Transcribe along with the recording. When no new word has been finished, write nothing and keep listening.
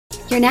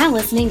You're now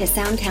listening to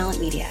Sound Talent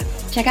Media.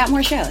 Check out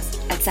more shows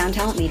at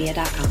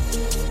soundtalentmedia.com.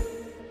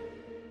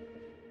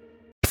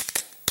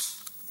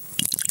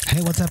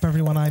 Hey, what's up,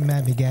 everyone? I'm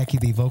Matt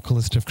Migaki, the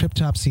vocalist of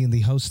Cryptopsy and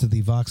the host of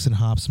the Vox and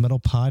Hops Metal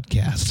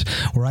Podcast,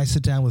 where I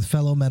sit down with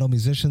fellow metal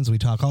musicians. We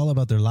talk all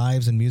about their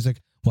lives and music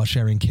while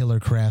sharing killer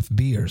craft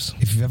beers.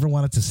 If you've ever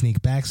wanted to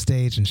sneak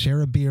backstage and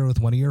share a beer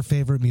with one of your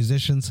favorite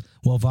musicians,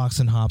 well, Vox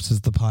and Hops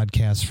is the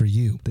podcast for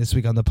you. This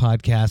week on the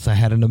podcast, I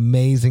had an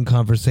amazing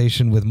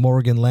conversation with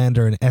Morgan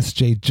Lander and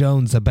S.J.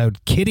 Jones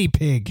about Kitty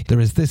Pig.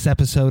 There is this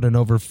episode and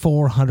over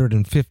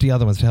 450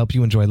 other ones to help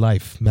you enjoy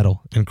life,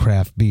 metal, and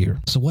craft beer.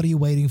 So what are you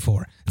waiting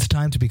for? It's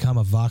time to become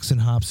a Vox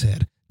and Hops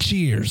head.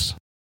 Cheers!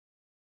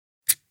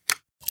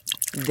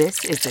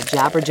 This is the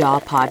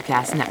Jabberjaw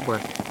Podcast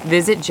Network.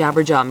 Visit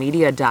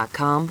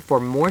jabberjawmedia.com for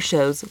more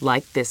shows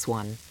like this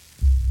one.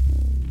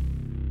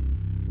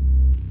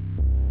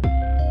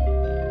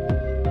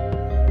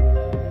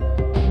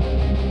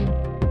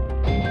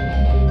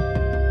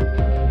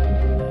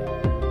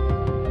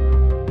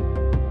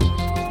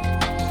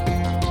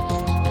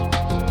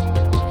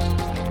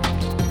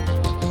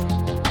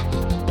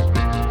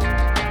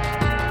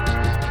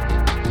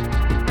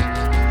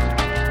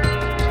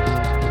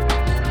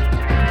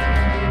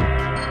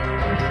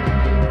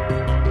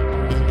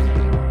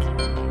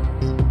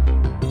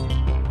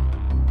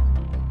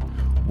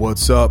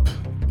 What's up?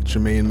 It's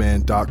your main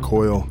man, Doc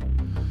Coyle.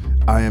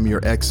 I am your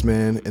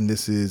X-Man, and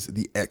this is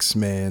the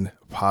X-Man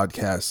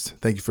Podcast.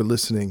 Thank you for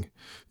listening.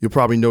 You'll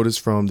probably notice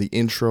from the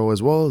intro,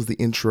 as well as the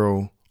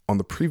intro on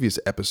the previous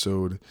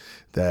episode,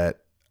 that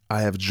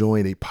I have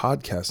joined a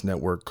podcast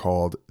network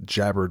called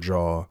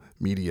Jabberjaw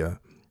Media,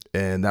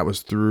 and that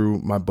was through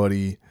my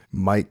buddy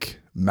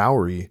Mike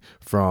Mowry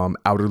from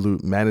Outer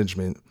Loop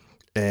Management,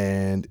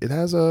 and it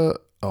has a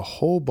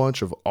whole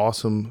bunch of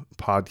awesome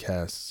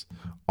podcasts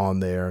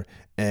on there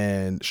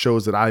and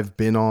shows that I've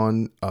been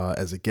on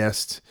as a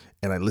guest,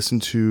 and I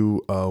listened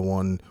to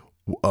one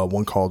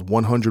called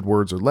 100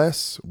 Words or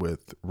Less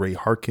with Ray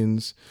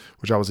Harkins,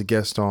 which I was a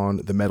guest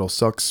on, the Metal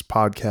Sucks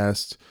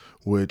podcast,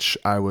 which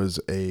I was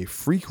a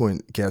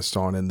frequent guest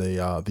on, and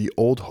the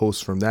old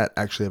hosts from that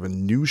actually have a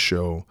new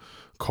show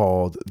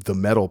called The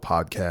Metal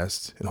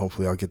Podcast, and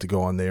hopefully I'll get to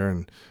go on there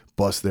and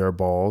bust their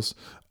balls.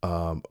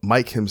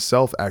 Mike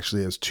himself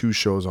actually has two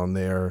shows on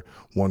there,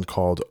 one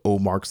called O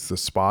Marks the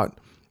Spot,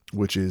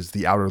 which is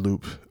the Outer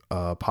Loop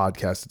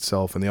podcast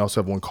itself, and they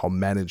also have one called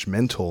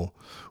Managemental,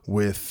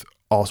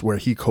 where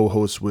he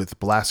co-hosts with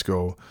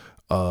Blasco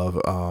of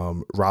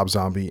Rob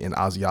Zombie and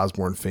Ozzy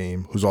Osbourne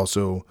fame, who's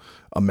also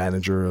a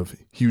manager of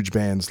huge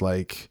bands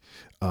like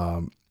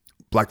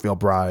Black Veil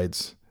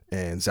Brides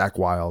and Zakk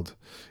Wylde.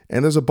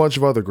 And there's a bunch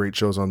of other great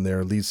shows on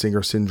there. Lead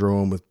Singer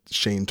Syndrome with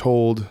Shane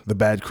Told, the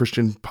Bad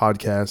Christian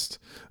podcast,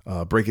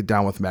 Break It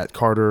Down with Matt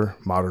Carter,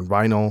 Modern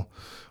Vinyl,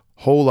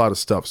 whole lot of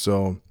stuff.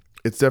 So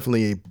it's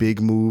definitely a big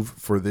move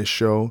for this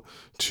show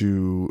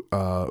to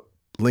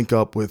link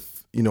up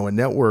with, a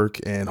network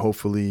and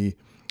hopefully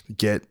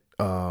get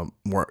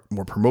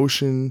more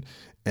promotion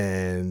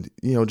and,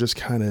 just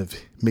kind of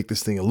make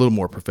this thing a little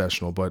more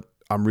professional. But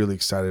I'm really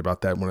excited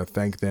about that. I want to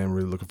thank them.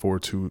 Really looking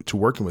forward to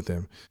working with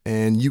them.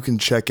 And you can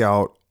check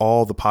out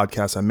all the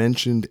podcasts I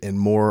mentioned and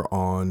more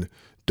on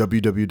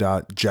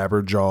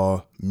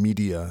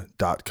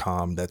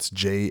www.jabberjawmedia.com. That's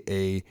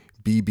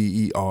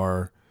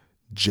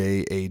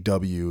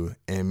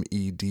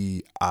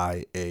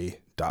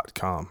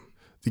JABBERJAWMEDIA.com.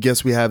 The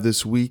guest we have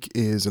this week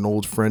is an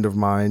old friend of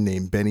mine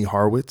named Benny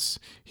Horowitz.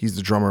 He's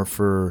the drummer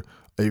for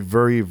a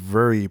very,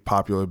 very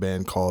popular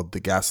band called the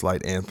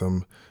Gaslight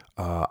Anthem.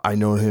 I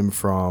know him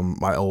from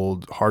my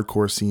old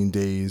hardcore scene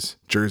days,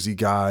 Jersey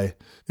guy,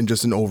 and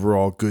just an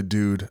overall good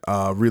dude.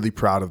 Really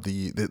proud of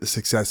the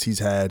success he's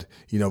had,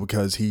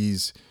 because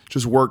he's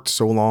just worked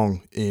so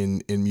long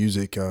in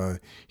music.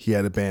 He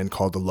had a band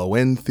called The Low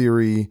End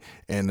Theory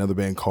and another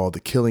band called The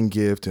Killing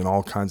Gift and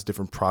all kinds of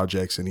different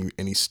projects, and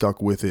he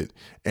stuck with it.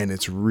 And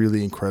it's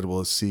really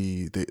incredible to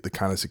see the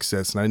kind of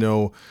success. And I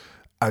know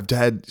I've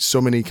had so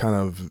many kind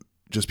of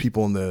just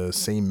people in the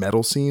same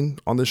metal scene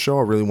on this show.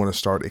 I really want to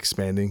start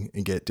expanding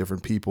and get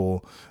different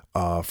people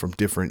from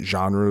different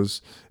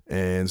genres.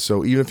 And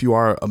so even if you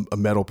are a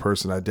metal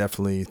person, I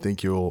definitely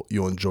think you'll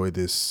enjoy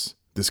this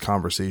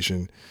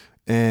conversation.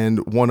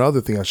 And one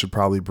other thing I should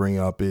probably bring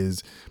up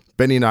is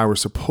Benny and I were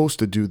supposed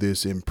to do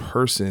this in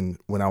person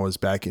when I was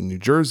back in New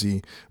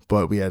Jersey,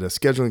 but we had a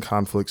scheduling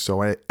conflict,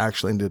 so I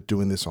actually ended up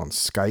doing this on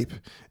Skype.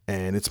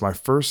 And it's my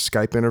first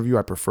Skype interview.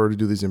 I prefer to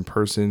do these in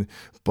person,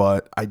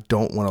 but I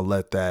don't want to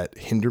let that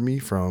hinder me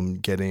from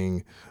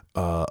getting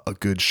a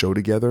good show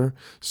together.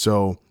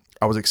 So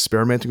I was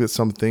experimenting with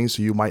some things,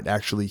 so you might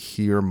actually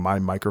hear my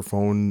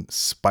microphone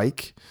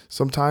spike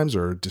sometimes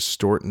or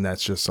distort, and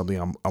that's just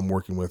something I'm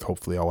working with.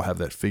 Hopefully I'll have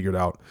that figured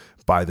out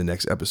by the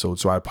next episode.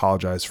 So I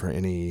apologize for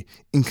any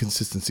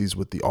inconsistencies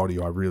with the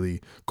audio. I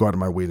really go out of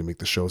my way to make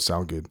the show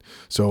sound good.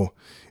 So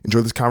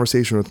enjoy this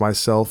conversation with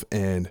myself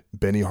and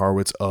Benny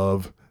Horowitz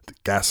of the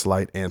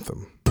Gaslight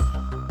Anthem.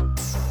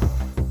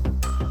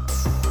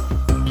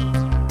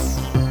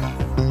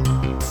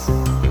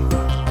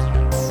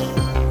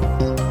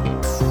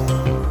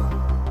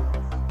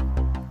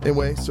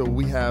 Anyway, so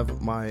we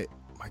have my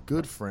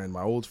good friend,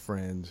 my old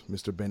friend,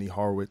 Mr. Benny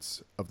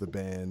Horowitz of the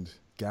band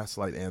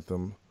Gaslight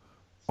Anthem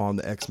on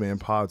the X-Man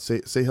pod.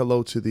 Say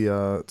hello to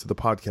the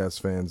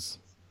podcast fans.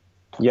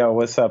 Yo,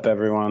 what's up,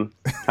 everyone?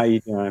 How you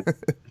doing?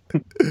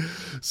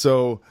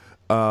 So,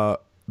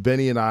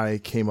 Benny and I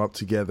came up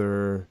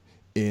together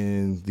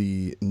in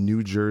the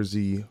New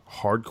Jersey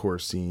hardcore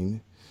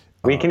scene.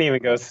 We can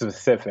even go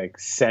specific.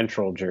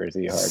 Central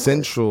Jersey hardcore.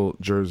 Central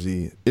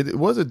Jersey. It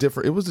was a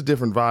different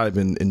vibe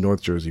in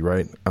North Jersey,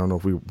 right? I don't know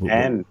if we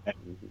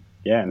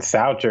and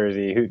South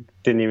Jersey, who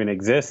didn't even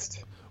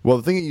exist. Well,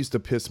 the thing that used to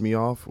piss me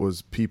off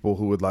was people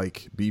who would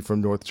like be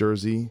from North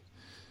Jersey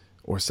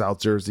or South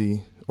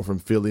Jersey or from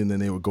Philly, and then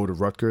they would go to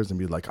Rutgers and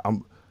be like,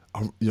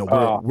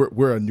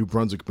 we're a New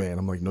Brunswick band.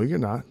 I'm like, no, you're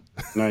not.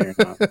 No, you're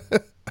not.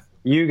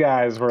 You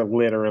guys were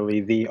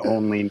literally the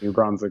only New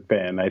Brunswick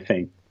band, I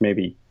think,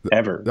 maybe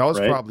ever. That was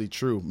right? probably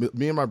true.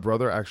 Me and my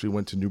brother actually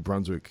went to New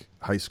Brunswick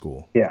High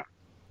School. Yeah.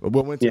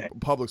 Well, went to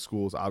public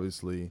schools,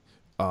 obviously,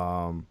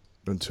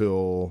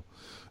 until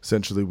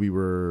essentially we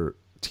were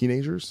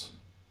teenagers,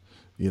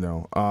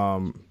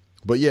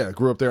 But yeah,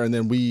 grew up there. And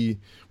then we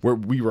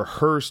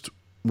rehearsed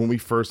when we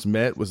first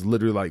met was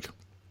literally like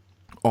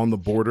on the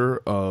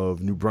border of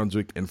New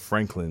Brunswick and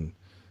Franklin.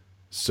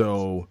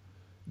 So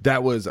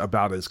that was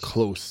about as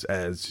close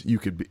as you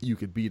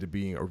could be to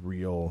being a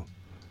real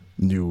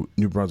New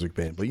Brunswick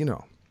band. But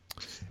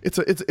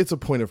it's a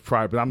point of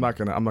pride. But I'm not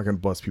gonna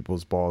bust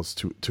people's balls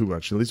too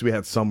much. At least we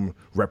had some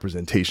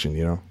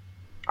representation.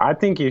 I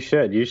think you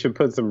should. You should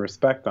put some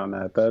respect on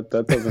that.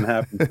 That doesn't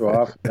happen too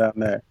often down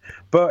there.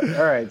 But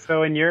all right.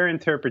 So in your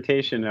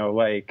interpretation, though,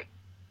 like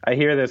I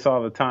hear this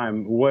all the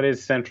time. What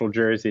is Central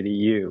Jersey to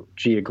you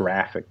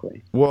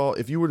geographically? Well,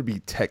 if you were to be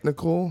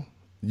technical,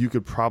 you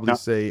could probably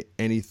say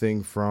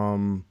anything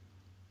from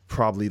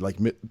probably like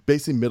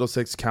basically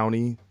Middlesex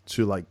County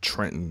to like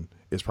Trenton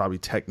is probably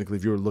technically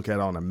if you were to look at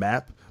it on a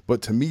map.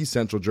 But to me,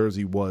 Central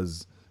Jersey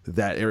was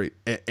that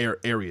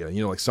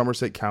area. Like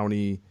Somerset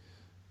County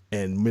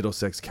and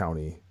Middlesex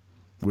County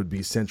would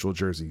be Central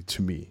Jersey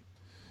to me.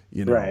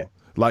 Right.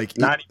 Like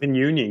not even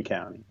Union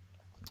County.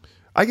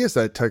 I guess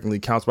that technically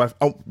counts,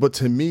 but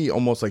to me,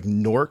 almost like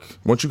Newark.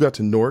 Once you got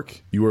to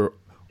Newark, you were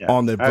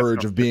on the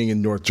verge of being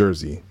in North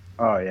Jersey.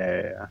 Oh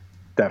yeah,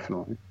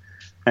 definitely.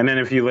 And then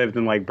if you lived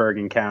in like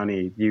Bergen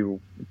County,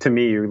 you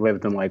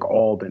lived in like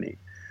Albany.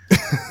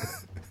 I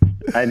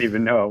didn't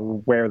even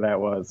know where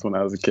that was when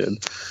I was a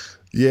kid.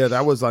 Yeah,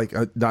 that was like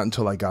not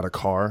until I got a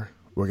car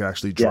where I could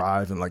actually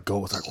drive and like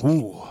go. It's like,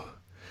 ooh,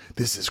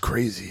 this is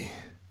crazy.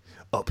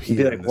 Up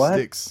here in the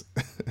sticks.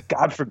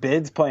 God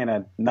forbids playing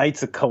a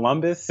Knights of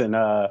Columbus and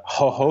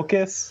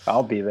Hohokus.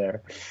 I'll be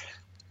there.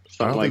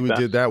 I don't think we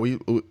did that.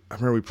 I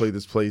remember we played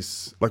this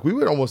place. Like we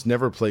would almost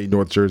never play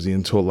North Jersey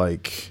until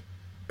like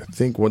I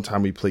think one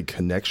time we played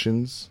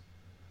Connections.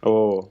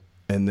 Oh.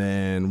 And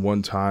then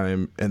one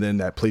time, and then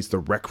that place, the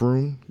Rec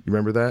Room. You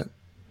remember that?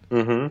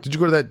 Mm-hmm. Did you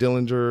go to that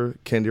Dillinger,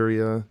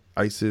 Candiria,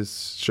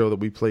 ISIS show that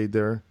we played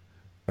there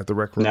at the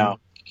Rec Room? No,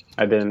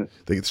 I didn't.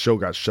 The show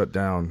got shut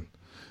down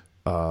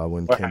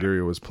when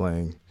Candiria was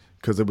playing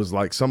because it was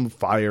like some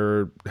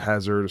fire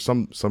hazard or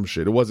some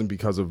shit. It wasn't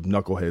because of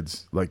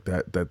knuckleheads like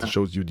that the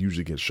shows you'd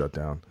usually get shut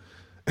down.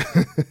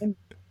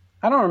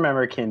 I don't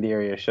remember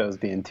Candiria shows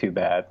being too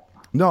bad.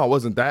 No, it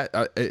wasn't that.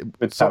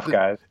 It's tough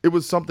guys. It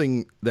was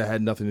something that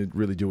had nothing to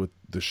really do with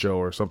the show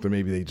or something.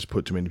 Maybe they just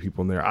put too many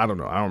people in there. I don't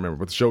know. I don't remember.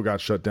 But the show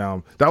got shut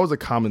down. That was a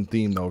common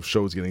theme, though, of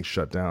shows getting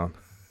shut down.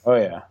 Oh,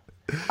 yeah.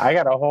 I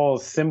got a whole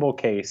cymbal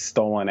case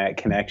stolen at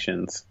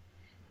Connections.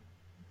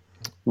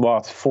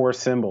 Lost 4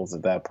 cymbals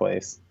at that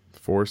place.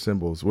 4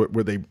 cymbals.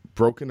 Were they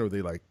broken or were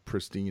they like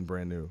pristine,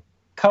 brand new?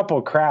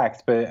 Couple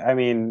cracked, but I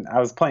mean, I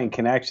was playing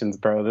Connections,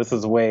 bro. This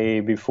is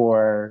way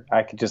before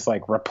I could just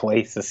like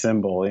replace a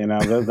cymbal.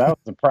 That was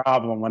the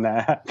problem when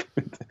that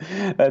happened.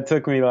 That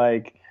took me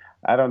like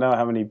I don't know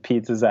how many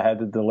pizzas I had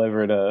to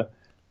deliver to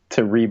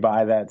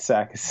rebuy that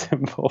sack of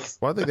cymbals.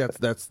 Well, I think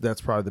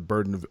that's probably the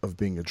burden of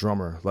being a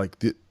drummer.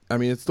 Like,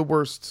 it's the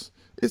worst.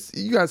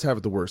 You guys have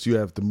it the worst. You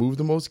have to move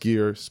the most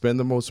gear, spend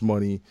the most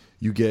money.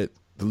 You get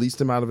the least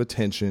amount of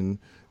attention.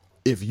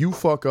 If you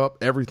fuck up,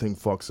 everything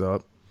fucks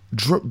up.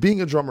 Being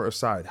a drummer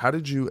aside, how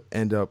did you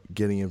end up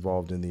getting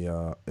involved in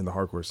the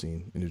hardcore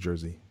scene in New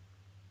Jersey?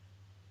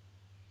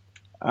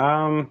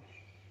 I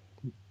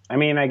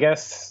mean, I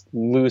guess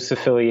loose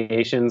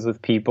affiliations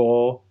with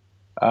people.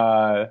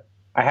 I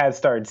had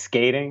started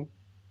skating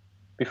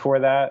before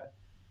that.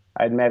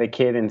 I'd met a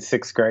kid in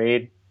 6th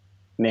grade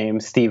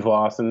named Steve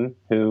Lawson,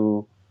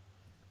 who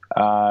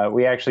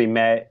we actually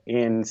met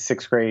in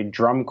 6th grade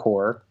drum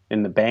corps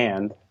in the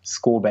band,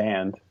 school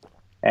band.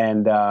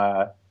 And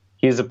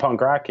he's a punk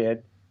rock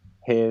kid.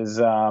 His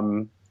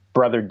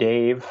brother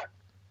Dave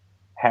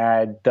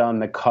had done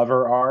the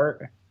cover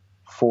art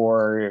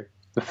for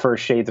the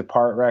First Shades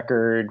Apart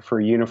record, for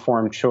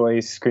Uniform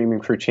Choice,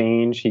 Screaming for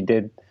Change. He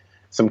did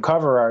some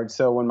cover art.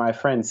 So when my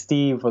friend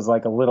Steve was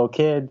like a little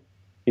kid,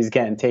 he's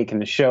getting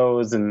taken to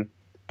shows. And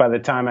by the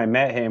time I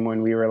met him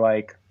when we were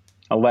like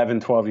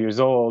 11, 12 years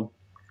old,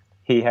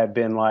 he had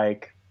been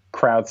like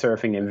crowd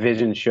surfing and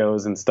vision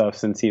shows and stuff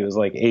since he was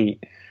like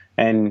 8.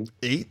 And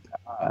 8?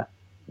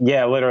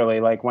 Yeah,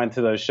 literally, like went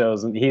to those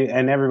shows,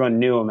 and everyone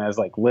knew him as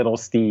like Little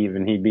Steve,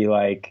 and he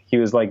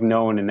was like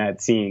known in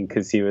that scene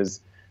because he was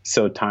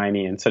so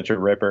tiny and such a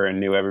ripper and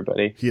knew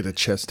everybody. He had a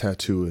chest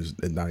tattoo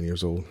at 9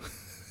 years old.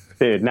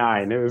 Dude,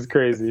 9, it was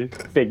crazy.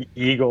 Big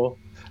eagle.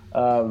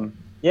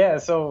 Yeah,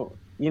 so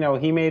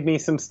he made me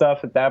some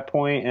stuff at that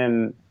point,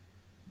 and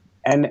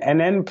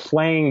then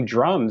playing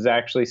drums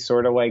actually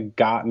sort of like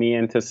got me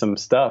into some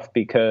stuff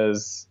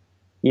because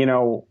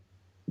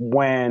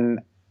when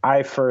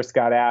I first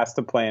got asked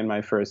to play in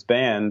my first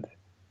band,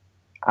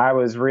 I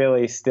was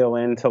really still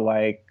into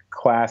like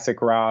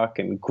classic rock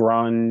and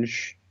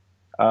grunge.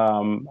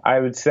 I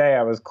would say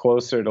I was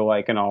closer to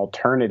like an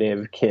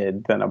alternative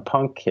kid than a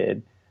punk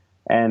kid.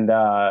 And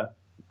I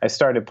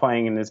started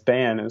playing in this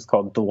band. It was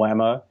called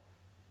Dilemma.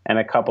 And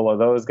a couple of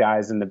those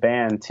guys in the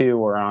band too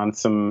were on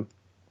some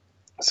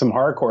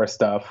hardcore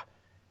stuff.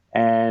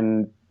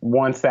 And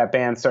once that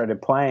band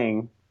started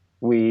playing,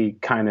 we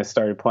kind of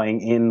started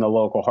playing in the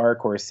local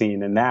hardcore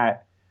scene, and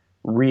that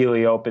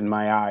really opened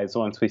my eyes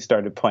once we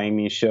started playing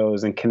these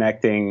shows and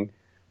connecting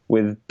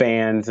with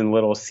bands and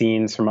little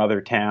scenes from other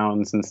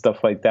towns and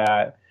stuff like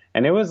that.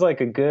 And it was like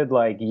a good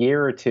like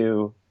year or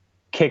two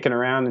kicking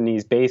around in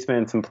these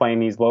basements and playing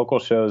these local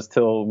shows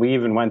till we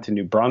even went to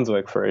New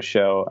Brunswick for a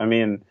show. I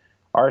mean,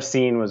 our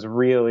scene was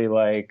really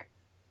like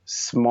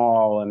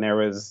small, and there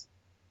was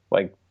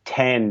like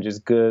 10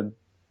 just good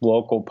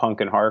local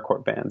punk and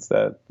hardcore bands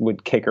that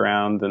would kick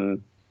around,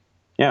 and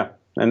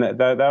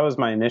that was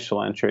my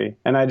initial entry.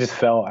 And I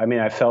just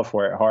I fell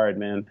for it hard,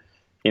 man.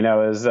 It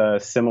was a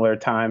similar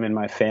time in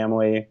my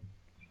family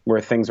where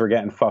things were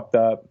getting fucked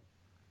up.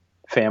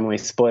 Family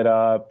split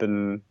up,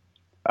 and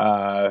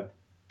I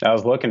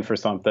was looking for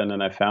something,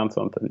 and I found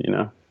something,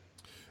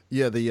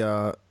 Yeah,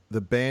 the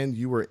band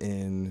you were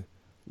in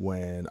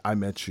when I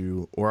met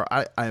you, or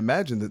I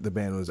imagine that the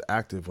band was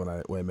active when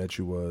I met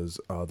you, was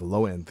the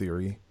Low End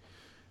Theory.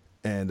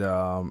 And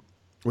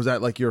was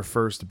that like your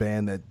first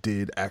band that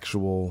did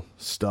actual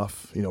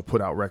stuff, put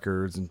out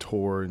records and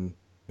tour and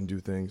do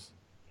things?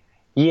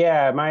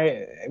 Yeah,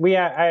 I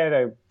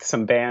had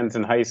some bands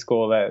in high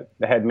school that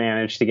had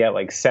managed to get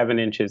like 7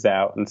 inches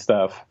out and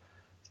stuff,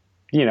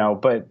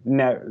 but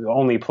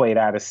only played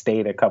out of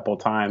state a couple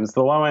times.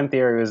 The Low End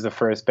Theory was the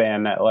first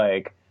band that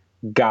like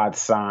got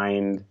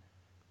signed,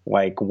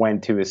 like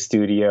went to a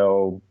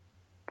studio,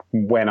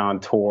 went on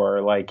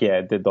tour,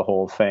 did the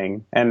whole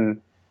thing.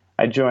 And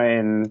I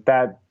joined,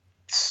 that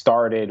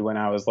started when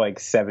I was like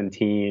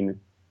 17,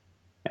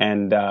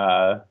 and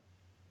and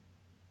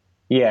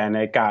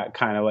it got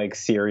kind of like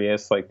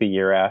serious like the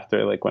year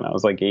after, like when I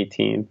was like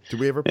 18.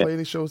 Did we ever play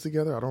any shows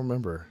together? I don't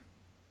remember.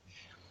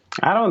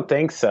 I don't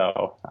think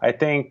so. I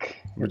think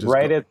it would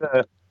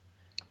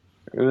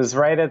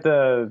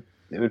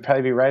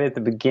probably be right at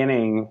the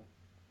beginning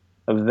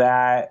of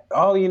that.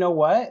 Oh, you know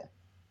what?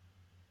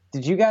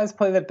 Did you guys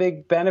play that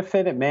big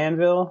benefit at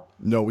Manville?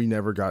 No, we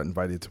never got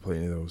invited to play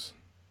any of those.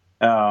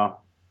 Oh,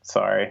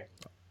 sorry.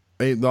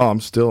 Hey, no, I'm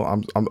still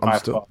mad.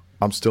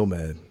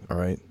 All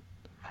right.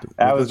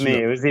 That was me.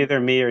 It was either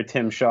me or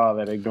Tim Shaw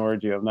that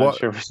ignored you. I'm not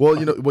sure. Well,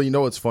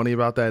 what's funny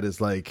about that is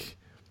like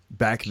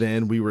back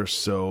then we were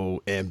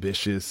so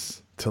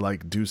ambitious to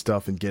like do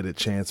stuff and get a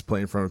chance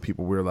play in front of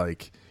people. We're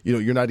like,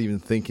 you're not even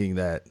thinking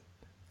that,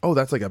 oh,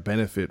 that's like a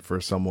benefit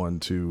for someone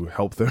to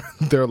help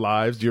their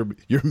lives. You're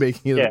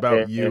making it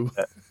about you.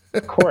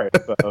 Of course.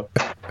 So,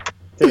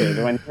 dude,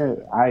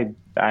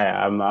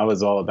 I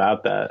was all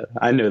about that.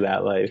 I knew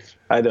that life.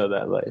 I know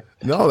that life.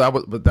 No,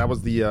 that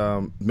was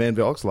the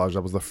Manville Elks Lodge.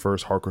 That was the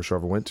first hardcore show I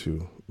ever went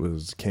to. It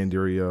was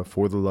Candiria,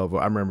 For the Love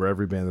of. I remember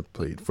every band that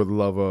played. For the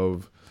Love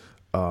of,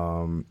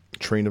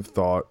 Train of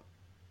Thought,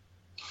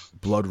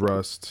 Blood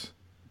Rust.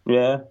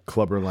 Yeah.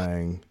 Clubber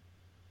Lang.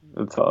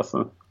 That's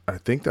awesome. I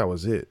think that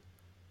was it.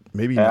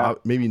 Maybe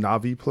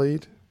Navi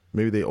played.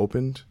 Maybe they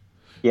opened.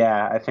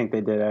 Yeah, I think they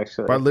did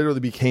actually. But I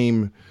literally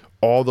became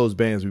all those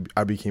bands.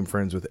 I became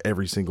friends with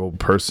every single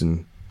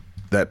person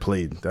that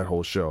played that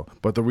whole show.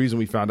 But the reason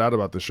we found out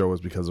about the show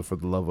was because of For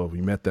the Love of.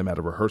 We met them at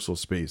a rehearsal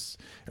space,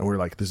 and we were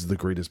like, "This is the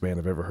greatest band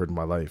I've ever heard in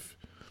my life."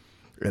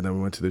 And then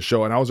we went to the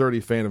show, and I was already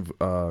a fan of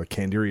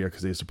Candiria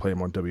because they used to play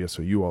them on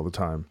WSOU all the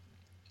time.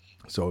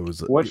 So it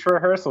was. Which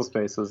rehearsal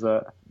space was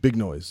that? Big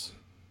Noise.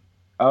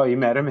 Oh, you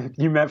met him?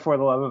 You met For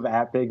the Love of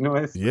at Big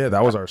Noise? Yeah,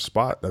 that was our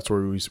spot. That's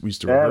where we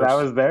used to rehearse. Yeah, that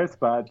was their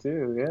spot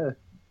too. Yeah,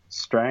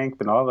 Strength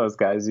and all those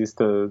guys used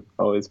to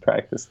always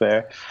practice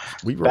there.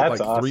 We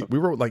wrote awesome. We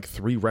wrote like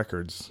 3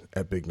 records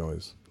at Big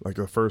Noise. Like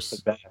the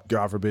first,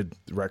 God forbid,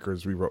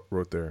 records we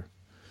wrote there.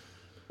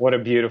 What a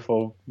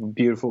beautiful,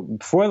 beautiful.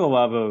 For the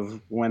Love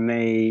of, when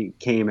they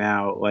came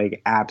out,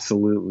 like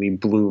absolutely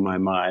blew my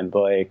mind.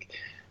 Like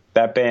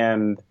that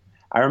band.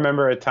 I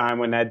remember a time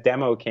when that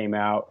demo came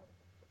out.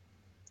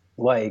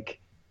 Like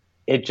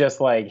it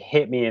just like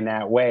hit me in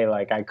that way.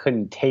 Like I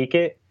couldn't take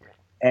it.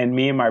 And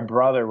me and my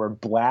brother were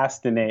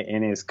blasting it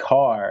in his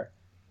car.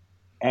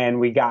 And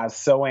we got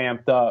so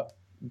amped up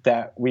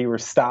that we were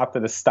stopped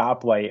at a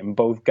stoplight and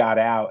both got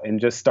out and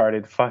just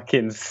started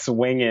fucking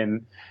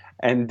swinging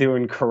and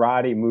doing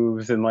karate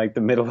moves in like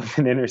the middle of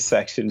an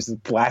intersection,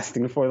 just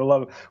blasting For the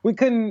Love. We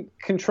couldn't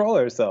control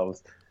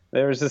ourselves.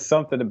 There was just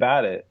something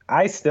about it.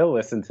 I still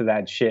listen to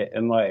that shit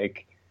and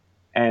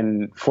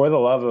For the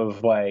Love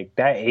of, like,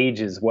 that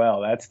ages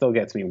well. That still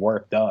gets me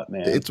worked up,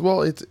 man. It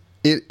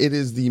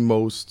is the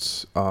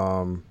most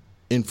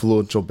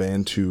influential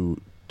band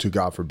to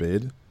God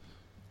forbid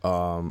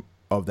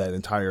of that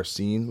entire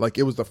scene. Like,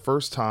 it was the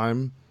first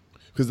time,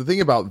 because the thing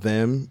about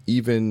them,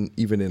 even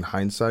in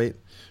hindsight,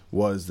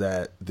 was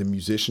that the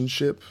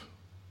musicianship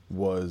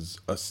was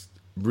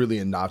really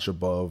a notch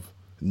above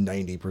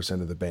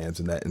 90% of the bands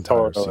in that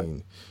entire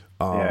scene.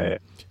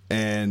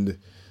 And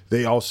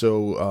they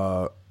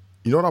also,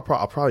 you know what?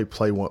 I'll probably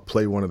play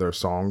one of their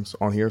songs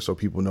on here so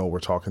people know what we're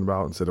talking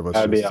about instead of us.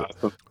 That'd be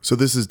awesome. So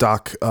this is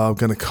Doc. I'm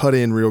gonna cut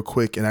in real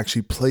quick and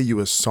actually play you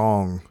a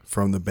song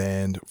from the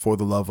band For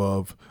the Love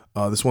of.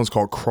 This one's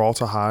called "Crawl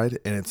to Hide,"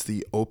 and it's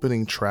the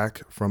opening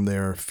track from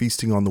their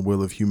 "Feasting on the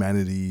Will of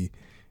Humanity"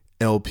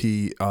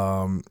 LP.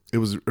 It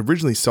was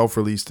originally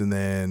self-released and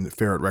then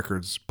Ferret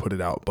Records put it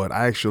out. But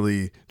I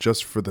actually,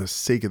 just for the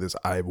sake of this,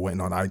 I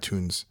went on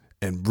iTunes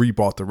and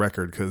rebought the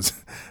record because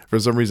for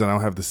some reason I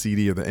don't have the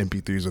CD or the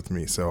MP3s with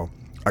me. So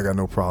I got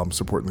no problem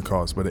supporting the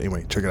cause. But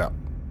anyway, check it out.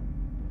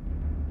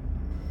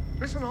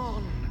 Listen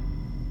on.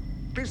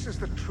 This is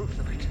the truth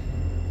of it.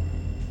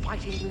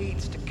 Fighting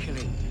leads to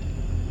killing.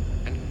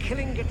 And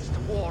killing gets to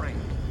warring.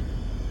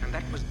 And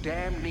that was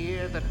damn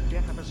near the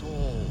death of us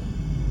all.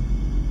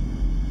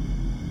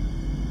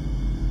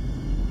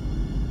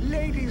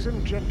 Ladies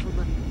and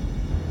gentlemen,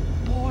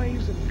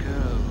 boys and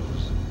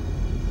girls,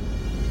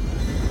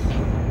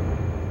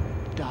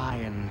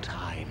 dying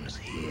times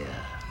here.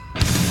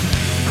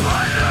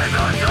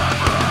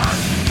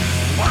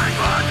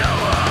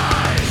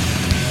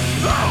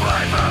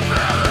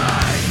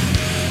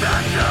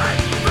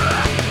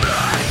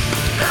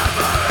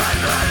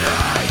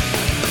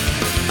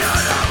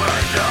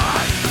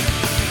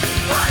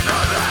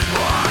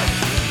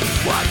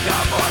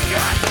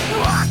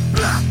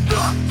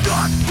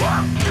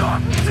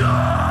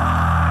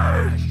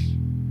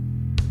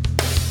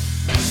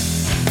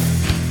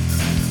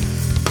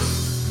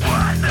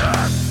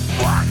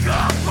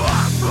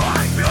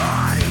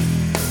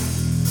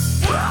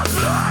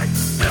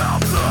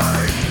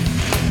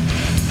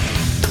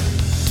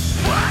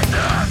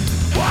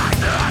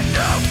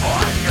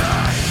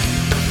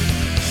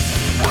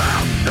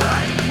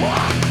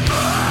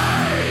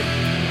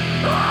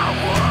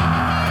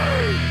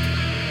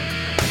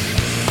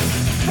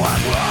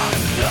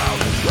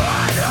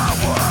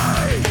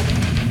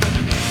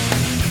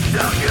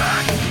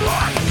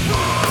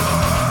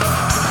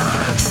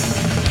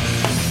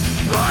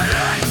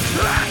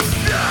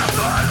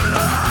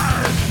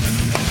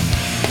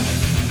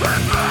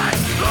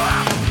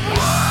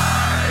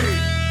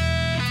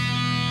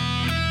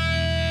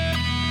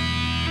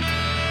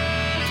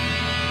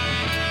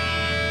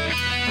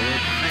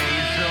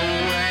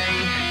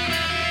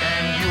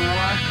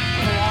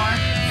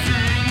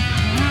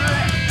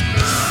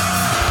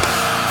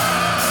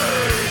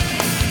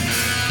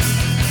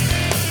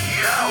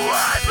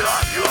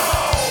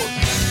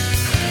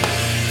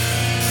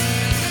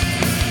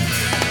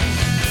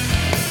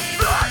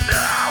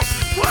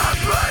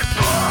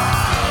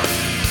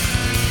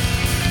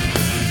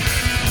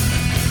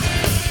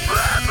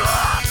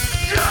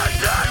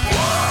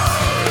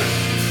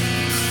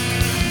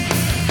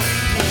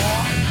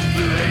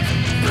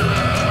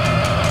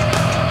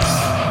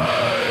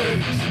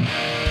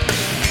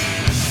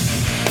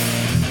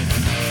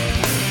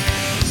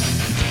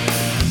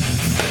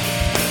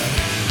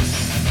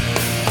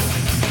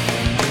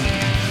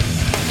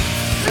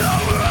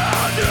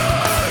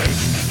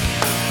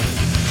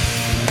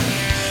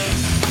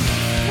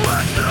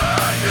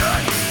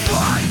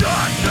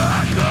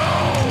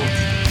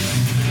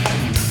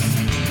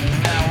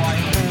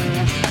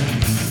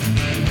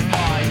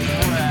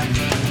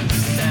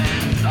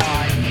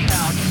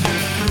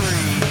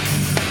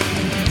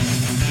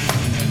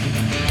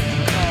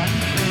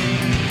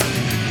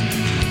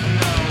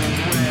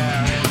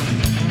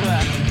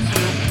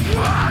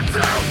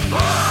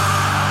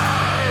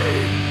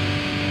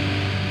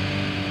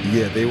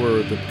 Yeah, they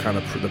were the kind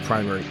of the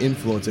primary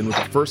influence, and it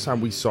was the first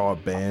time we saw a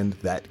band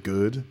that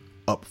good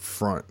up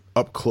front,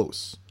 up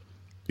close.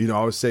 You know,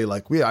 I would say,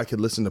 like, yeah, I could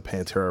listen to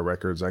Pantera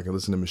records, I could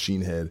listen to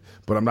Machine Head,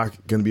 but I'm not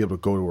going to be able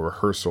to go to a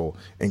rehearsal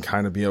and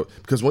kind of be able,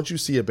 because once you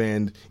see a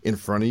band in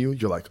front of you,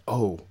 you're like,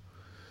 oh,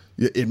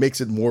 it makes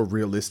it more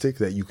realistic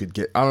that you could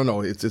get, I don't know,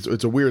 it's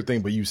a weird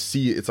thing, but you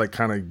see, it's like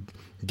kind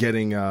of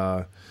getting,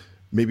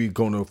 maybe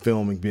going to a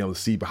film and being able to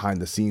see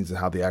behind the scenes and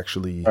how they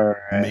actually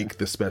make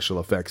the special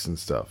effects and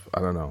stuff.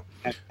 I don't know.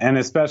 And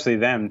especially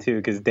them too,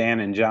 because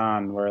Dan and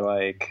John were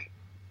like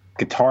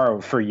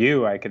guitar for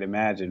you, I could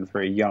imagine,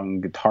 for a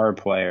young guitar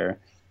player,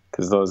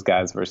 because those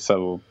guys were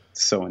so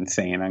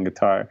insane on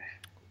guitar.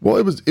 Well,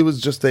 it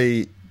was just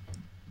an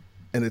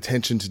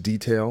attention to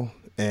detail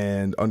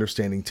and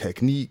understanding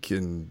technique,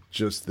 and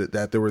just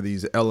that there were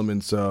these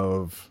elements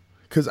of,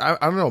 because I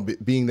don't know,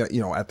 being that,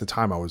 at the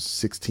time I was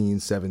 16,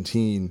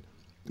 17,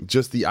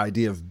 just the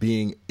idea of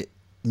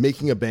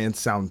making a band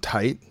sound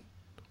tight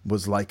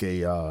was like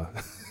it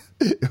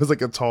was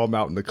like a tall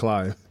mountain to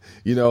climb,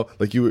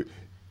 like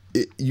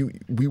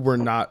we were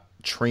not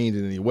trained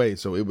in any way.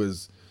 So it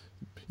was,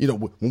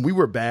 when we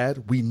were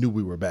bad, we knew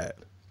we were bad.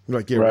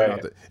 Like, yeah, right. We're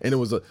not and it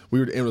was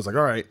like,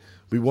 all right,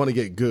 we want to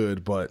get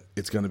good, but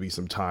it's going to be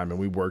some time. And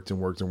we worked and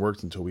worked and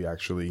worked until we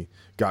actually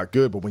got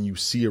good. But when you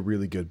see a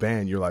really good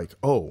band, you're like,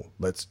 oh,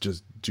 let's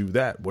just do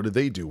that. What did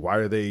they do? Why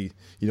are they,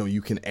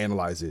 you can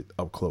analyze it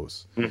up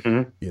close.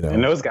 Mm-hmm.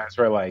 And those guys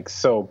were like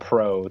so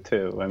pro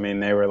too. I mean,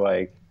 they were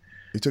like,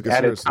 they took it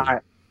seriously.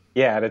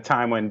 At a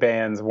time when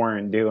bands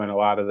weren't doing a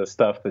lot of the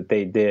stuff that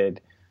they did,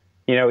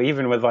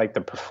 even with like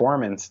the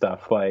performance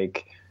stuff,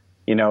 like,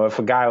 if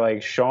a guy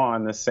like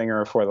Sean, the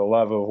singer For the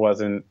Love of,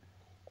 wasn't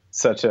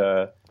such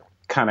a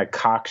kind of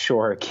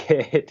cocksure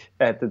kid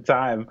at the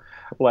time,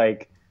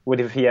 like, what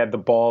if he had the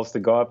balls to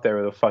go up there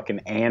with a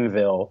fucking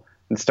anvil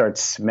and start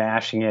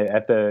smashing it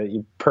at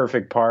the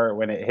perfect part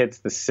when it hits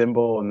the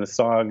cymbal in the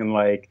song, and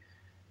like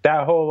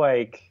that whole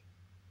like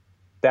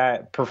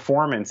that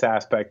performance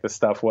aspect of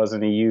stuff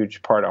wasn't a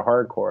huge part of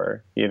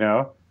hardcore,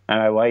 and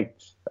I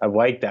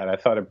liked that. I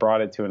thought it brought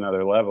it to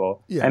another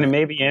level. Yeah. And it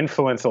maybe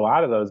influenced a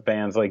lot of those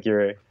bands, like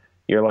you're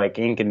like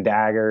Ink and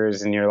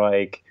Daggers, and you're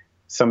like,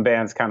 some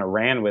bands kind of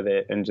ran with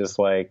it and just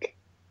like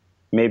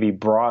maybe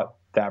brought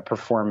that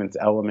performance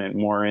element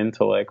more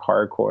into like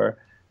hardcore.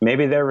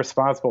 Maybe they're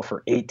responsible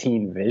for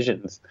 18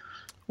 Visions.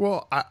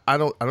 Well, I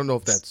don't know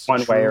if that's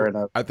one true. Way or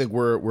another. I think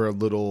we're a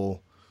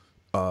little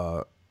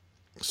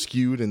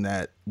skewed in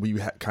that we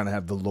kind of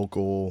have the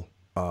local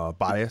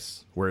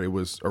bias where it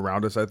was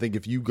around us. I think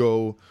if you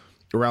go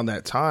around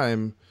that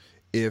time,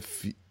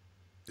 if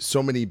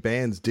so many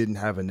bands didn't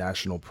have a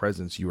national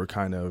presence, you were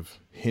kind of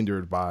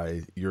hindered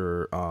by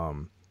your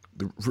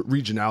the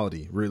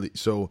regionality, really.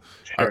 So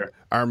sure.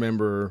 I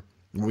remember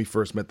when we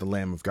first met the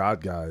Lamb of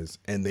God guys,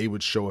 and they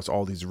would show us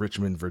all these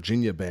Richmond,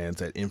 Virginia bands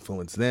that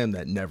influenced them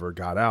that never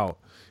got out.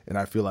 And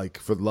I feel like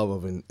For the Love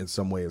of, in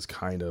some way, is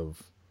kind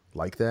of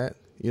like that,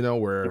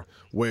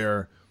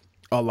 where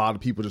a lot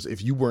of people just,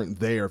 if you weren't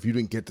there, if you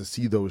didn't get to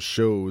see those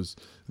shows,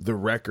 the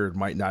record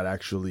might not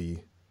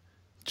actually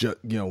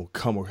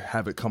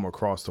have it come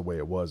across the way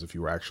it was if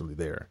you were actually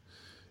there.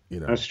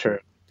 That's true.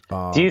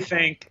 Do you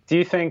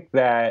think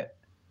that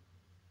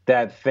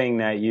thing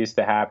that used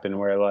to happen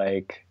where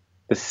like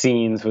the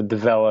scenes would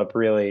develop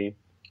really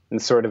in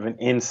sort of an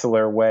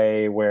insular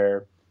way,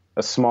 where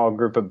a small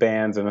group of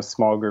bands and a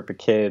small group of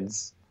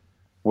kids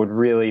would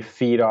really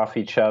feed off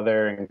each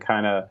other and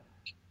kind of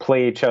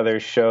play each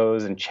other's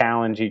shows and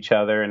challenge each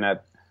other, and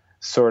that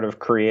sort of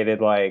created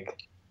like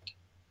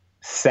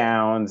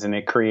sounds, and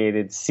it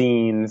created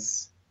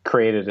scenes,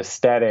 created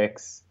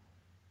aesthetics?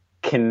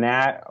 Can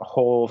that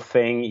whole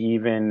thing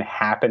even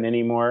happen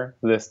anymore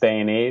this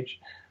day and age?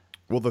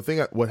 Well,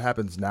 what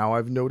happens now,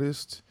 I've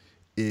noticed,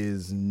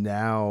 is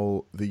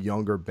now the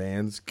younger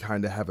bands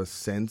kind of have a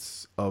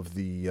sense of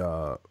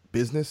the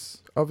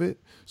business of it.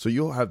 So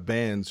you'll have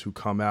bands who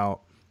come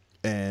out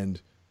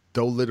and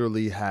they'll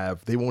literally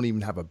they won't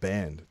even have a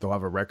band. They'll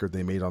have a record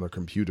they made on their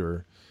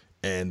computer,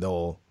 and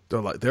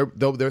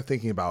they're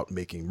thinking about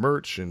making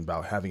merch and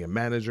about having a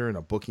manager and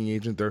a booking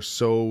agent. They're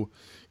so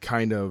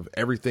kind of,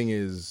 everything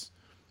is,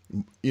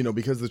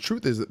 because the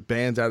truth is that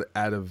bands out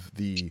of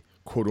the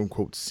quote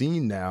unquote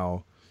scene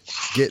now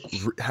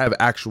have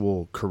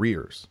actual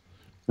careers.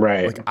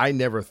 Right. Like, I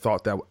never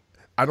thought that.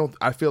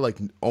 I feel like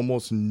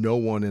almost no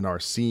one in our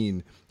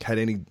scene had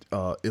any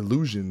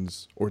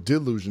illusions or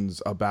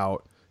delusions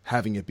about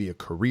having it be a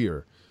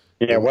career.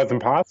 Yeah, it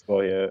wasn't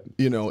possible yet.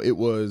 It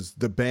was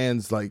the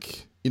bands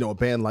like, a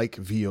band like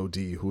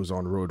VOD, who was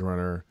on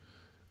Roadrunner,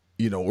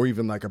 or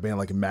even like a band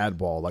like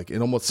Madball. Like, it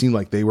almost seemed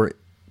like they were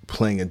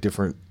playing a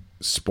different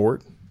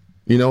sport,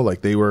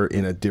 like they were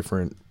in a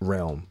different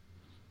realm.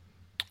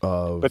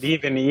 But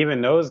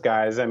even those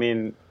guys, I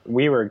mean,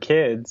 we were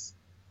kids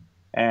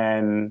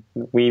and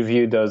we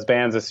viewed those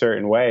bands a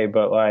certain way,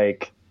 but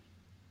like,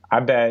 I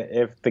bet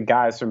if the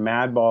guys from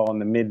Madball in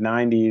the mid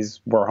 '90s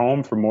were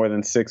home for more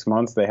than 6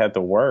 months, they had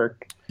to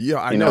work.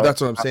 Yeah, I know. That's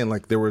what I'm saying.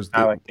 Like, there was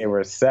like they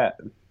were set.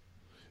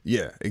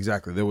 Yeah,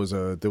 exactly. There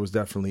was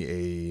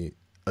definitely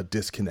a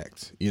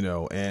disconnect,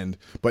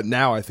 but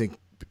now I think,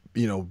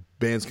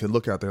 bands can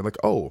look out there like,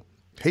 oh,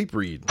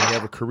 Hatebreed, they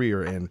have a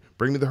career, and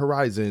Bring Me the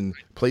Horizon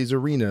plays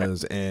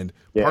arenas, and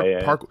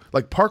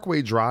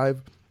Parkway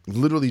Drive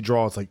literally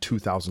draws like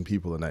 2,000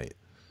 people a night.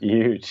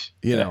 Huge.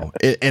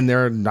 And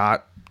they're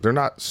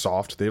not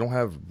soft. They don't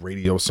have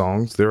radio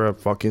songs. They're a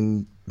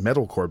fucking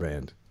metalcore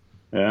band.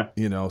 Yeah.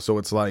 So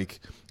it's like,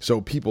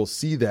 so people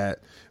see that,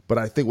 but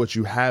I think what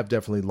you have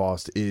definitely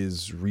lost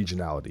is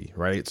regionality,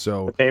 right?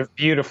 So but they have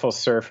beautiful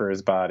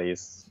surfers'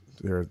 bodies.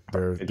 They're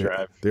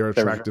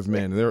attractive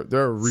men.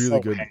 They're a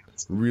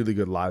really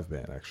good live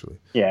band, actually.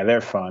 Yeah,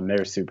 they're fun.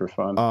 They're super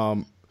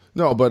fun.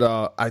 No,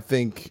 but I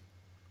think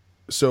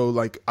so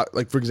like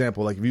for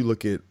example, like if you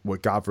look at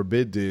what God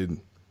Forbid did,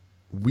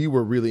 we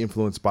were really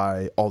influenced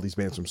by all these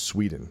bands from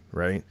Sweden,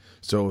 right?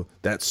 So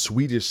that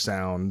Swedish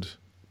sound,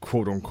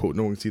 quote unquote,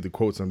 no one can see the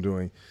quotes I'm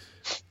doing,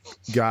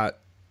 got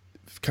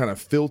kind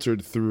of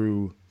filtered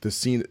through the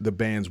scene, the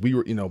bands we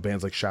were,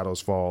 bands like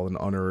Shadows Fall and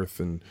Unearth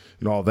and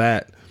all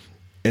that.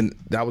 And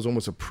that was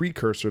almost a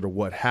precursor to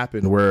what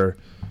happened, where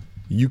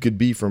you could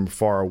be from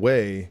far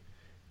away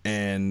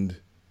and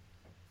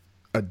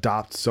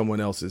adopt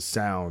someone else's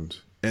sound.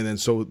 And then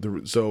so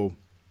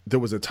there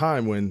was a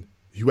time when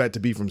you had to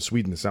be from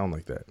Sweden to sound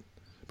like that,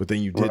 but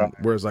then you didn't.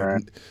 Right. Whereas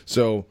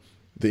so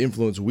the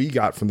influence we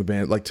got from the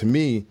band, like to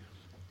me,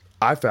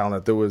 I found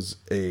that there was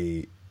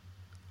a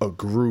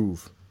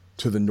groove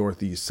to the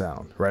Northeast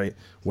sound, right?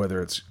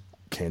 Whether it's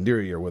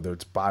Candiria or whether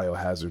it's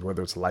Biohazard,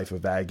 whether it's Life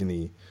of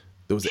Agony,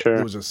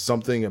 there was just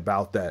something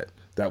about that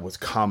was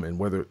common.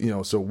 Whether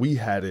so we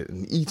had it,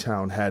 and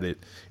E-Town had it,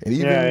 and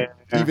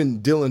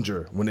even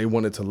Dillinger, when they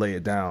wanted to lay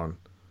it down,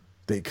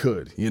 they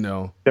could.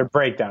 Their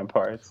breakdown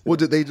parts. Well,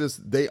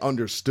 they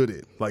understood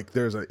it. Like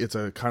it's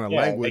a kind of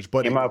language,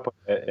 but came up with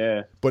it.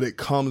 Yeah, but it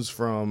comes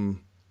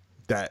from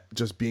that,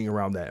 just being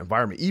around that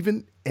environment.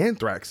 Even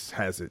Anthrax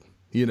has it.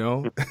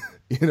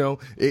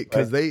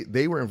 Because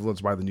they were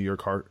influenced by the New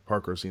York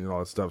hardcore scene and all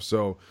that stuff.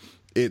 So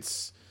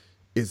it's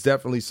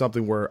definitely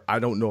something where I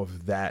don't know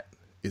if that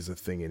is a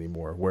thing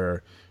anymore,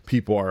 where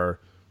people are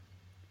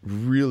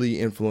really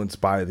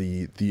influenced by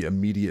the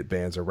immediate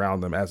bands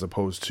around them, as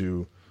opposed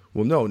to,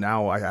 well, no,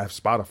 now I have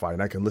Spotify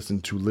and I can listen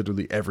to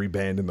literally every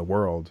band in the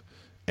world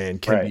and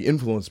can be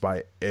influenced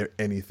by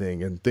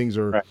anything. And things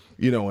are,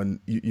 and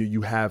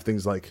you have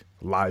things like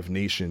Live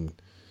Nation,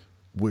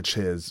 which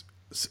has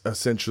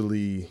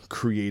essentially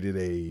created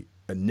a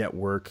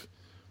network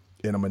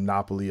and a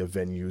monopoly of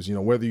venues,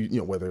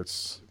 whether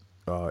it's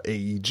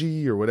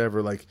AEG or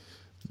whatever,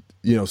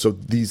 so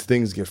these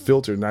things get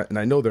filtered. And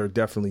I know there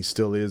definitely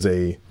still is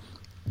a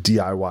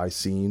DIY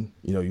scene.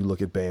 You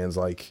look at bands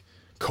like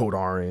Code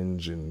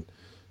Orange and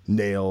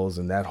Nails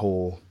and that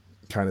whole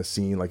kind of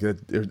scene, like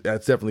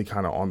that's definitely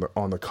kind of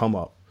on the come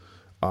up.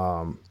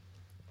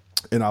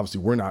 And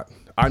obviously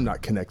I'm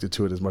not connected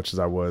to it as much as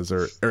I was,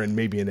 or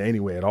maybe in any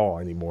way at all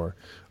anymore,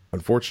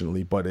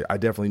 unfortunately. But I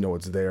definitely know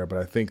it's there. But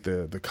I think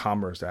the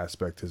commerce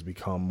aspect has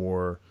become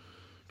more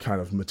kind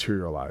of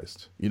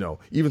materialized.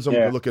 Even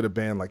someone could look at a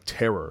band like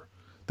Terror,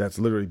 that's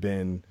literally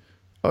been,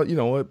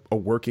 a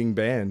working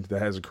band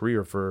that has a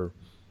career for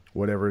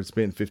whatever it's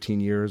been, 15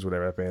 years,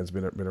 whatever that band's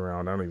been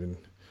around. I don't even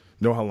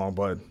know how long,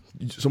 but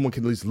someone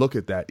can at least look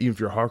at that, even if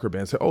you're a hardcore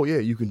band, and say, oh yeah,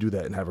 you can do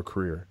that and have a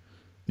career.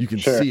 You can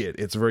see it.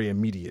 It's very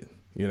immediate.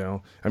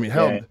 I mean,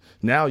 hell,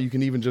 now you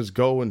can even just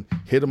go and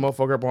hit a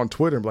motherfucker up on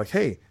Twitter and be like,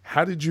 hey,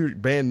 how did your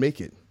band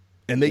make it?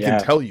 And they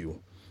can tell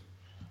you,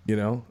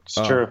 It's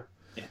true.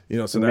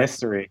 So the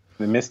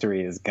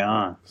mystery is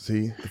gone.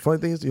 See, the funny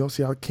thing is,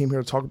 see how I came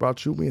here to talk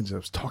about you? We ended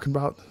up talking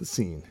about the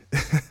scene.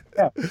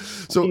 Yeah.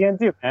 So what you gonna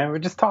do, man? We're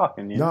just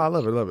talking. No, I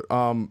love it.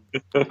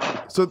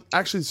 So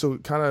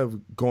kind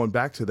of going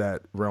back to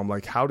that realm,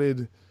 like how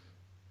do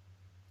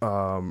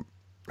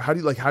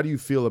you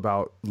feel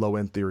about Low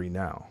End Theory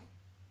now?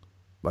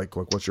 Like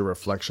what's your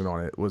reflection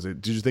on it?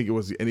 Did you think it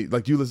was any,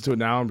 like, do you listen to it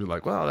now and be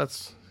like, well,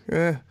 that's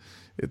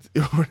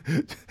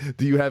do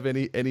you have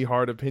any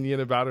hard opinion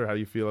about it, or how do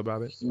you feel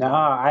about it? No,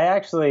 I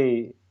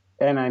actually,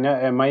 and I know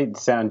it might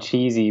sound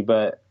cheesy,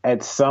 but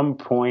at some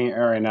point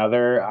or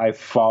another, I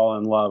fall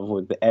in love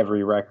with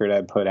every record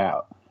I put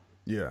out.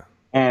 Yeah.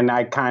 And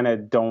I kind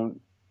of don't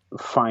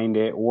find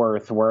it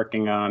worth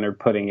working on or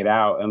putting it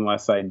out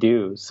unless I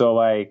do. So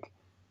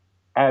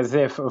as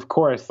if, of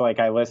course,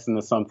 I listened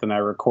to something I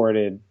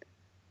recorded,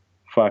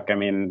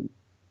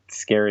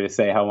 scary to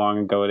say how long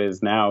ago it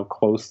is now,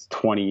 close to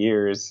 20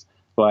 years,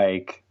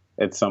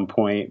 at some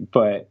point.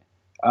 But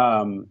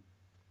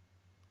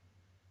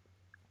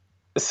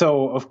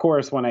so of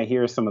course, when I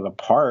hear some of the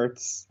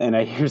parts and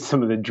I hear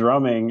some of the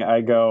drumming,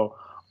 I go,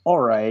 all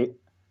right,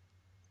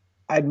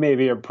 I'd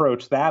maybe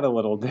approach that a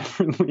little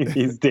differently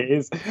these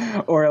days.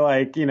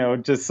 Or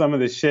just some of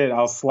the shit,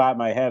 I'll slap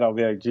my head. I'll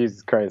be like,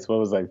 Jesus Christ, what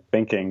was I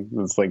thinking?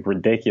 It's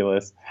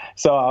ridiculous.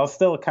 So I'll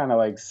still kind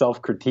of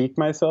self-critique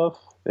myself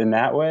in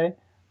that way.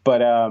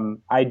 But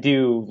I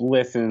do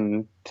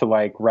listen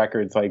to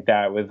records like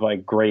that with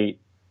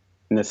great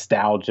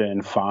nostalgia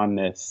and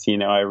fondness.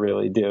 I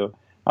really do.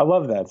 I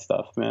love that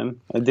stuff, man.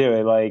 I do.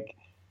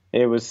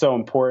 It was so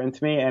important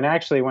to me. And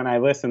actually, when I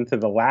listened to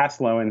the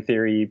last Low End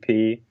Theory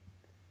EP,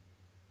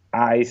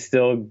 I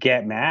still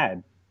get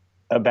mad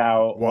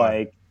about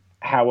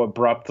how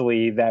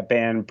abruptly that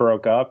band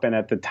broke up, and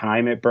at the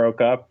time it broke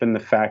up, and the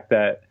fact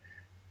that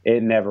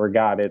it never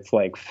got its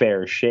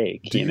fair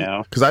shake.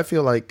 Because I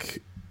feel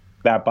like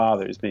that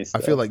bothers me still.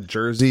 I feel like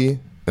Jersey,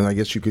 and I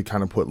guess you could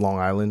kind of put Long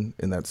Island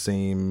in that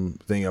same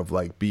thing of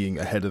being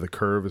ahead of the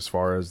curve as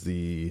far as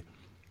the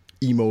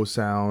emo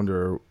sound,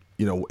 or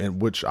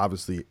and which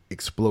obviously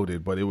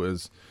exploded, but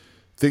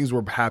things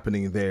were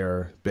happening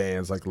there,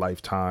 bands like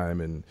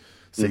Lifetime and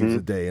Save the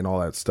Day and all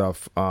that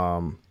stuff,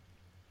 and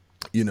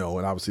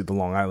obviously the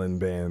Long Island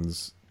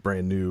bands,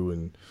 Brand New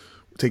and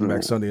Taking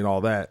Back Sunday and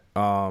all that.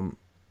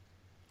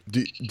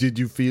 Did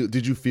you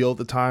feel at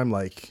the time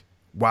like,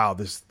 wow,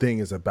 this thing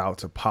is about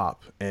to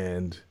pop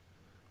and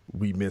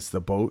we missed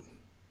the boat?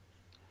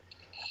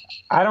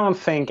 I don't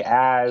think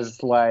as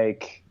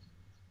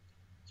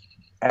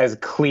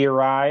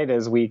clear-eyed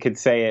as we could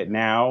say it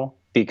now,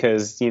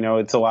 because,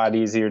 it's a lot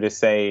easier to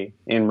say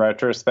in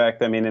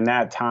retrospect. I mean, in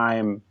that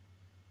time,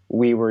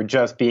 we were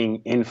just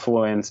being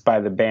influenced by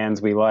the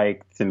bands we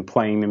liked and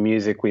playing the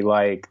music we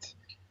liked,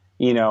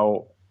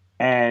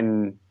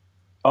 and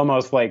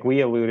almost like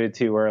we alluded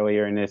to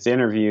earlier in this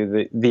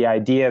interview, the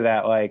idea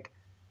that like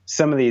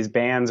some of these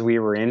bands we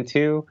were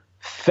into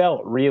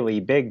felt really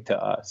big to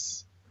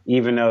us,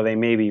 even though they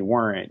maybe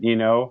weren't,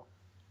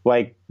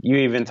 like you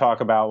even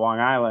talk about Long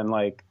Island,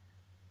 like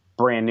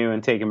Brand New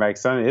and Taking Back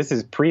Sunday. This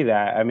is pre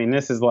that. I mean,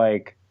 this is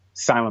like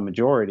Silent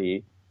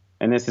Majority,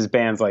 and this is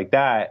bands like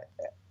that.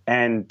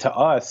 And to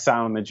us,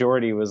 Silent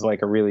Majority was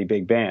like a really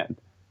big band,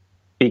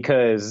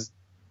 because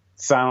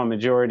Silent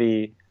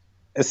Majority,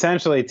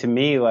 essentially to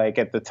me, like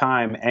at the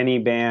time, any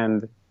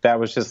band that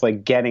was just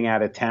like getting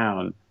out of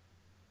town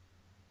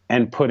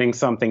and putting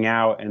something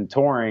out and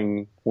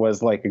touring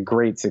was like a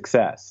great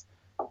success,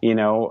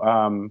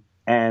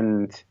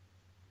 and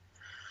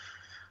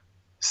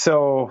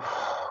so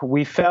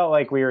we felt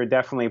like we were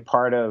definitely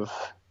part of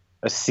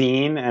a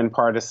scene and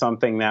part of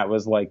something that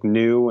was like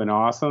new and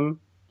awesome.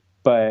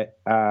 But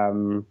I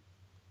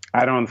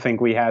don't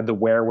think we had the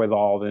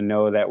wherewithal to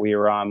know that we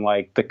were on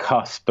like the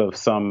cusp of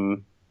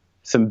some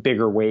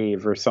bigger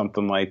wave or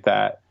something like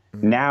that.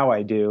 Mm-hmm. Now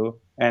I do.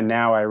 And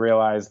now I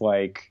realize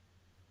like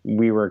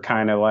we were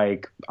kind of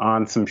like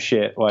on some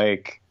shit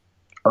like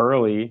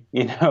early,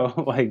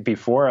 like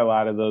before a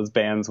lot of those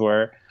bands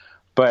were.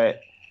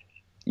 But,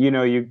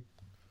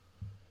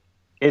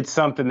 it's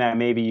something that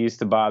maybe used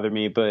to bother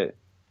me, but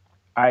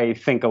I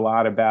think a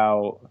lot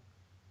about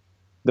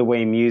the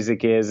way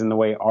music is and the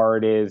way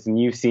art is. And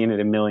you've seen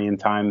it a million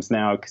times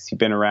now because you've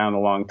been around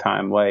a long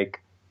time. Like,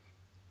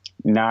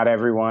 not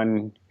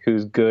everyone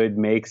who's good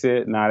makes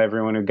it. Not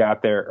everyone who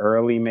got there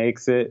early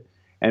makes it.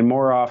 And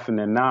more often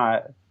than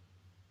not,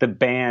 the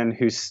band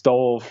who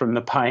stole from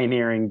the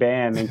pioneering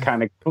band and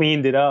kind of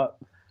cleaned it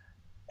up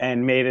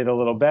and made it a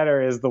little better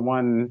is the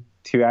one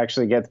who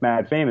actually gets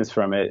mad famous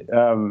from it.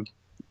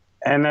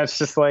 And that's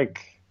just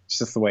like, it's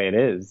just the way it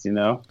is,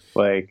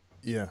 like,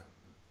 yeah,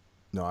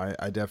 no,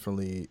 I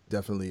definitely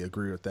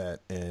agree with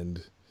that.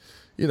 And,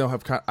 I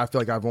feel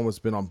like I've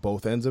almost been on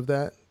both ends of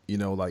that,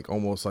 like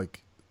almost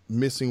like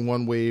missing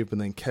one wave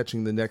and then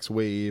catching the next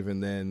wave.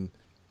 And then,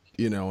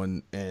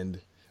 and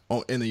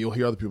then you'll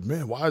hear other people,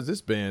 man, why is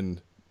this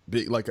band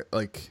big?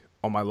 Like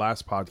on my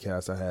last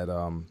podcast, I had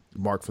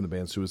Mark from the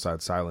band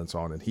Suicide Silence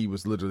on, and he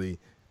was literally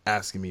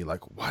asking me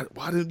like,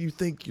 why didn't you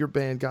think your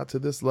band got to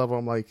this level?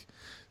 I'm like,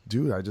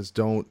 dude, I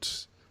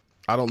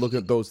don't look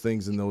at those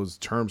things in those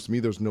terms. To me,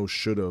 there's no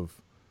should have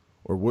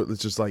or what.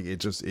 It's just like, it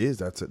just is.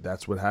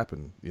 That's what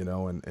happened,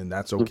 and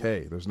that's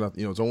okay. There's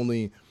nothing, there's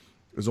only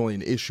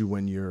an issue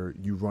when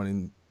you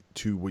run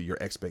into what your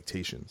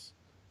expectations,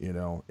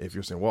 if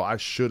you're saying, well, I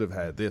should have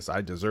had this,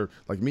 I deserve,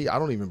 like me, I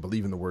don't even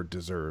believe in the word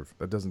deserve.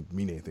 That doesn't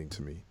mean anything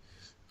to me.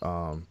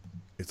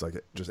 It's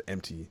like just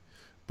empty,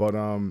 but,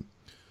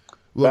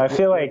 look, I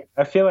feel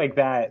like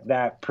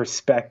that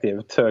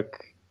perspective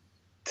took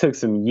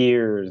some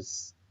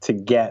years to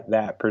get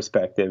that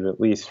perspective, at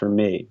least for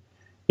me,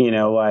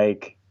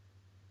 like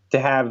to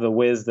have the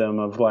wisdom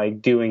of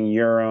like doing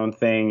your own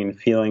thing and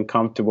feeling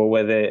comfortable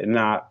with it and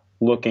not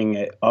looking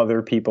at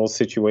other people's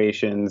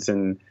situations.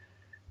 And,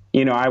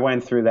 I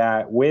went through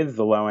that with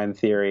the Low End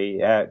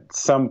Theory at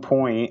some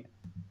point,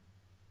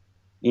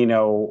 in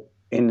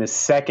the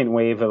second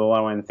wave of the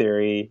Low End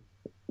Theory,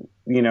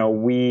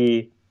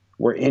 we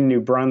were in New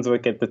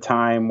Brunswick at the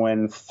time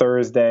when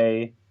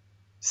Thursday,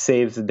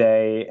 Saves the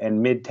Day,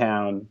 and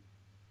Midtown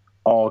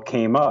all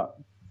came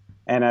up.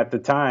 And at the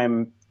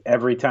time,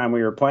 every time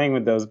we were playing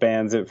with those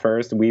bands at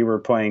first, we were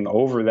playing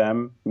over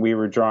them. We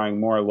were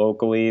drawing more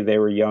locally. They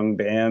were young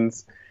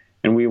bands.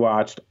 And we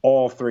watched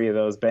all three of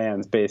those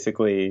bands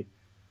basically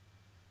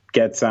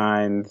get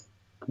signed,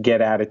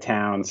 get out of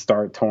town,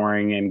 start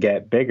touring, and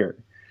get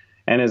bigger.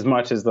 And as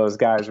much as those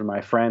guys were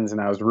my friends and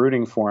I was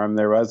rooting for them,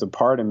 there was a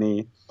part of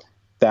me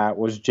that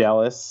was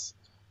jealous.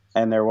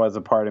 And there was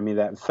a part of me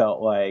that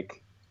felt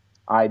like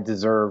I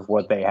deserve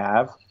what they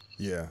have.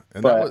 Yeah.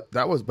 And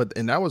that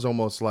was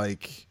almost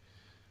like,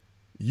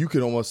 you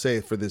could almost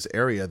say for this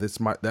area,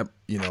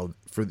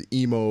 for the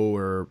emo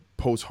or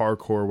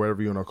post-hardcore,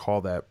 whatever you want to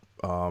call that,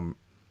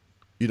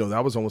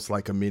 that was almost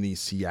like a mini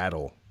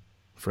Seattle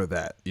for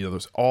that.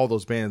 There's all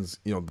those bands,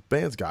 the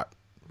bands got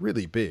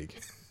really big,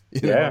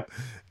 Yeah.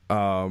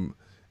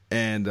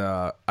 And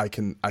I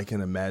can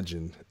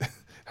imagine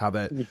how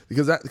that,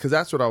 because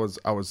that's what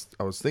I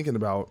was thinking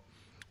about,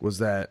 was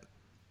that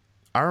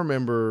I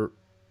remember,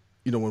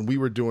 when we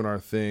were doing our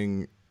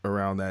thing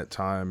around that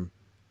time,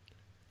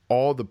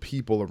 all the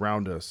people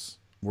around us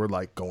were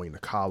like going to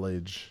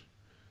college,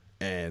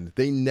 and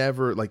they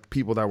never, like,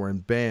 people that were in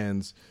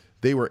bands,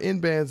 they were in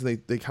bands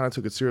and they kind of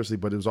took it seriously,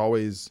 but it was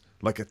always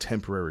like a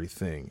temporary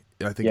thing.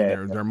 I think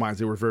in their minds,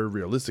 they were very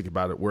realistic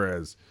about it.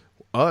 Whereas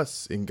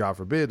us, and God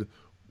forbid,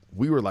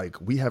 we were like,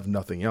 we have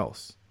nothing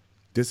else.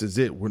 This is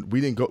it.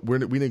 We didn't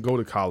go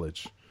to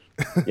college.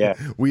 Yeah.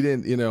 We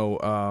didn't,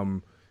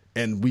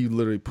 and we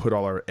literally put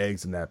all our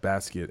eggs in that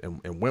basket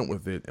and went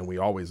with it. And we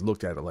always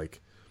looked at it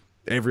like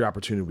every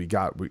opportunity we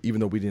got,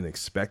 even though we didn't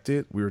expect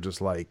it, we were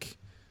just like,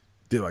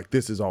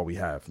 this is all we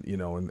have,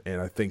 and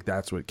I think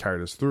that's what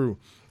carried us through.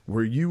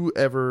 Were you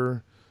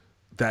ever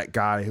that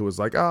guy who was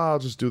like, I'll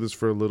just do this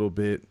for a little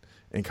bit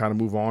and kind of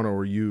move on, or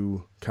were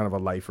you kind of a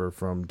lifer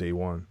from day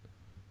one?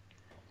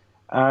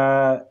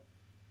 I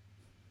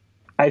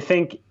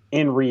think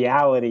in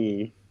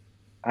reality,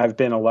 I've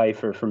been a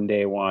lifer from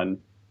day one.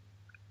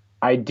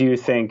 I do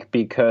think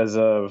because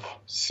of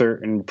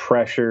certain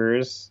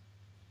pressures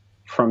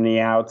from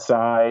the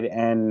outside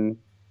and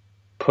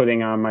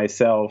putting on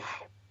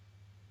myself,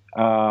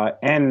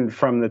 and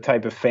from the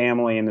type of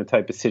family and the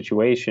type of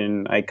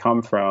situation I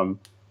come from,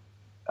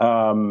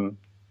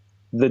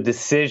 the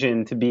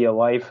decision to be a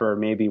lifer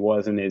maybe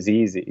wasn't as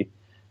easy.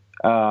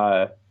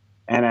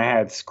 And I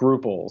had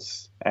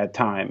scruples at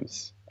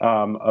times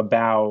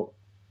about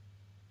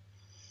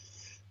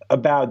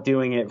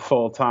doing it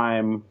full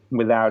time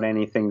without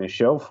anything to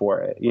show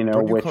for it.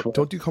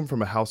 Don't you come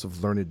from a house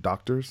of learned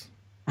doctors?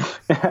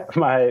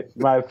 my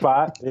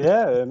father,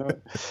 yeah.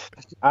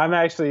 I'm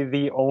actually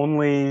the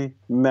only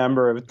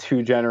member of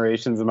 2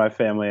 generations of my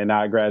family to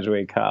not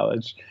graduate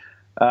college.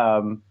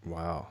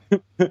 Wow.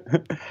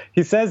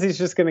 He says he's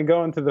just going to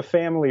go into the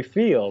family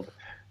field,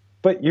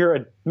 but you're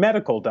a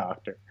medical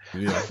doctor.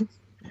 Yeah.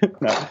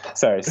 No,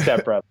 sorry,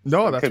 stepbrother.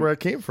 No, that's where I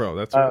came from.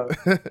 That's right.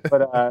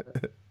 But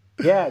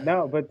yeah,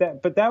 no, but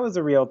that was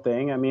a real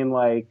thing. I mean,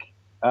 like,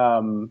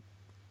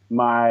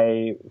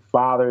 my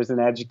father's an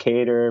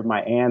educator,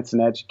 my aunt's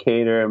an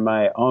educator,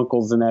 my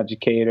uncle's an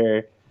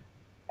educator.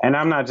 And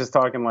I'm not just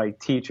talking like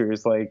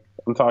teachers, like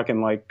I'm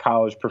talking like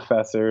college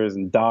professors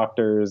and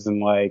doctors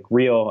and like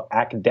real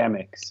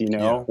academics,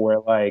 where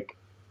like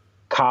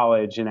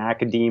college and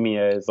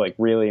academia is like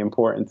really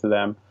important to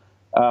them.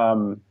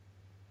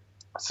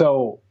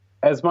 So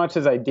as much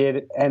as I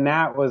did, and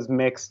that was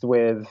mixed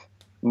with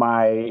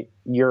my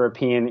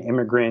European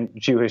immigrant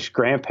Jewish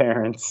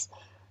grandparents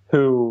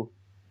who,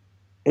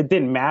 it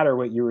didn't matter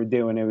what you were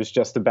doing. It was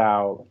just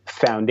about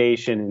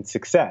foundation and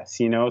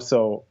success,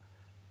 So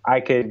I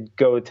could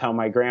go tell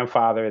my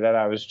grandfather that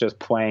I was just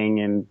playing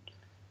in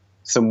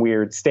some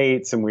weird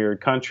state, some weird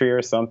country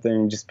or something,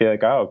 and just be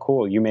like, oh,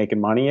 cool. You making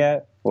money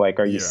yet? Like,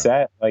 are you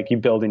set? Like, you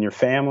building your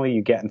family?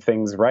 You getting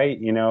things right?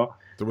 There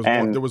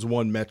was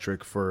one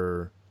metric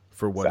for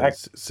what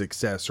is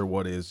success or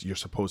what is you're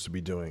supposed to be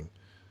doing.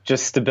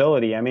 Just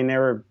stability. I mean, they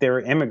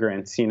were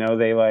immigrants,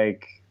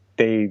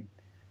 they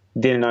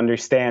didn't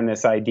understand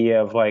this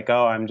idea of like,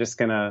 oh, I'm just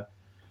going to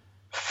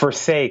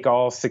forsake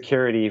all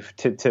security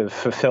to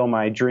fulfill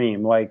my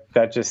dream. Like,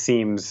 that just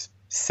seems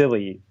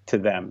silly to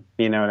them.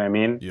 You know what I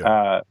mean?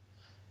 Yeah.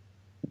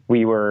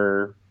 We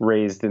were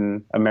raised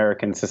in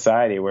American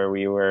society where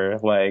you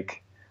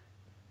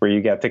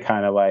get to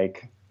kind of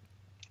like,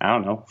 I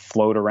don't know,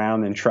 float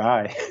around and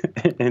try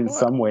in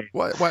some way.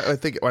 Well, I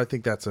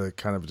think that's a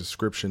kind of a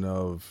description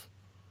of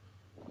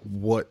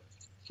what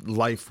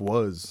life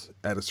was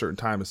at a certain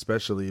time,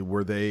 especially.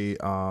 Were they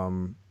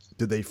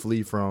did they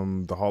flee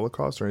from the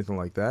Holocaust or anything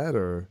like that,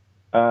 or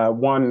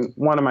one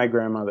of my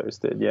grandmothers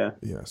did? Yeah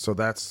So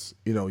that's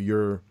I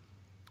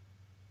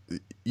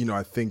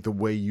think the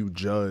way you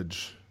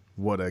judge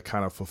what a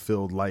kind of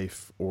fulfilled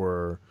life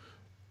or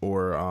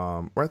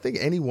I think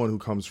anyone who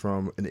comes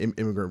from an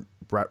immigrant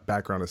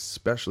background,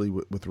 especially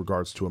with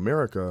regards to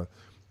America,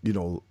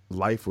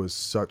 life was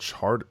so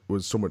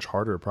much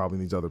harder probably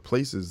in these other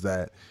places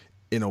that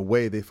in a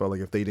way they felt like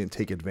if they didn't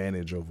take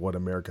advantage of what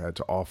America had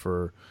to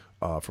offer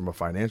from a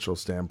financial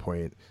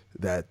standpoint,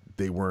 that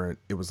they weren't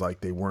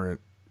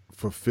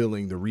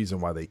fulfilling the reason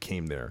why they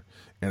came there.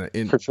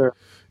 And for sure,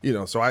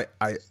 so I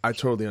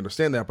totally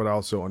understand that, but I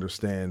also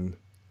understand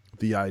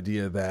the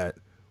idea that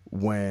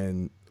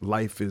when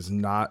life is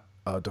not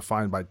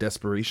defined by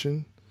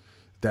desperation,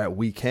 that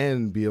we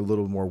can be a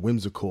little more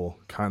whimsical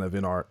kind of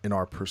in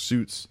our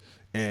pursuits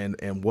and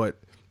what,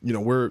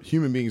 we're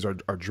human beings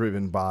are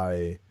driven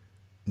by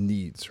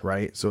needs,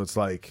 right? So it's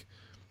like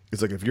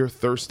if you're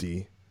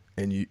thirsty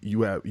and you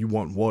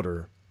want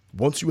water,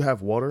 once you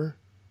have water,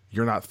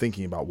 you're not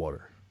thinking about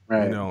water,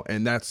 right?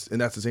 And that's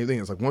the same thing.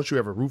 It's like once you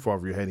have a roof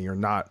over your head and you're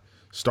not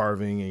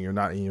starving and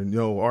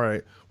all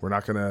right, we're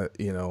not gonna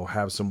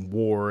have some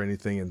war or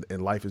anything,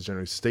 and life is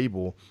generally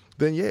stable,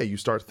 then you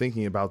start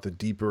thinking about the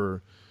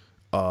deeper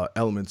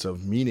elements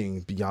of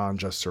meaning beyond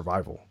just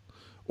survival,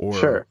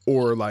 or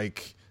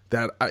like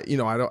that.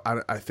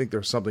 I think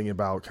there's something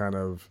about kind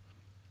of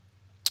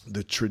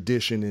the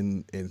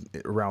tradition in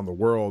around the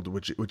world,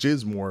 which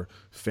is more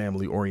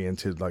family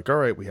oriented. Like, all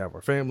right, we have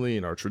our family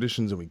and our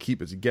traditions and we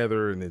keep it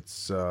together, and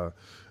it's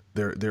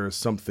there is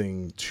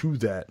something to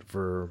that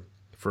for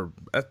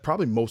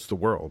probably most of the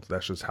world.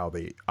 That's just how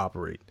they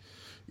operate,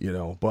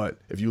 But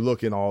if you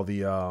look in all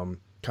the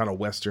kind of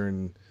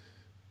Western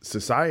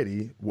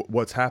society,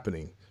 what's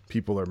happening?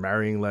 People are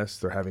marrying less,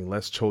 they're having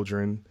less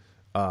children,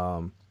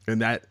 and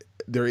that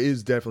there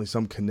is definitely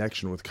some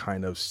connection with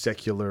kind of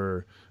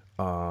secular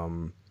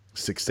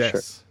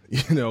success,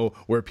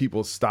 where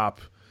people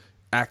stop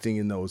acting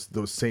in those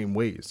same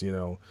ways,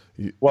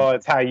 Well,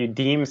 it's how you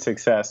deem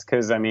success,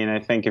 because I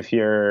think if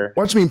you're...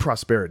 What do you mean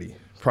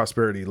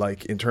prosperity,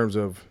 like in terms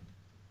of,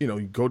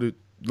 you go to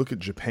look at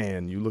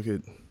Japan, you look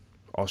at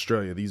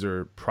Australia, these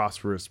are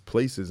prosperous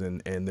places,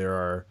 and there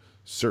are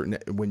certain,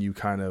 when you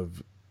kind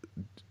of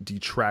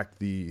detract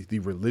the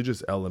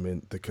religious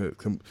element,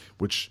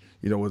 which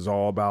was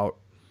all about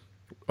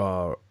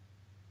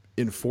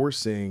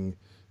enforcing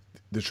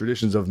the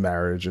traditions of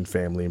marriage and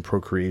family and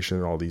procreation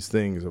and all these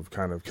things, of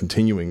kind of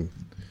continuing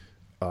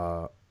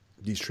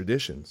these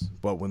traditions.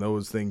 But when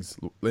those things,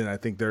 and I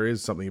think there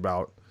is something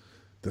about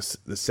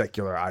the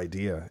secular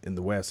idea in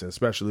the West, and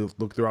especially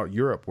look throughout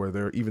Europe,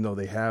 where even though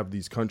they have,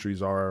 these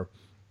countries are,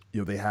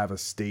 they have a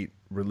state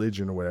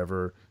religion or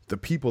whatever, the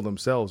people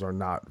themselves are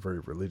not very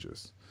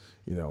religious,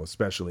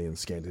 especially in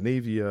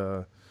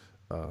Scandinavia,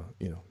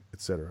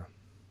 etc.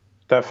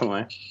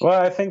 Definitely.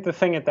 Well, I think the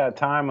thing at that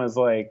time was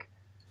like,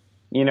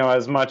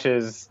 as much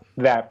as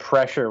that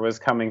pressure was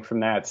coming from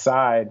that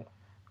side,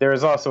 there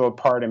was also a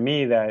part of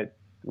me that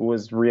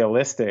was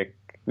realistic,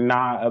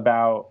 not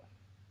about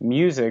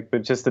music,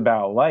 but just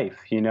about life,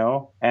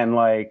 and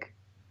like,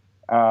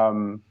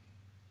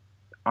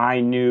 I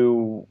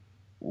knew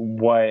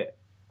what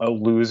a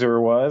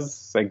loser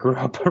was. I grew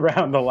up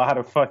around a lot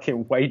of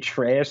fucking white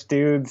trash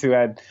dudes who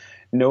had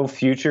no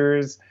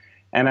futures.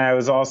 And I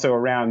was also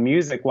around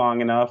music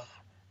long enough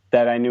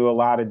that I knew a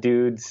lot of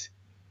dudes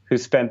who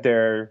spent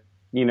their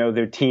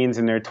teens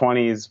and their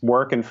 20s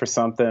working for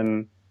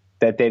something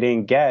that they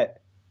didn't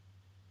get,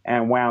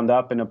 and wound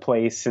up in a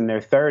place in their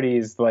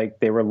 30s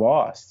like they were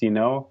lost,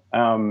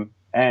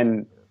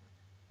 and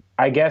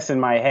I guess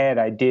in my head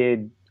I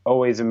did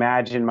always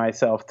imagine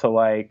myself to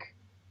like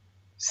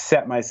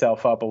set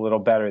myself up a little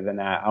better than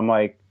that. I'm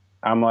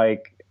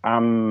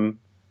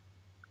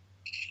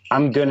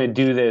gonna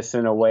do this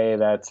in a way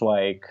that's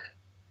like,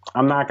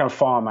 I'm not gonna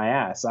fall on my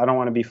ass. I don't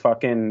want to be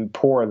fucking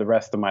poor the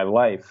rest of my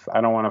life.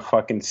 I don't want to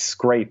fucking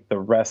scrape the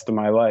rest of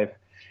my life.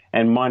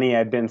 And money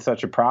had been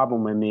such a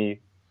problem with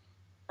me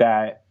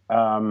that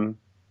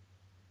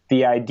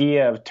the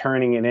idea of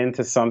turning it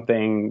into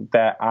something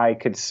that I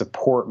could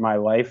support my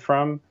life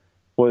from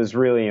was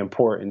really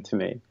important to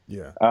me.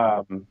 Yeah.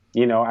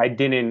 I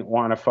didn't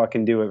want to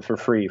fucking do it for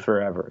free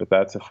forever.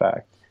 That's a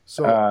fact.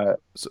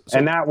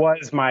 And that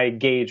was my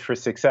gauge for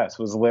success,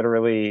 was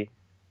literally,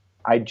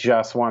 I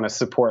just want to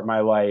support my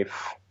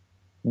life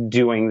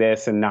doing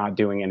this and not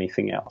doing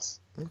anything else.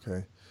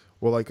 Okay.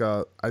 Well, like,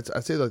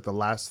 I'd say like the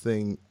last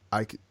thing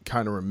I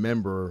kind of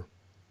remember,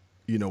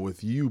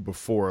 with you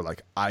before,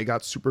 like, I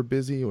got super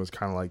busy, it was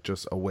kind of like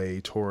just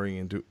away touring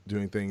and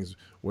doing things,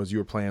 was you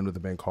were playing with a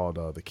band called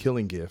The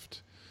Killing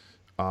Gift.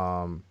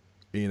 When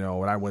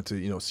I went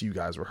to, see you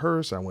guys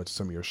rehearse, I went to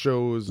some of your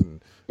shows,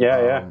 and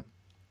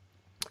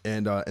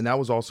and that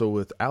was also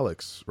with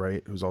Alex,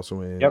 right? Who's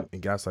also in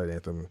Gaslight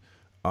Anthem.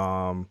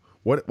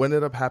 What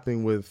ended up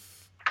happening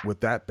with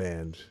that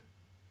band?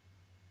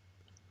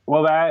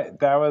 Well, that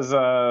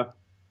was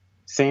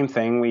same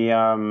thing. We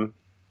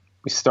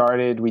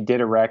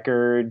did a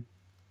record,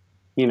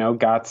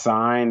 got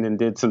signed and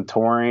did some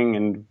touring,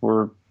 and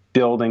we're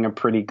building a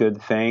pretty good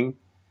thing.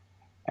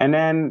 And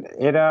then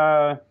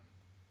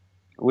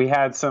we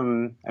had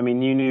some,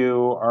 you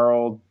knew our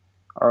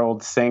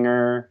old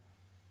singer.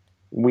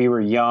 We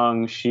were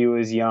young, she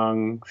was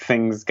young.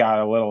 Things got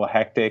a little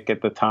hectic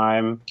at the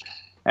time,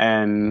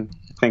 and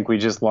I think we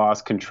just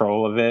lost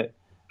control of it.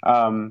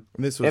 And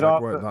this was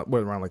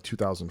around like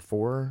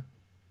 2004?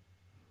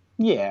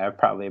 Yeah,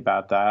 probably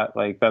about that.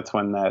 Like, that's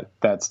when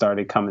that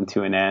started coming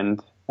to an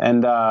end.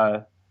 And,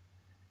 it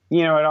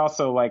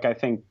also, like, I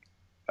think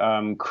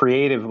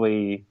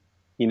creatively,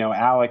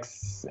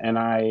 Alex and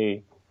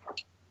I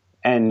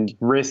and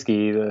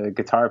Risky, the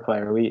guitar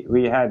player,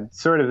 we had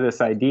sort of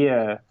this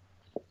idea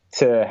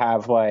to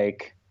have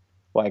like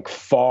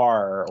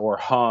Far or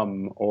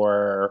Hum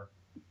or,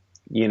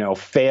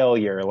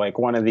 Failure, like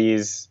one of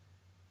these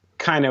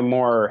kind of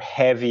more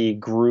heavy,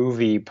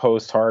 groovy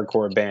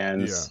post-hardcore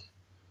bands. Yeah.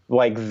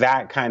 Like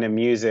that kind of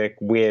music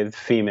with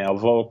female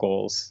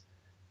vocals.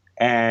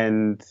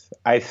 And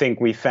I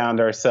think we found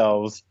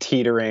ourselves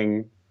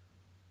teetering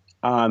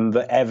on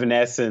the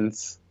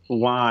Evanescence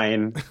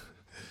line.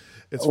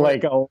 It's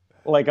like a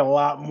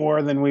lot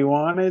more than we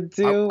wanted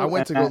to. I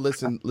went to go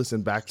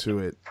listen back to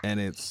it, and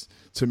it's,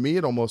 to me,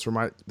 it almost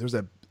there's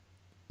that,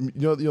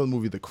 the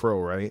movie The Crow,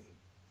 right?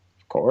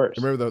 Of course.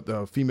 Remember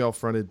the female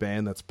fronted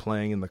band that's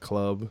playing in the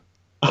club?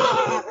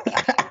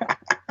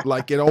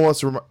 Like, it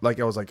almost, like,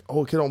 I was like,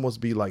 oh, it could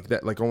almost be like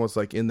that, like almost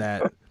like in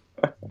that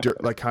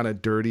like kind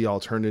of dirty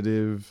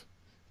alternative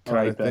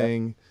kind of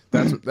thing.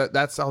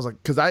 That's I was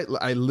like, because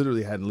I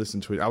literally hadn't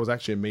listened to it. I was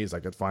actually amazed I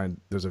could find,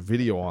 there's a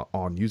video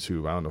on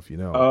YouTube. I don't know if you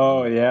know.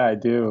 Oh yeah, I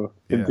do.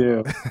 Yeah. I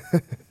do.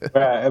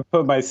 I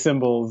put my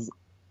cymbals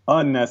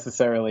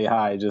unnecessarily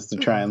high just to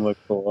try and look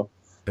cool.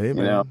 Hey,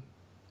 man. know?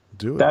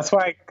 Do it. That's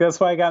why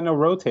I got no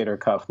rotator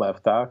cuff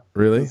left, Doc.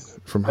 Really?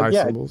 From high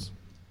cymbals?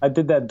 I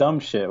did that dumb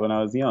shit when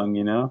I was young,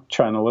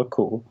 trying to look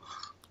cool.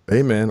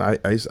 Hey, man, I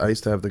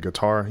used to have the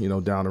guitar,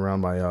 down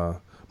around my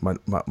my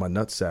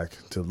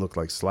nutsack to look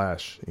like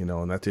Slash, and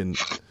that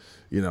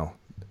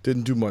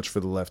didn't do much for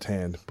the left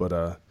hand.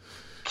 But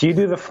do you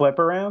do the flip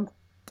around?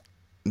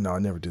 No, I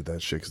never did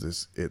that shit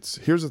because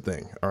here's the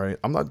thing. All right,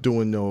 I'm not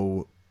doing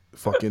no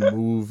fucking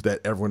move that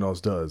everyone else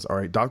does. All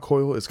right, Doc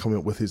Coyle is coming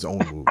up with his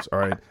own moves. All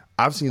right,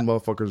 I've seen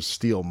motherfuckers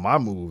steal my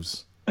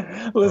moves.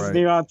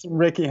 Listening on some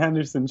Ricky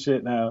Henderson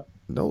shit now.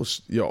 No,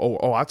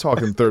 I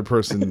talk in third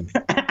person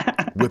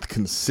with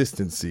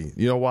consistency.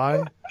 You know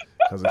why?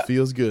 Because it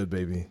feels good,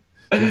 baby.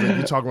 Feels like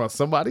you're talking about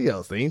somebody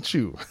else, ain't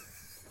you?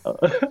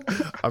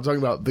 I'm talking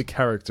about the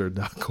character,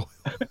 Doc Coyle.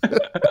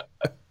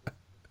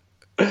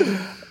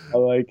 I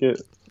like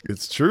it.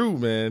 It's true,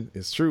 man.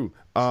 It's true.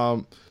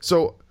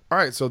 So all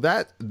right, so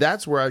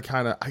that's where I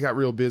got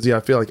real busy. I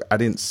feel like I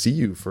didn't see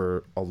you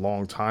for a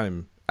long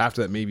time.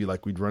 After that, maybe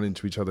like we'd run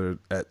into each other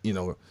at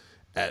the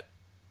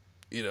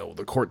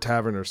Court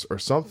Tavern or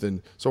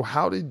something. So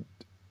how did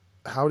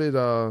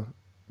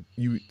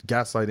you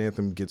Gaslight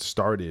Anthem get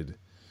started?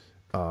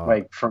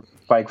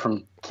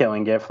 From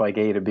Killing Gift, like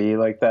A to B,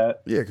 like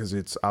that. Yeah, because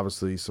it's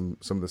obviously some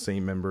of the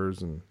same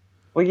members and.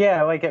 Well,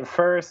 yeah, like at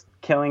first,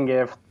 Killing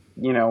Gift,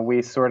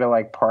 we sort of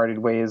like parted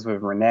ways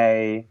with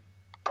Renee.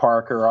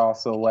 Parker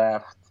also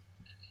left,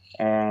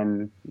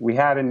 and we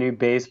had a new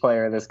bass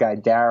player, this guy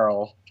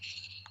Daryl,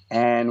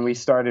 and we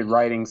started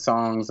writing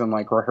songs and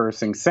like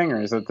rehearsing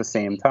singers at the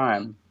same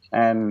time,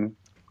 and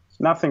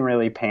nothing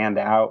really panned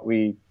out.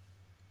 We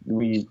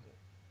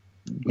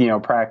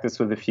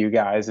practiced with a few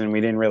guys and we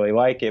didn't really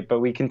like it,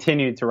 but we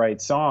continued to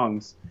write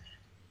songs,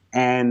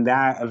 and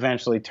that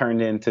eventually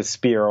turned into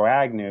Spiro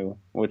Agnew,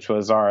 which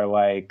was our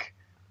like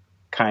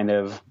kind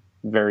of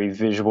very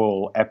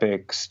visual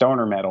epic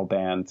stoner metal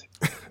band.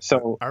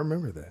 So I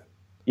remember that.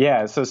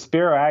 Yeah, so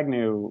Spiro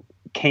Agnew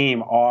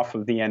came off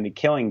of the end of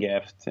Killing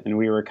Gift, and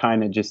we were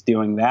kind of just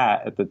doing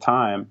that at the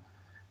time.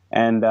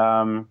 And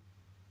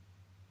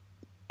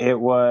it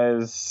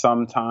was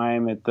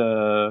sometime at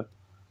the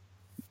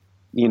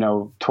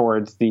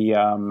towards the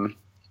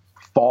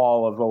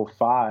fall of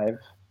 2005,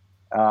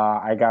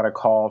 I got a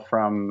call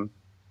from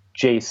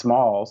Jay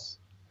Smalls,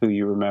 who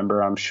you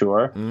remember, I'm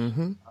sure.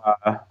 Mm-hmm.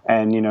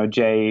 And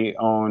Jay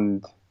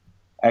owned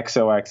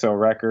XOXO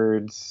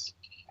Records,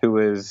 who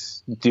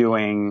was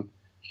doing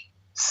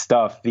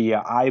stuff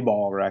via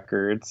Eyeball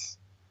Records.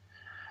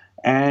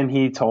 And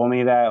he told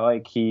me that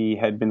like he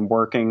had been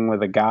working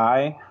with a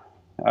guy,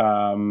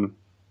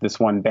 this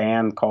one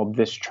band called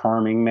This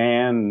Charming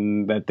Man,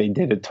 and that they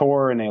did a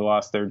tour and they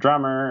lost their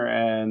drummer,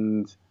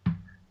 and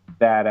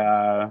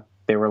that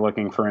they were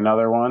looking for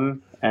another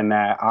one, and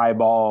that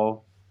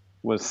Eyeball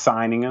was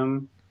signing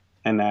him,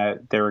 and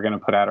that they were going to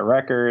put out a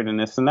record and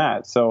this and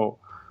that. So,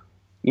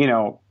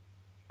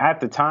 at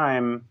the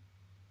time,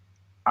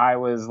 I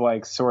was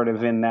like sort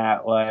of in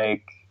that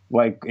like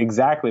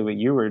exactly what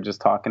you were just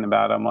talking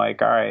about. I'm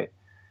like, all right,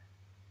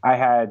 I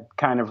had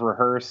kind of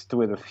rehearsed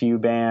with a few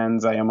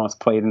bands. I almost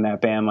played in that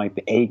band, like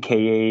the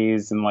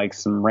AKAs and like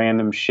some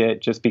random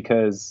shit, just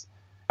because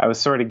I was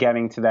sort of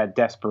getting to that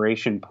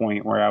desperation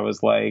point where I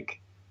was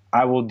like,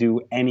 I will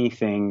do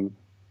anything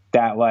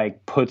that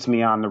like puts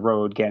me on the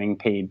road getting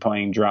paid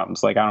playing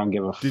drums. Like, I don't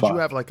give a fuck. Did you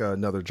have like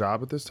another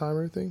job at this time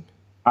or anything?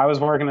 I was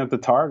working at the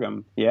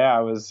Targum. Yeah, I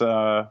was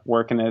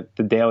working at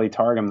the Daily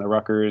Targum, the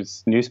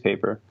Rutgers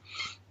newspaper.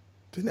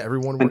 Didn't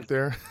everyone work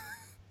there?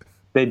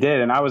 They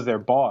did, and I was their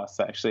boss,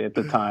 actually, at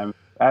the time.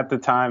 At the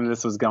time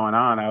this was going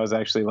on, I was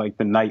actually like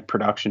the night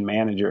production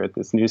manager at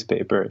this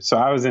newspaper. So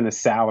I was in a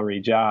salary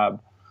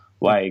job.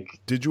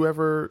 Like, did you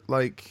ever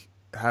like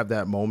have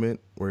that moment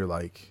where you're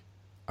like,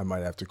 I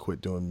might have to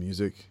quit doing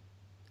music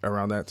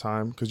around that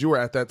time? Because you were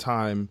at that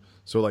time,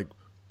 so like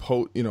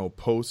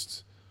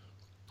post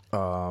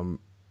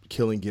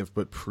Killing Gift,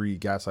 but pre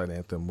Gaslight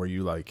Anthem, where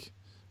you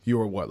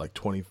were what, like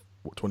 20,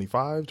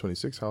 25,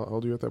 26? How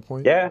old are you at that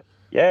point? Yeah.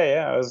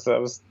 I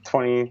was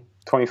 20,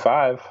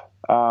 25,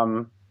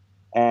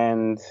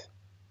 and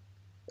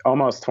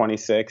almost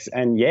 26.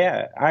 And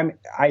yeah,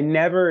 I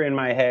never in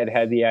my head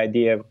had the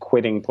idea of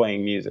quitting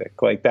playing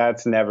music. Like,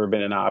 that's never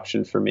been an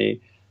option for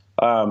me.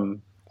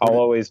 I'll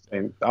always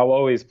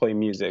play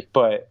music,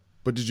 but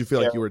did you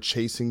feel like you were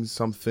chasing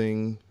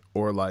something,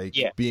 or like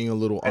being a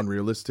little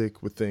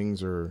unrealistic with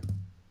things, or?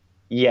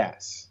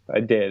 Yes, I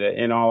did.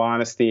 In all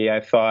honesty,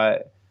 I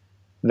thought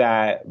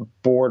that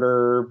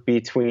border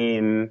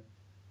between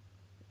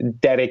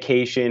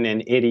dedication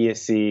and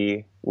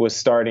idiocy was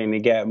starting to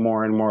get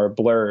more and more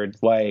blurred.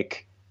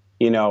 Like,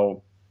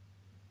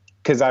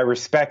 because I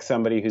respect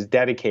somebody who's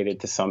dedicated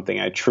to something.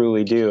 I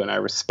truly do. And I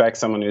respect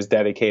someone who's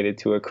dedicated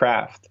to a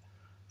craft.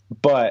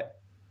 But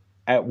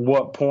at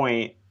what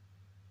point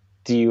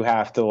do you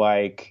have to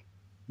like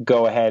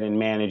go ahead and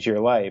manage your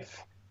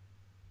life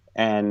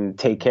and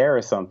take care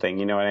of something,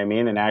 you know what I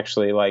mean? And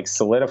actually like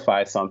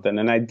solidify something.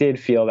 And I did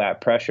feel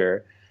that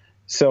pressure.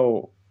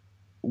 So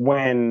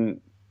when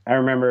I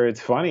remember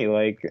it's funny,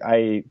 like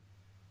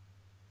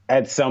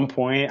at some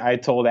point I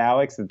told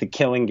Alex that the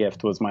Killing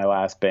Gift was my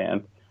last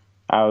band.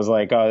 I was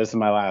like, oh, this is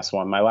my last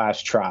one, my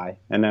last try.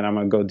 And then I'm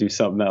going to go do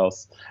something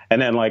else.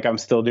 And then like, I'm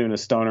still doing a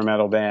stoner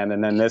metal band.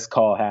 And then this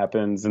call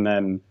happens. And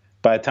then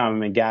by the time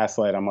I'm in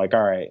Gaslight, I'm like,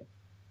 all right,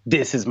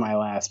 this is my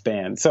last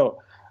band.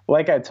 So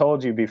like I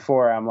told you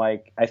before, I'm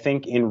like, I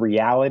think in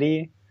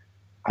reality,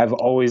 I've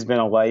always been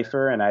a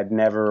lifer and I'd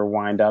never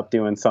wind up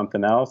doing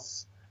something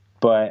else.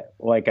 But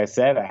like I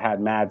said, I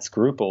had mad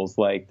scruples.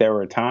 Like there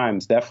were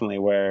times definitely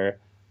where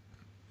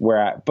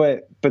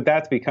but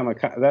that's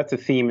that's a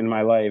theme in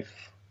my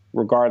life,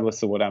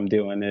 regardless of what I'm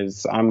doing,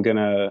 is I'm going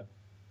to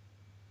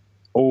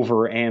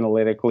over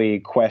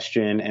analytically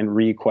question and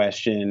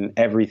re-question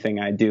everything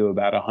I do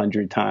about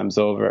 100 times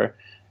over.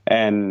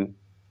 And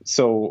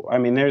so, I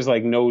mean, there's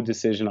like no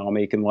decision I'll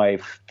make in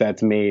life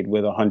that's made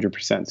with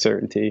 100%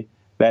 certainty.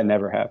 That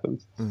never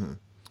happens. Mm-hmm.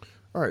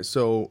 All right.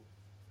 So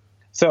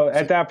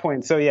at that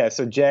point, so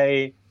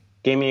Jay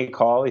gave me a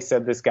call. He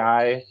said this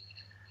guy,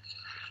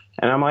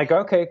 and I'm like,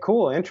 okay,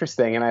 cool,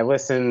 interesting. And I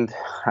listened,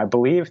 I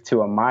believe,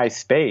 to a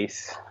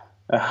MySpace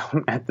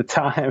at the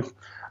time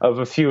of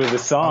a few of the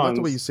songs. I like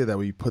the way you say that,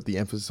 where you put the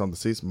emphasis on the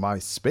space.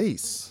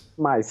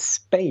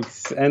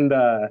 MySpace. And,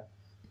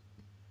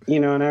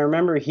 and I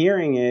remember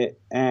hearing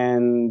it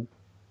and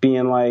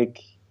being like,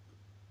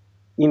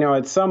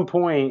 at some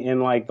point in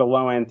like the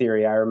Low End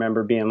Theory, I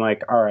remember being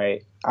like, all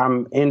right,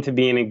 I'm into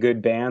being in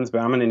good bands, but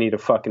I'm going to need a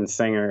fucking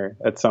singer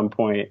at some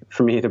point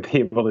for me to be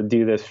able to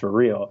do this for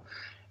real.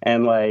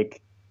 And I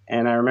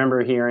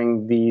remember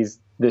hearing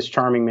this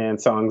Charming Man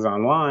songs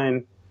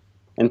online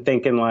and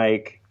thinking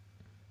like,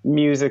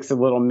 music's a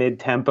little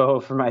mid-tempo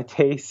for my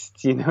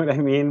taste, you know what I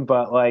mean?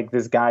 But like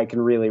this guy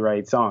can really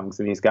write songs,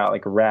 and he's got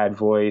like a rad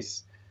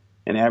voice,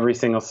 and every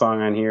single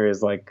song on here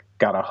is like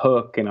got a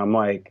hook, and I'm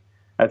like,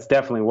 that's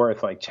definitely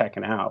worth like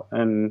checking out.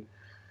 And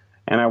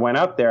I went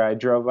up there. I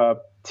drove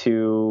up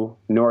to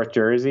North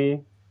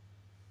Jersey,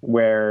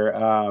 where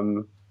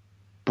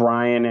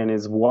Brian and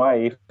his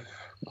wife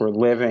were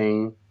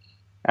living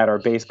at our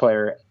bass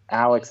player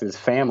Alex's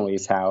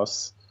family's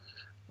house,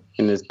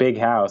 in this big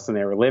house, and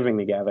they were living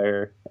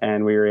together,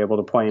 and we were able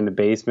to play in the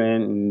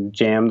basement and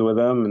jammed with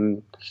them.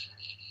 And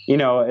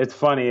it's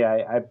funny,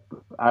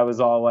 I was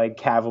all like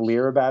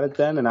cavalier about it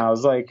then, and I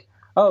was like,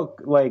 oh,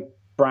 like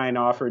Brian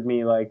offered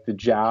me like the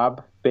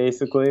job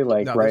basically,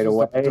 like now, right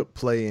away. To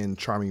play in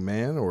Charming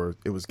Man, or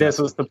it was this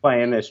was to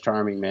play in this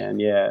Charming Man,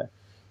 yeah.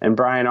 And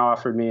Brian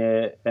offered me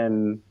it,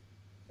 and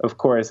of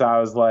course I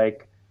was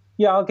like,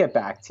 yeah, I'll get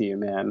back to you,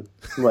 man.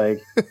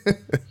 Like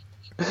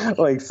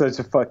like such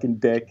a fucking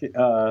dick.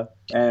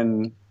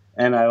 And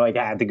I like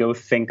had to go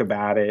think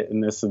about it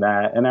and this and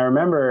that. And I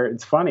remember,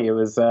 it's funny, it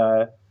was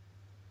that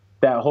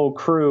whole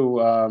crew,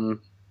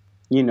 I'm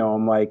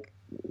like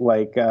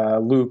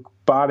Luke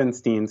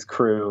Bodenstein's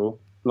crew,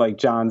 like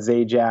John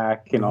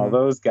Zajac and all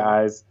those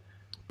guys.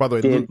 By the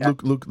way,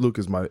 Luke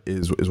is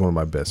one of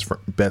my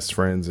best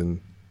friends and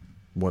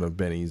one of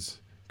Benny's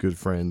good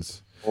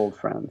friends. Old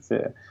friends,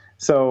 yeah.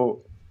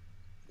 So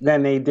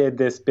then they did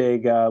this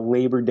big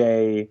Labor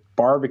Day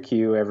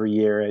barbecue every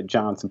year at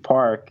Johnson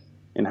Park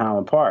in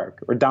Highland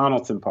Park, or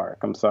Donaldson Park,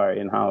 I'm sorry,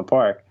 in Highland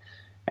Park.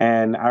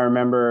 And I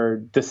remember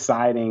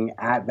deciding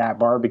at that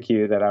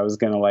barbecue that I was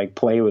going to like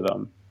play with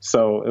them.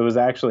 So it was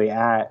actually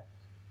at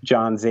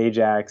John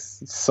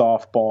Zajac's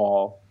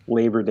softball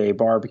Labor Day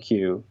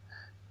barbecue,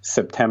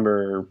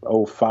 September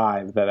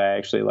 2005, that I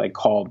actually like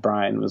called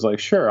Brian and was like,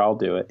 sure, I'll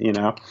do it,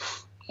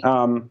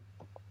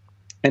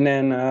 And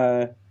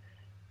then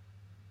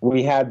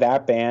we had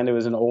that band. It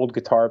was an old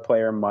guitar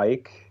player,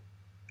 Mike,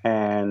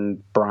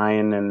 and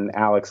Brian and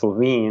Alex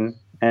Levine.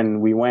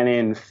 And we went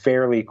in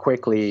fairly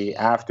quickly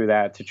after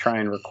that to try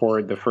and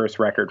record the first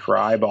record for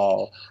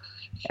Eyeball.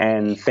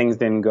 And things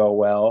didn't go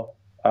well.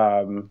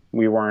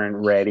 We weren't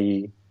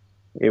ready.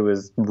 It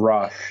was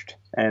rushed,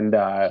 and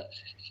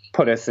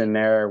put us in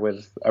there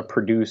with a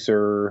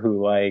producer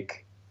who,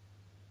 like,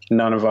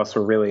 none of us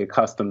were really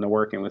accustomed to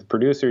working with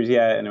producers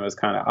yet. And it was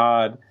kind of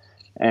odd.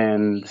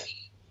 And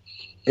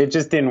it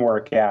just didn't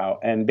work out.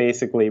 And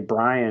basically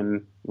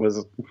Brian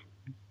was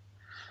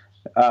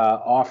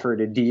offered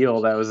a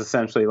deal that was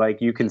essentially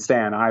like, you can stay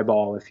on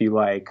Eyeball if you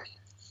like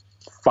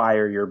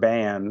fire your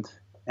band,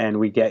 and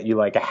we get you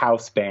like a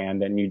house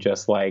band and you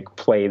just like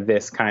play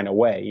this kind of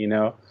way,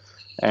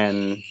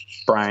 And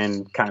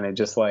Brian kind of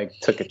just like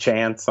took a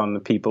chance on the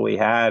people he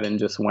had and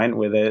just went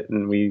with it.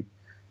 And we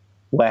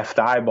left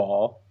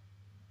Eyeball.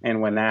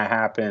 And when that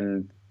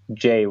happened,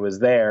 Jay was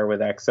there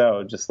with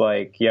XO, just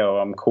like, yo,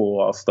 I'm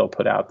cool, I'll still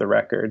put out the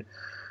record.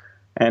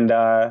 And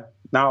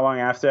not long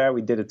after that,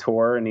 we did a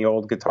tour, and the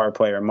old guitar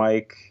player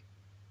Mike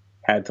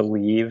had to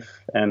leave,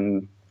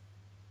 and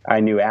I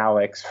knew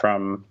Alex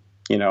from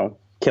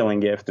Killing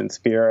Gift and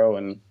Spiro,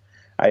 and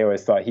I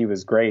always thought he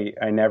was great.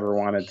 I never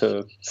wanted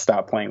to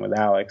stop playing with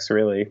Alex,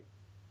 really.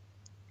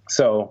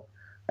 So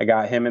I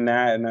got him in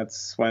that, and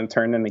that's when it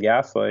turned into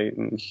Gaslight,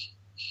 and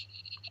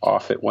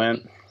off it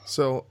went.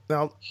 So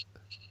now,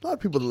 a lot of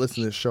people that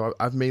listen to this show,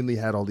 I've mainly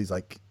had all these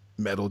like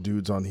metal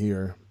dudes on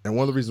here. And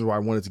one of the reasons why I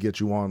wanted to get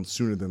you on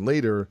sooner than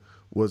later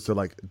was to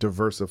like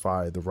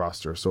diversify the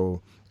roster.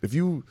 So if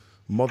you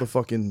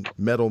motherfucking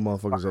metal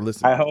motherfuckers are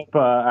listening,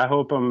 I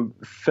hope I'm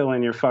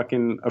filling your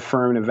fucking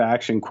affirmative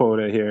action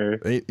quota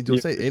here.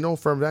 Ain't no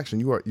affirmative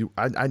action.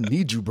 I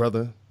need you,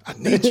 brother. I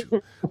need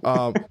you.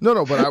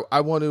 No, but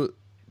I want to.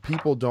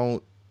 People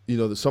don't.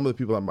 Some of the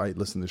people that might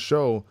listen to the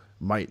show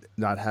might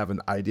not have an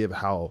idea of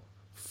how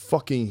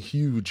fucking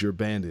huge your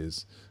band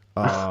is.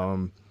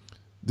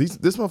 This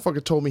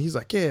motherfucker told me, he's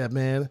like, yeah,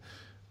 man,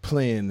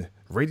 playing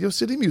Radio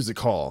City Music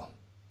Hall.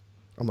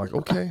 I'm like,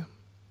 okay,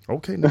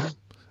 no.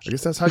 I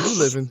guess that's how you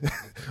living.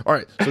 All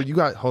right, so you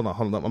got hold on.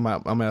 I'm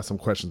gonna ask some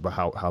questions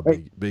about how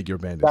big your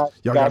band is.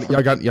 Y'all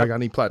got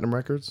any platinum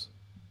records?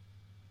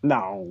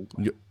 No.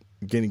 You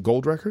getting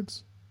gold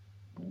records?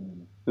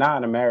 Not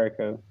in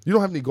America. You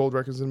don't have any gold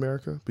records in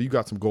America, but you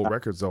got some gold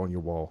records though on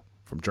your wall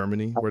from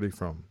Germany. Where are they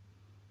from?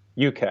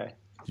 UK.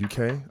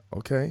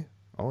 Okay.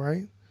 All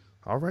right.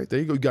 There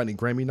you go. You got any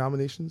Grammy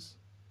nominations?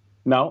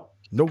 No.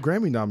 No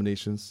Grammy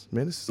nominations,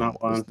 man. This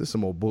is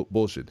some old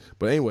bullshit.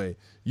 But anyway,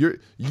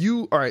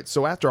 you all right.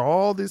 So after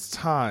all this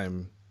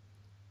time,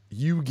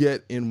 you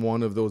get in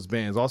one of those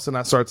bands. All of a sudden,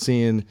 I start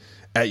seeing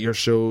at your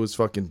shows,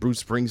 fucking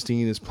Bruce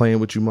Springsteen is playing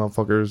with you,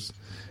 motherfuckers.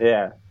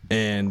 Yeah.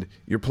 And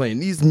you're playing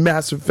these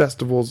massive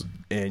festivals,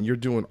 and you're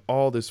doing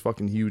all this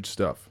fucking huge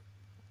stuff.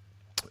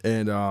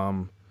 And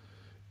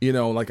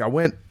like I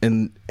went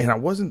and I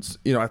wasn't,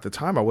 at the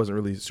time I wasn't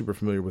really super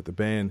familiar with the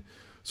band.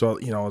 So,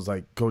 I was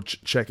like, go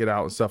check it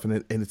out and stuff.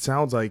 And it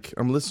sounds like,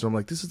 I'm listening, I'm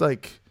like, this is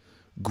like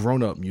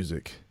grown-up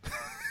music.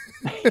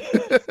 Do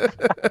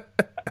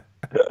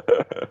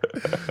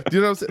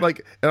you know what I'm saying?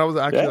 Like, and I was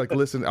actually like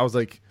listening, I was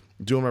like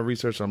doing my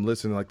research, and I'm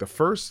listening. Like the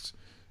first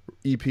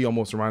EP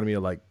almost reminded me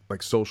of like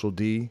Social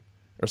D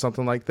or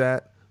something like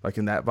that, like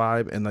in that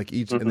vibe. And like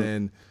and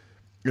then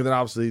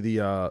obviously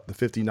the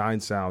 59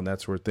 sound,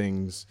 that's where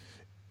things,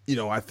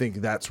 I think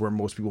that's where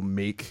most people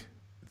make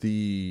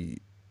the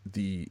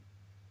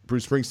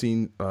Bruce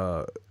Springsteen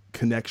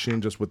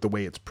connection, just with the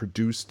way it's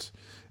produced,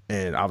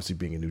 and obviously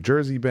being a New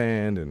Jersey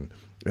band and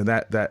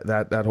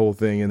that whole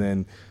thing. And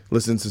then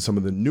listening to some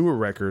of the newer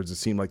records, it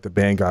seemed like the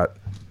band got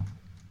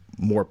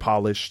more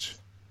polished,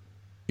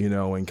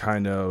 and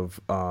kind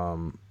of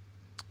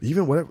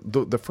even whatever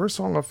the first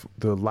song off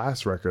the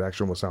last record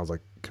actually almost sounds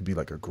like could be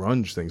like a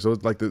grunge thing. So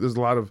it's like there's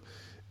a lot of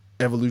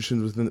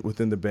evolution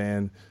within the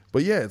band.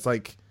 But yeah, it's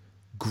like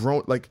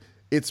grown, like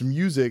it's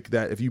music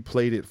that if you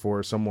played it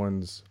for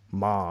someone's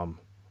mom,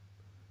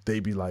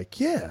 they'd be like,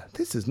 yeah,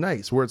 this is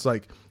nice. Where it's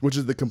like, which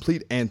is the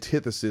complete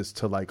antithesis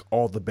to like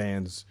all the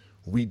bands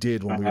we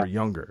did when we were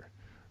younger,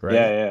 right?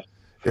 Yeah,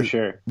 for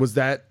sure. Was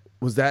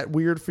that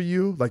weird for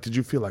you? Like, did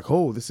you feel like,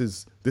 oh, this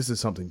is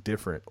something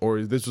different,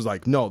 or this was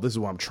like, no, this is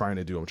what I'm trying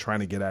to do. I'm trying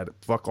to get at it.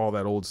 Fuck all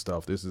that old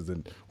stuff. This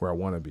isn't where I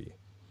want to be.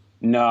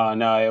 No,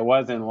 it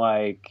wasn't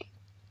like,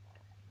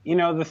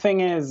 the thing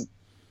is,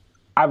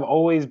 I've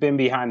always been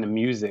behind the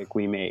music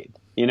we made.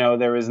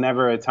 There was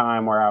never a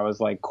time where I was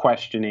like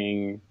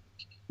questioning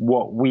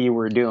what we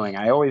were doing.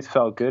 I always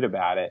felt good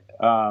about it.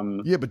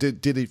 Yeah, but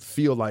did it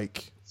feel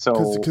like,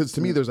 because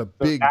to me there's a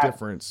big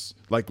difference,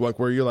 like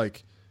where you're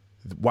like,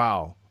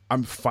 wow,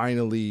 I'm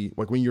finally,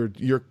 like when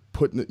you're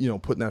putting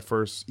that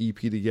first EP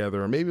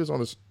together, or maybe it was on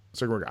the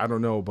second record, I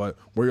don't know, but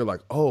where you're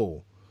like,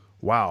 oh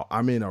wow,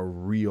 I'm in a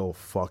real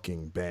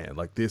fucking band.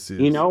 Like this is,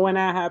 when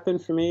that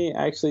happened for me,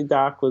 actually,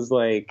 Doc, was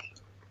like,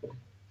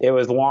 it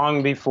was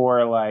long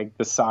before like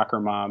the soccer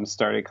moms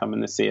started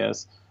coming to see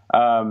us.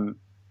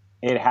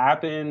 It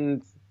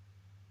happened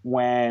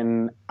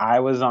when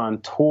I was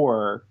on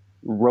tour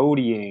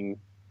roadieing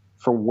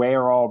for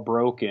We're All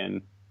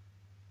Broken,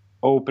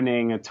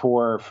 opening a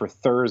tour for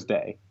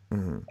Thursday.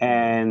 Mm-hmm.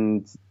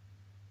 And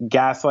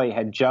Gaslight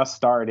had just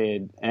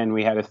started, and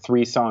we had a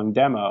 3-song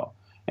demo.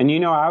 And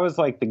I was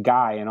like the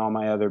guy in all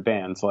my other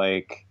bands.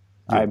 Like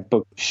I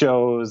booked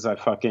shows, I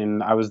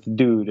was the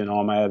dude in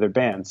all my other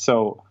bands.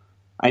 So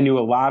I knew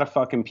a lot of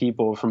fucking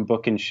people from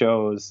booking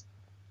shows,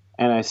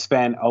 and I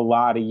spent a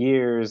lot of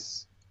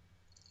years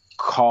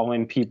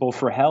calling people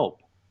for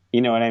help.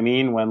 You know what I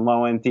mean? When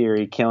Low End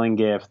Theory, Killing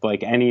Gift,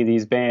 like any of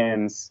these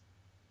bands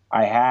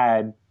I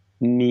had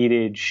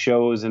needed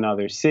shows in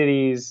other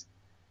cities,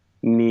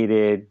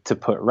 needed to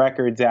put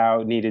records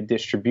out, needed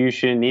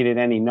distribution, needed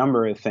any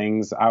number of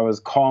things, I was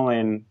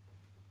calling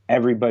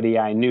everybody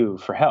I knew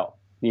for help.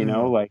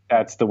 Like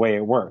that's the way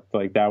it worked.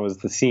 Like that was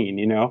the scene,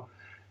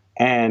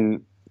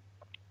 And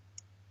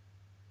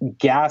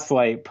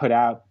Gaslight put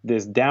out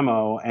this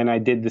demo, and I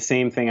did the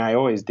same thing I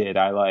always did.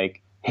 I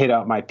like hit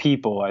up my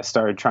people. I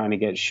started trying to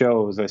get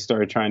shows. I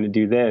started trying to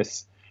do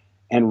this.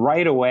 And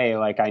right away,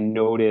 like I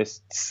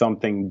noticed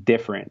something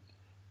different,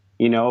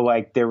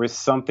 like there was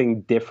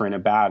something different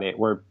about it,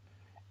 where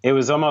it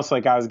was almost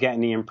like I was getting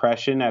the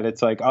impression that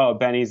it's like, oh,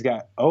 Benny's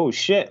got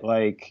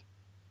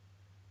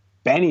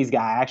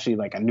actually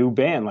like a new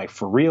band, like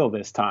for real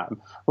this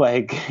time.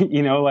 Like,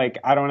 like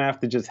I don't have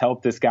to just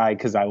help this guy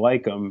because I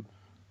like him.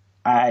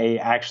 I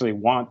actually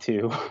want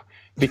to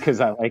because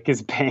I like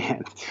his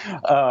band.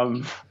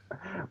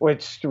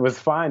 which was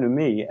fine with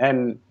me.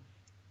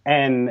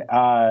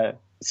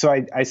 So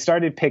I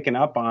started picking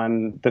up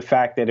on the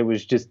fact that it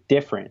was just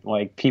different.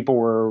 Like, people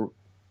were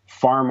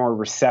far more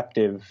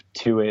receptive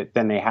to it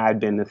than they had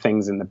been to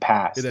things in the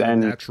past. It had a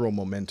natural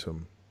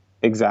momentum.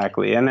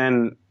 Exactly. And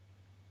then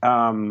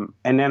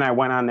I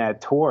went on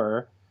that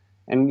tour,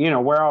 and, you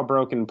know, We're All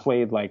Broken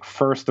played like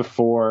first of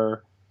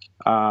four.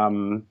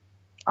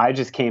 I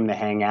just came to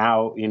hang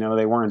out, you know,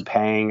 they weren't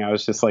paying. I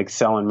was just like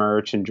selling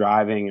merch and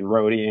driving and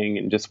roadieing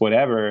and just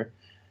whatever.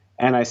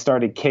 And I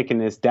started kicking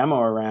this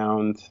demo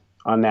around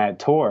on that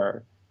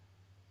tour,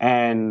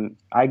 and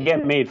I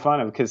get made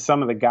fun of because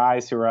some of the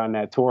guys who are on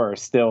that tour are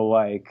still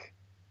like,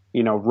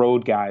 you know,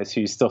 road guys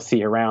who you still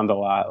see around a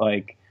lot.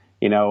 Like,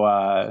 you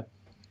know,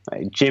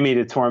 like Jimmy,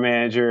 the tour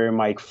manager,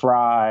 Mike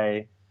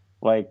Fry,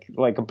 like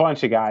a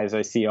bunch of guys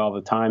I see all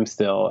the time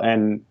still.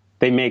 And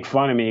they make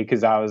fun of me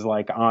because I was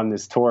like on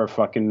this tour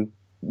fucking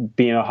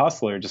being a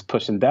hustler, just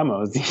pushing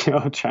demos, you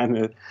know, trying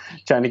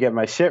to get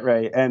my shit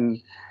right.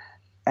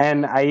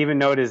 And I even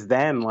noticed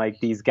then, like,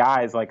 these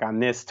guys, like, on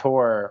this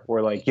tour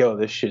were like, yo,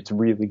 this shit's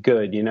really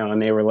good, you know, and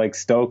they were, like,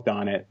 stoked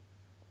on it.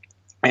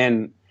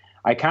 And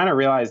I kind of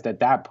realized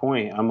at that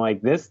point, I'm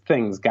like, this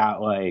thing's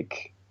got,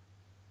 like,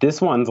 this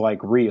one's, like,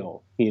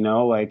 real, you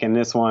know, like, and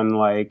this one,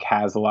 like,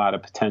 has a lot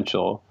of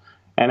potential.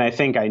 And I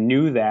think I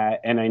knew that,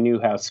 and I knew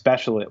how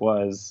special it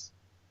was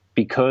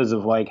because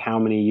of, like, how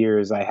many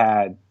years I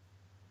had,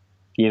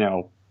 you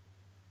know,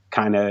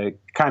 kind of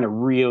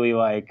really,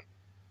 like,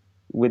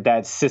 with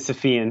that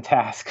Sisyphean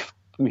task,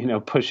 you know,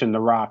 pushing the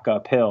rock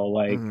uphill,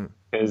 like,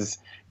 because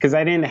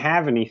I didn't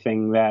have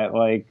anything that,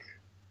 like,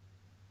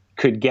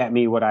 could get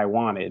me what I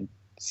wanted,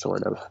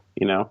 sort of,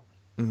 you know?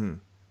 Mm-hmm.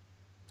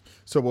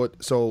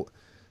 So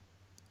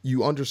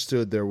you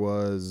understood there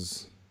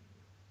was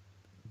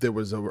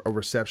a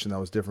reception that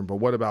was different, but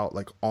what about,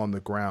 like, on the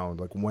ground?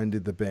 Like, when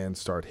did the band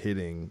start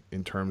hitting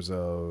in terms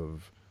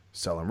of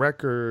selling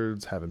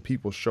records, having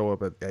people show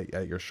up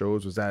at your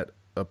shows? Was that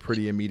a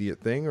pretty immediate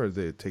thing, or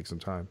did it take some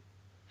time?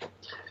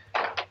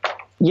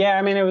 Yeah,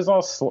 I mean, it was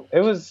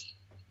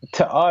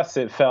to us,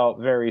 it felt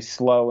very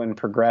slow and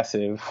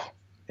progressive.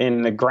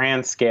 In the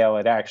grand scale,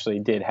 it actually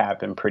did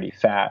happen pretty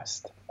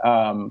fast.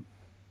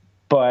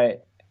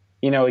 But,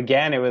 you know,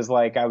 again, it was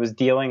like I was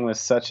dealing with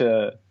such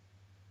a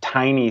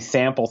tiny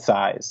sample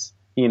size,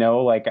 you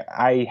know, like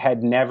I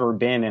had never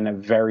been in a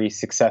very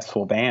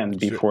successful band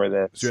before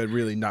this. So you had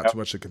really not too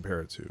much to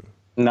compare it to.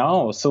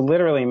 No. So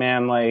literally,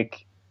 man,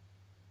 like,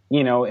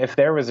 you know, if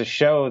there was a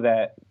show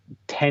that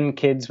 10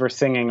 kids were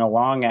singing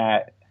along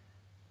at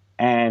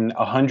and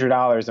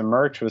 $100 of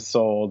merch was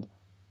sold,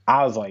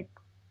 I was like,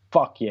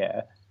 fuck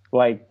yeah.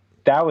 Like,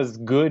 that was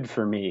good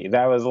for me.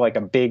 That was like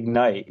a big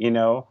night, you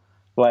know,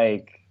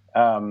 like,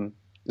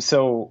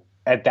 so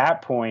at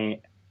that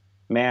point,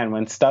 man,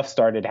 when stuff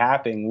started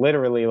happening,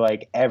 literally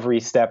like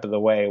every step of the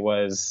way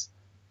was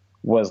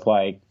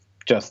like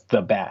just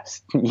the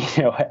best,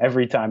 you know,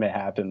 every time it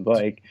happened.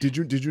 Like, did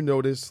you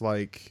notice,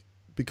 like,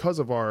 because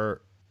of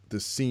the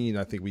scene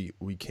I think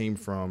we came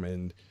from,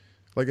 and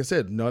like I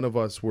said, none of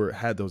us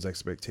had those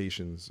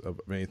expectations of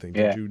anything.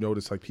 Did you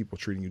notice, like, people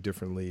treating you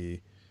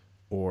differently,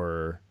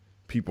 or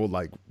people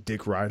like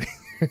dick riding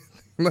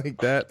like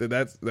that? Did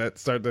that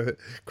start to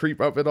creep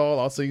up at all?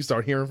 Also, you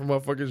start hearing from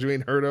motherfuckers you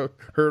ain't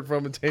heard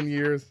from in 10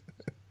 years.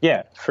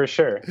 Yeah, for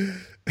sure.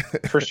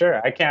 For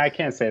sure. I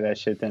can't say that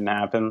shit didn't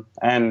happen.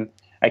 And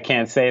I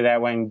can't say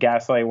that when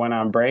Gaslight went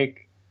on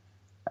break,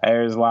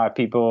 there's a lot of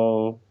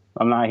people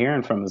I'm not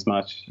hearing from as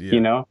much, you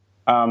know?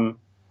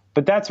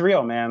 But that's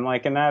real, man.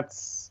 Like, and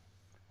that's,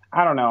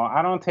 I don't know.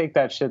 I don't take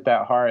that shit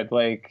that hard.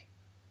 Like,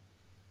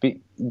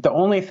 the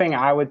only thing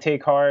I would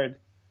take hard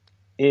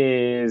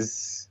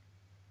is,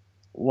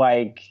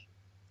 like,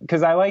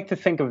 because I like to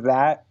think of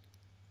that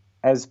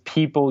as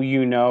people,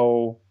 you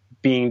know,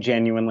 being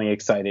genuinely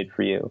excited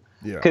for you.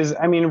 Because,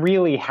 I mean,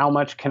 really, how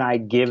much can I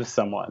give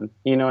someone?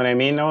 You know what I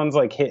mean? No one's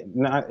like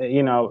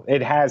you know,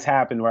 it has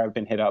happened where I've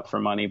been hit up for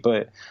money,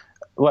 but,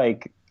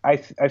 like, I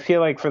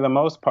feel like for the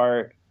most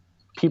part,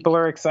 people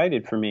are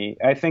excited for me.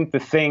 I think the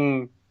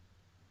thing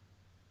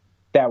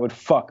that would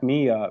fuck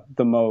me up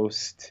the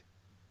most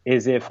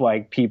is if,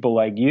 like, people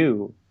like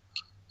you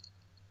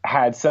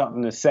had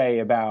something to say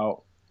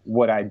about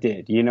what I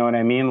did. You know what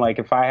I mean? Like,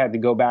 if I had to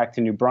go back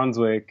to New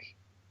Brunswick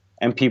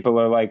and people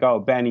are like, oh,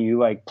 Benny, you,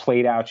 like,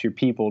 played out your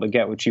people to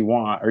get what you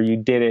want, or you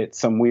did it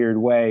some weird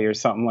way or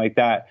something like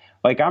that.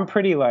 Like, I'm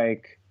pretty,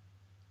 like,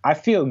 I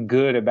feel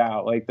good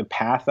about, like, the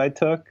path I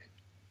took,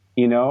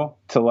 you know,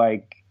 to,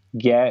 like,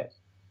 get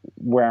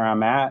where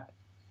I'm at.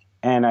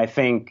 And I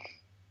think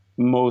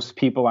most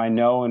people I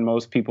know and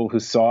most people who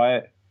saw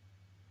it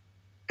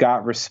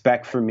got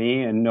respect for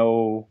me and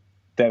know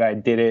that I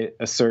did it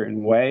a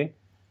certain way.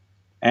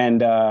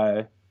 And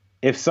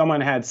if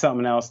someone had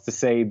something else to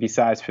say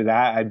besides for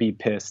that, I'd be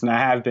pissed. And I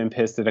have been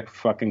pissed at a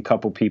fucking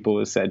couple people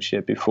who said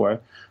shit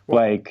before.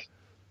 Like,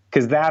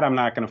 because that I'm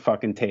not going to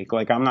fucking take.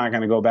 Like, I'm not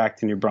going to go back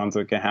to New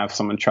Brunswick and have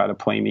someone try to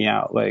play me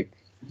out. Like,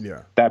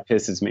 yeah, that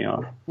pisses me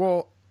off.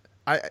 Well,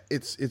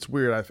 it's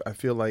weird. I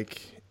feel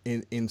like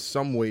in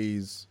some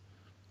ways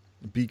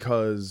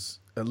because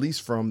at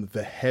least from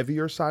the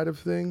heavier side of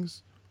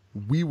things,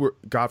 we were,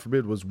 God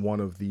forbid, was one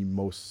of the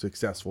most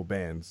successful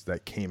bands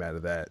that came out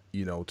of that,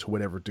 you know, to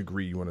whatever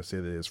degree you want to say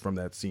that is from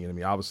that scene. I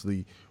mean,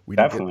 obviously we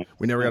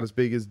never got as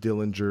big as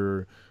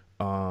Dillinger.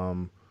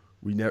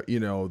 We never,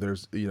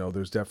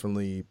 there's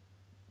definitely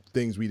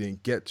things we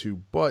didn't get to,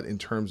 but in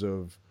terms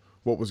of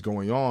what was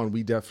going on,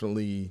 we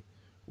definitely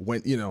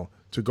went,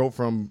 to go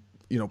from,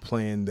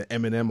 playing the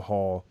M&M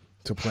Hall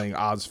to playing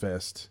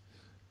Ozfest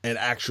and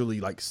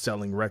actually like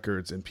selling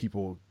records and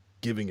people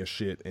giving a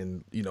shit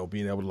and,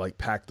 being able to like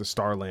pack the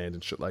Starland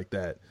and shit like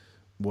that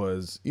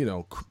was,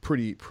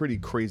 pretty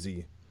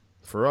crazy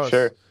for us.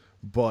 Sure.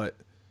 But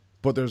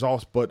there's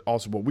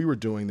also what we were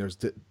doing, there's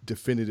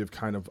definitive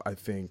kind of, I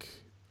think,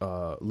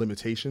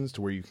 limitations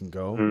to where you can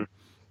go,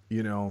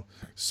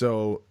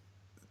 so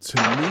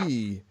to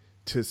me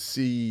to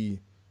see,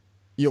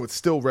 it's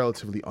still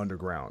relatively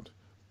underground,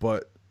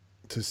 but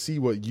to see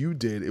what you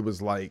did, it was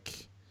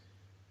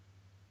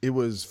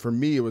for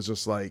me, it was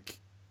just like,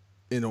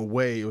 in a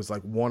way, it was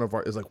like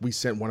we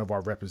sent one of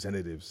our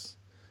representatives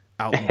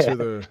out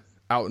into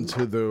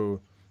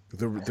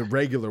the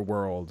regular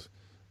world.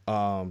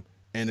 I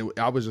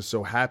was just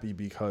so happy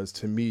because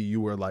to me, you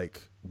were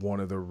like one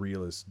of the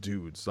realest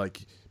dudes,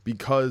 like,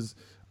 because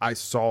I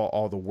saw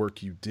all the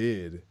work you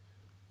did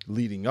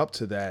leading up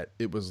to that.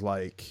 To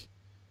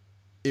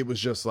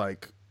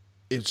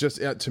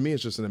me,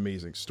 it's just an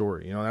amazing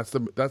story.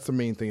 That's the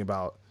main thing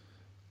about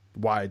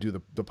why I do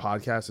the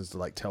podcast, is to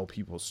like tell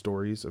people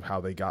stories of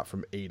how they got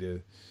from A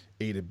to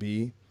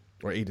B,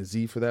 or A to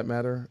Z for that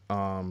matter.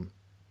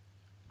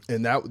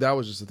 And that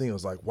was just the thing. It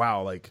was like,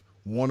 wow, like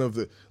one of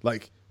the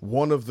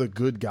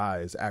good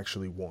guys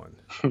actually won.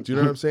 Do you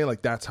know what I'm saying?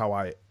 Like, that's how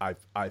I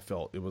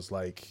felt. It was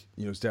like,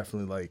 it's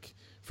definitely like,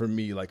 for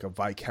me, like a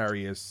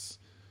vicarious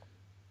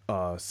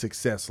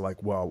success.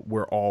 Like, well,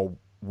 we're all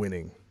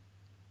winning,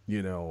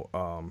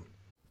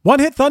 One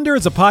Hit Thunder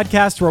is a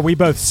podcast where we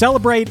both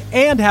celebrate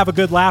and have a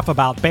good laugh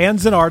about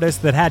bands and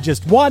artists that had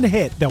just one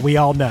hit that we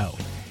all know.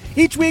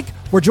 Each week,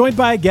 we're joined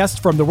by a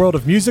guest from the world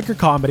of music or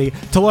comedy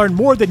to learn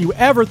more than you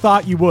ever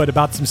thought you would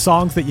about some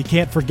songs that you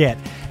can't forget.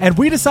 And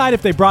we decide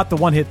if they brought the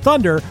One Hit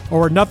Thunder or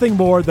were nothing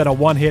more than a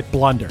one-hit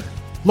blunder.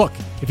 Look,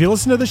 if you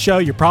listen to the show,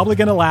 you're probably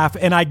going to laugh,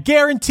 and I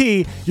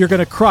guarantee you're going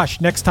to crush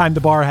next time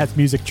the bar has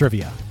music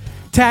trivia.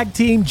 Tag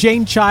Team,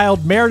 Jane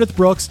Child, Meredith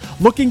Brooks,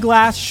 Looking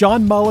Glass,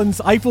 Sean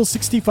Mullins, Eiffel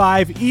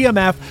 65,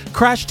 EMF,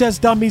 Crash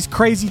Test Dummies,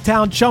 Crazy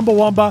Town,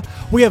 Chumbawamba.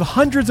 We have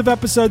hundreds of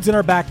episodes in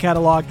our back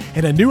catalog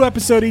and a new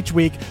episode each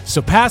week,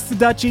 so pass the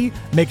Dutchie,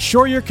 make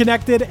sure you're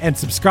connected, and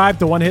subscribe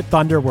to One Hit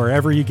Thunder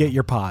wherever you get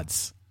your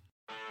pods.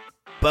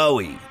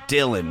 Bowie,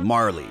 Dylan,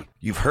 Marley.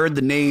 You've heard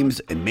the names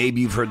and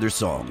maybe you've heard their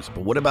songs,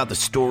 but what about the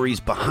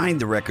stories behind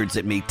the records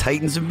that made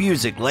titans of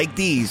music like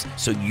these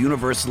so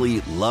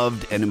universally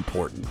loved and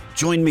important?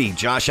 Join me,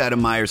 Josh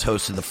Adam Myers,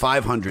 host of The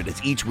 500,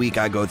 as each week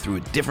I go through a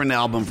different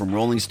album from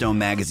Rolling Stone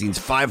magazine's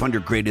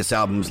 500 Greatest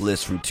Albums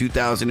list from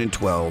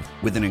 2012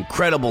 with an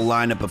incredible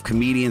lineup of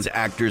comedians,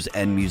 actors,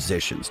 and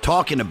musicians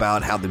talking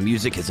about how the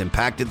music has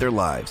impacted their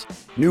lives.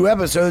 New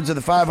episodes of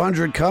The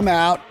 500 come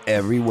out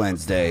every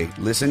Wednesday.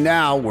 Listen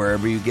now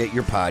wherever you get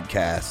your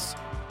podcasts.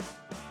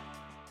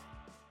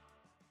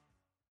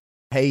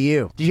 Hey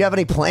you, do you have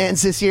any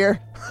plans this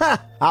year?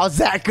 How's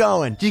that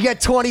going? Did you get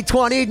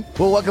 2020'd?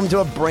 Well, welcome to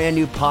a brand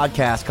new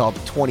podcast called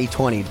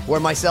 2020'd, where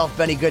myself,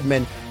 Benny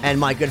Goodman, and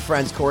my good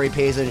friends Corey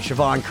Pazin and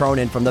Siobhan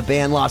Cronin from the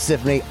band Lost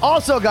Symphony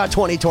also got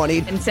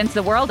 2020'd. And since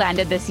the world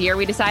ended this year,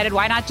 we decided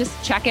why not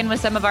just check in with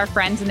some of our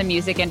friends in the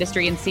music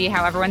industry and see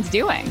how everyone's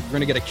doing. We're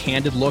going to get a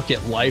candid look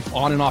at life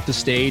on and off the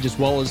stage, as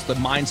well as the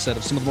mindset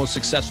of some of the most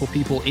successful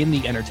people in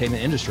the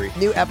entertainment industry.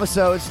 New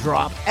episodes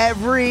drop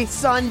every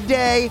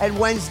Sunday and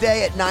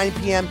Wednesday at 9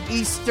 p.m.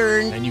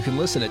 Eastern. And you can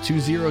listen at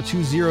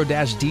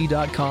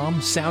 2020-d.com,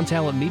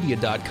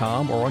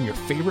 soundtalentmedia.com, or on your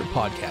favorite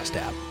podcast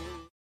app.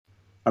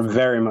 I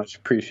very much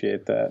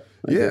appreciate that.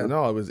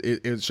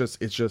 It's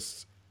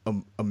just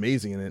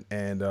amazing.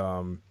 And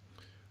I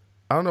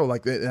don't know,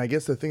 like, and I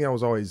guess the thing I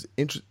was always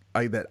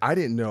that I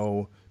didn't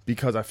know,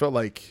 because I felt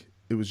like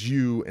it was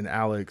you and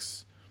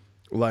Alex,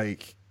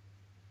 like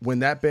when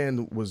that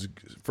band was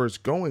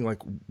first going, like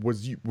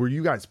were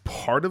you guys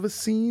part of a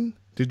scene?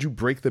 Did you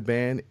break the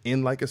band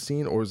in like a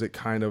scene, or is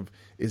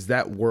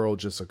that world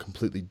just a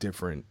completely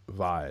different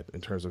vibe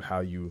in terms of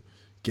how you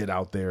get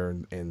out there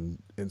and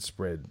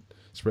spread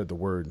the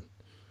word?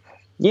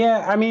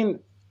 Yeah, I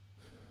mean,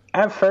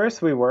 at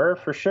first we were,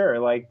 for sure.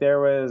 Like, there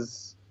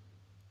was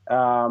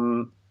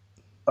a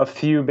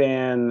few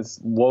bands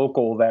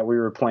local that we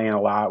were playing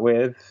a lot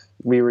with.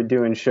 We were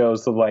doing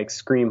shows with like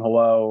Scream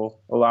Hello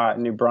a lot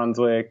in New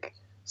Brunswick,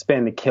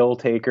 Spin the Kill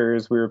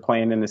Takers we were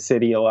playing in the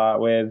city a lot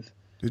with.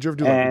 Did you ever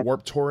do like a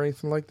Warped Tour or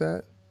anything like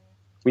that?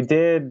 We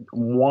did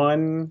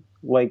one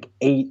like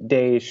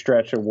 8-day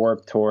stretch of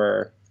Warped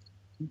Tour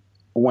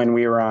when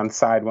we were on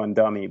Side One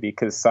Dummy,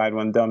 because Side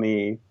One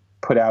Dummy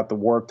put out the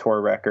Warped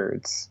Tour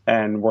records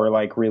and were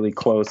like really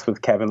close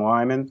with Kevin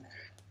Lyman.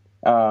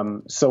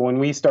 So when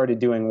we started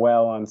doing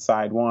well on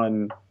Side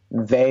One,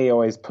 they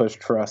always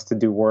pushed for us to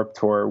do Warped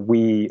Tour.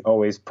 We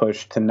always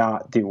pushed to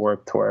not do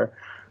Warped Tour.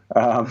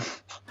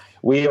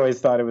 We always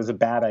thought it was a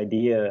bad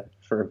idea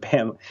for a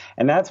band.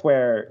 And that's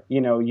where,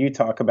 you know, you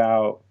talk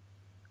about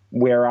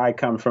where I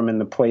come from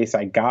and the place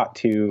I got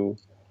to.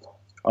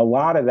 A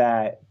lot of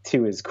that,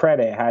 to his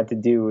credit, had to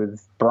do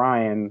with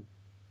Brian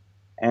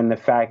and the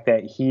fact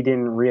that he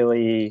didn't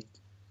really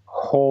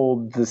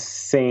hold the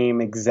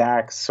same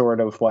exact sort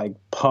of like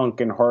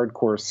punk and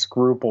hardcore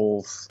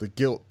scruples. The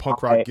guilt,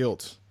 punk rock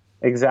guilt.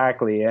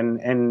 Exactly.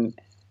 And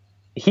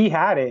he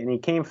had it, and he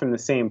came from the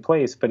same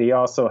place, but he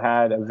also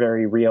had a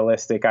very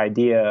realistic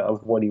idea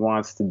of what he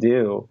wants to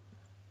do,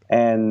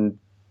 and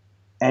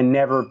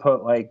never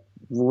put like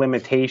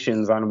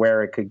limitations on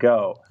where it could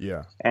go.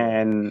 Yeah.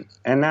 And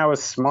that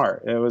was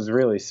smart. It was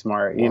really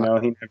smart. Wow. You know,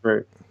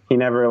 he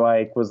never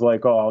like was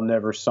like, oh, I'll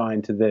never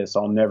sign to this,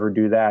 I'll never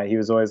do that. He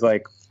was always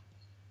like,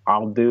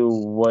 I'll do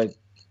what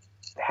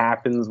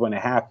happens when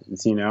it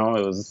happens, you know.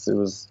 It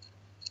was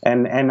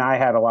and I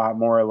had a lot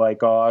more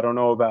like, oh, I don't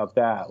know about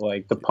that.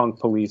 Like the punk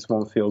police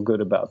won't feel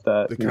good about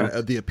that. The kind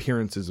of the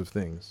appearances of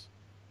things.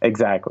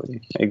 Exactly.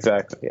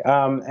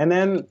 And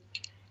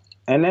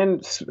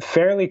then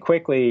fairly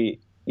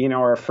quickly, you know,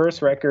 our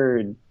first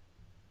record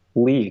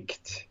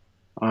leaked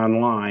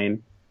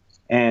online,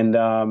 and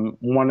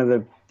one of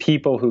the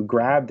people who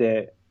grabbed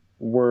it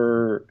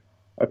were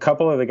a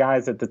couple of the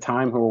guys at the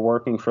time who were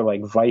working for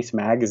like Vice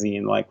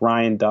magazine, like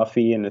Ryan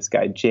Duffy and this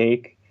guy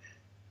Jake.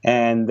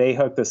 And they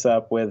hooked us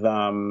up with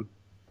an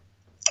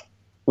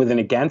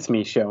Against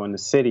Me show in the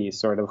city,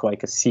 sort of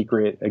like a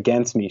secret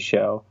Against Me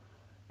show.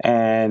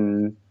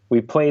 And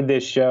we played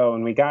this show,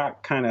 and we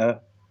got kind of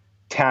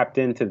tapped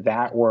into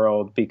that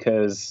world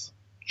because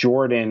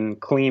Jordan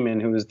Kleeman,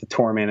 who was the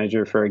tour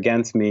manager for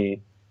Against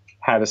Me,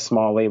 had a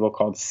small label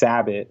called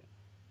Sabbath,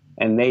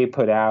 and they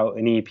put out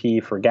an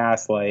EP for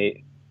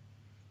Gaslight.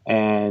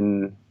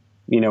 And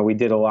you know, we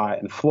did a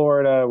lot in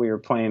Florida. We were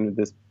playing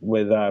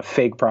with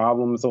Fake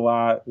Problems a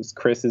lot. It was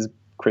Chris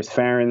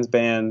Farron's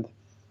band.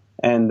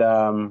 And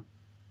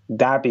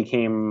that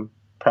became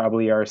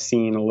probably our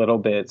scene a little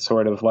bit,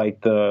 sort of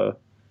like the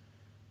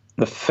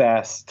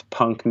fest,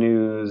 punk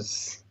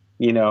news,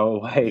 you know,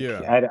 like,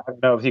 yeah. I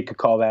don't know if you could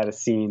call that a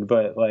scene,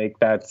 but like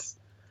that's,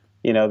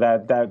 you know,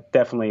 that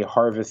definitely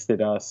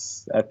harvested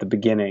us at the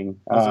beginning.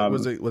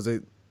 Was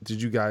it,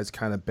 did you guys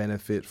kind of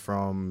benefit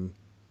from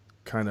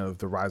kind of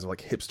the rise of like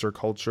hipster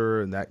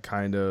culture and that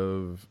kind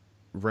of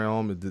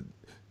realm?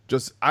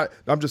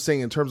 I'm just saying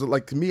in terms of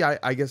like, to me,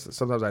 I guess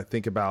sometimes I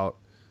think about,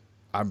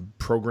 I'm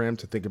programmed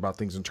to think about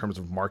things in terms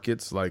of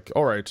markets. Like,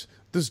 all right,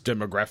 this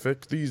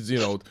demographic, these, you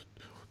know,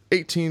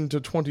 18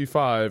 to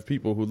 25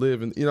 people who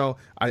live in, you know,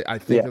 I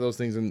think of those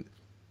things and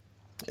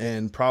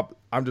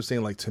I'm just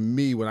saying, like, to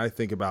me, when I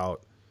think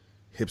about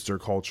hipster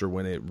culture,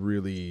 when it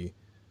really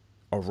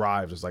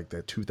arrived, it's like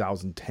that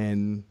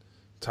 2010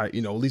 type,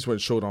 you know, at least when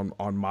it showed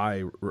on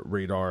my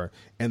radar.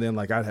 And then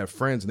like I'd have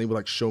friends and they would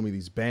like show me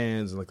these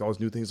bands and like all these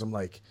new things. I'm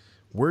like,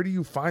 where do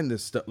you find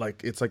this stuff?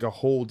 Like, it's like a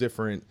whole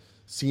different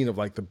scene of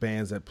like the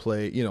bands that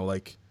play, you know,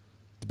 like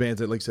the bands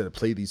that, like I said,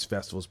 play these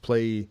festivals,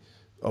 play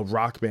a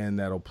rock band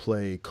that'll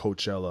play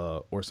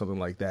Coachella or something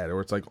like that.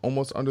 Or it's like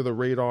almost under the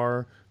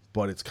radar,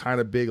 but it's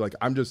kind of big. Like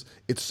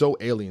it's so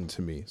alien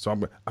to me. So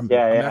I'm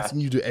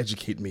asking you to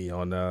educate me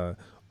on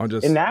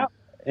just in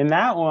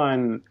that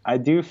one. I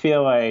do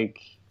feel like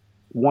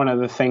one of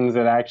the things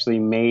that actually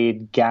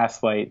made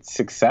Gaslight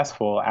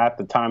successful at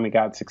the time it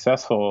got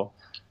successful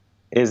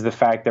is the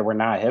fact that we're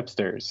not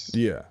hipsters.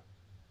 Yeah.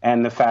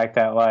 And the fact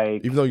that,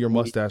 like, even though your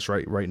mustache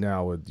right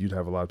now, you'd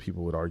have a lot of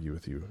people would argue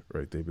with you,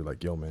 right? They'd be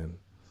like, yo, man,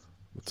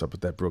 what's up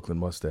with that Brooklyn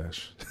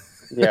mustache?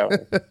 Yeah.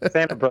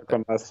 Santa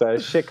Brooklyn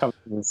mustache. Shit comes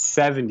from the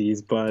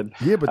 70s, bud.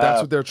 Yeah, but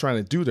that's what they're trying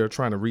to do. They're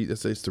trying to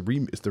it's the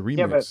remix.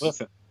 Yeah, but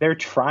listen, they're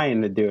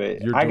trying to do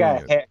it.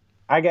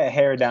 I got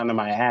hair down to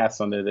my ass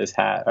under this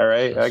hat. All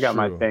right, that's I got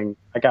true. My thing.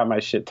 I got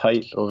my shit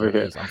tight over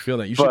here. I'm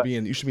feeling that. You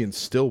should be in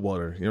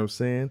Stillwater. You know what I'm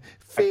saying?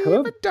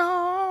 Fever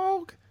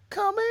dog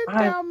coming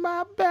down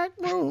my back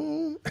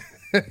room.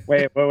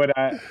 Wait, what would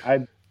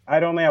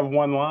I'd only have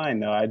one line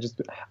though.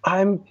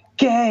 I'm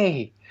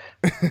gay.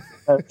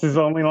 That's his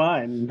only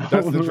line.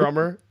 That's the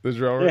drummer. The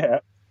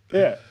drummer.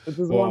 Yeah. This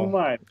is one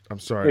line. I'm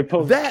sorry.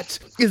 That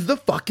is the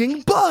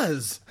fucking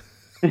buzz.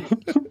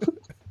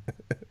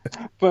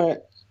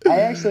 But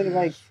I actually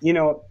like, you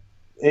know,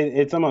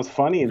 it's almost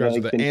funny. You guys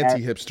like are the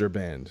anti-hipster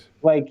band.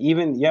 Like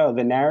even,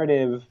 the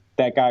narrative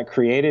that got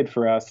created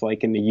for us,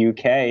 like in the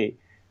UK,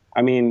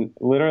 I mean,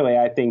 literally,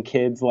 I think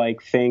kids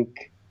like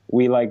think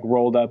we like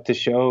rolled up to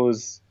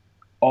shows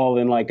all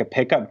in like a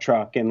pickup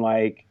truck and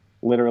like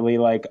literally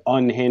like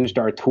unhinged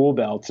our tool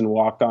belts and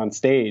walked on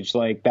stage.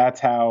 Like that's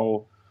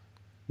how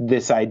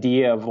this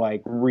idea of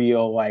like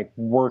real, like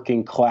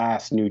working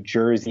class New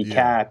Jersey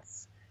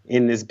cats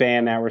in this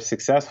band that were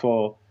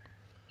successful.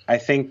 I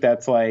think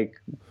that's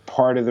like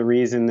part of the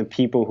reason the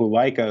people who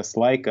like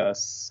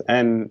us,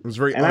 and it was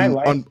very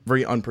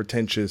very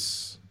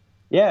unpretentious.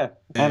 Yeah,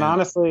 and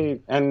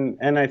honestly, and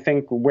I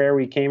think where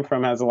we came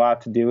from has a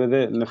lot to do with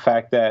it, and the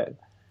fact that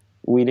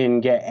we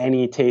didn't get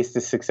any taste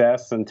of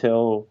success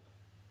until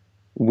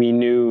we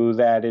knew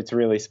that it's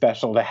really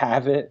special to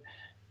have it,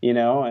 you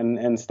know,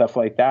 and stuff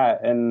like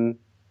that. And,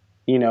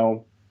 you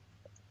know,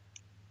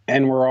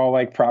 and we're all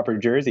like proper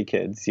Jersey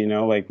kids, you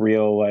know, like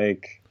real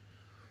like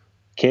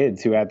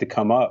kids who had to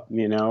come up,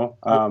 you know.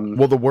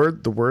 Well, the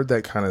word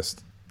that kind of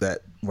that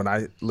when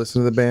I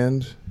listen to the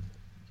band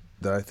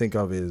that I think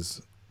of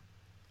is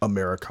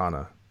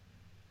Americana.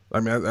 I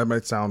mean, that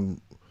might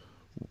sound,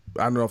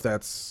 I don't know if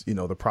that's, you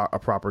know, a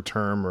proper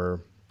term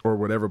or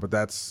whatever, but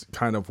that's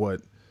kind of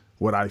what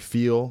I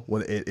feel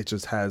when it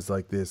just has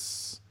like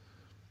this,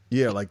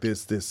 yeah, like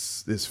this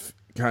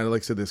kind of,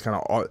 like I said, this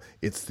kind of,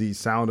 it's the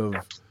sound of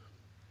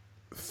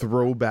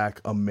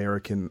throwback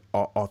American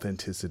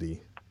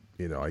authenticity,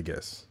 you know, I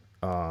guess.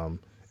 And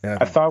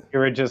I thought we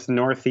were just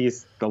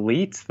Northeast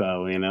elites,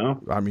 though, you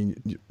know? I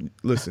mean,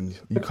 listen,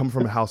 you come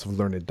from a house of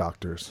learned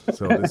doctors,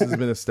 so this has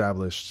been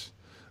established.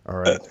 All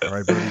right,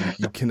 buddy,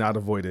 you cannot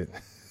avoid it.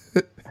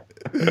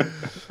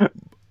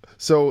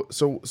 So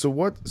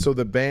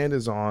the band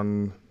is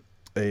on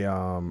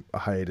a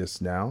hiatus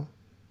now.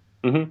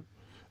 Mm-hmm.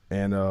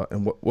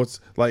 And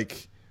what's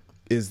like,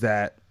 is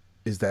that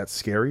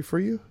scary for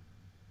you?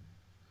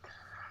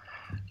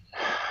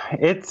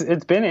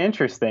 It's been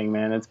interesting,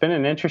 man. It's been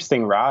an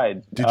interesting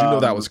ride. Did you know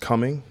that was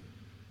coming?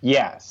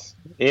 Yes,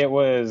 it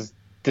was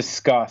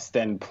discussed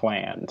and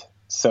planned.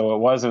 So it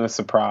wasn't a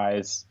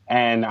surprise.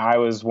 And I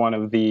was one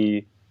of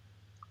the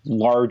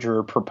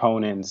larger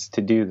proponents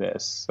to do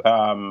this.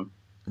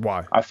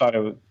 Why? I thought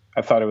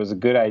it was a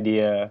good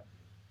idea.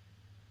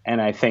 And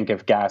I think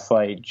if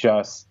Gaslight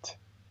just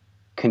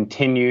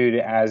continued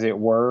as it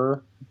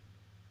were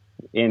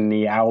in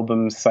the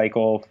album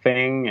cycle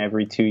thing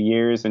every 2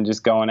 years and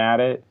just going at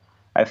it,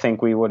 I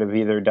think we would have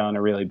either done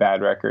a really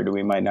bad record or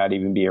we might not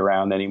even be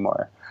around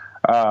anymore.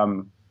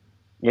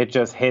 It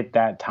just hit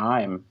that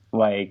time.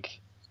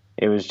 Like,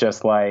 it was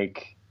just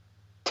like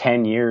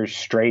 10 years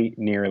straight,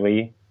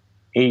 nearly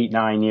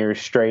 8-9 years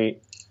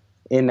straight.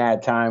 In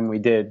that time, we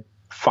did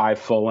 5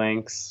 full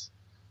lengths,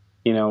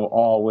 you know,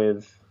 all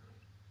with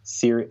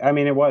I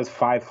mean, it was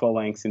 5 full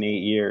lengths in 8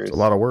 years. It's a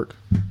lot of work.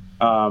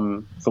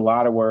 It's a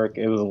lot of work.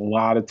 It was a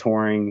lot of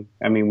touring.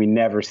 I mean, we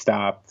never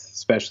stopped,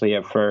 especially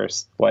at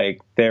first.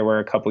 Like, there were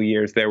a couple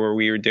years there where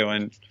we were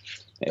doing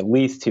at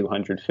least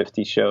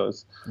 250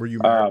 shows. Were you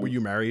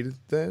married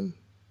then?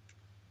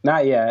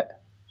 Not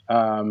yet.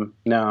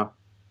 No,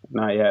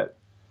 not yet.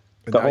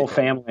 The whole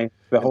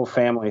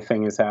family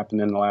thing has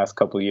happened in the last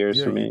couple of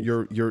years for me.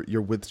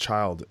 You're with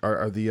child.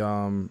 Are the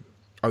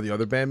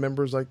other band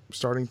members like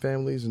starting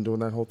families and doing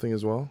that whole thing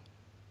as well?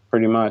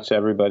 Pretty much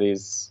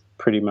everybody's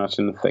pretty much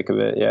in the thick of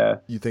it. Yeah.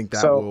 You think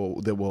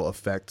that will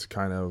affect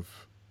kind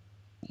of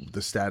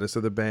the status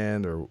of the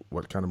band or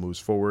what kind of moves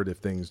forward if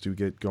things do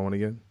get going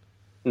again?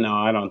 No,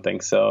 I don't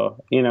think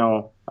so. You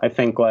know, I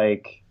think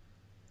like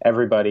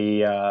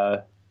everybody,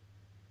 I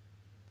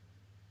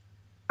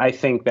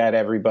think that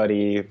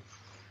everybody,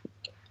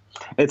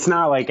 it's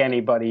not like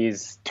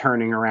anybody's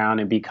turning around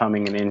and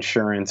becoming an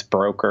insurance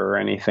broker or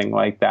anything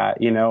like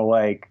that. You know,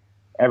 like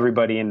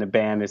everybody in the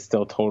band is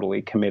still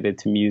totally committed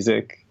to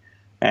music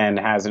and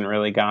hasn't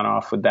really gone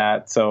off with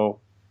that.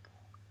 So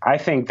I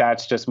think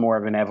that's just more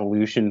of an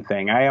evolution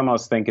thing. I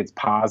almost think it's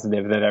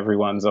positive that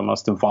everyone's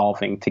almost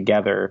evolving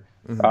together,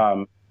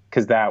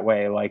 because that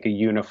way, like, a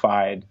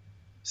unified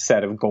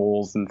set of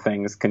goals and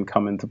things can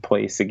come into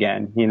place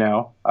again, you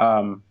know?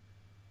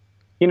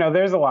 You know,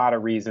 there's a lot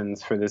of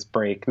reasons for this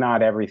break.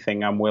 Not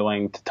everything I'm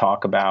willing to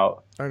talk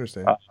about. I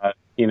understand.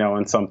 You know,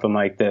 in something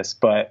like this,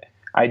 but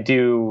I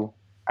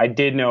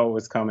did know it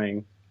was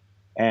coming,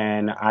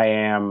 and I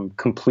am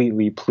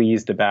completely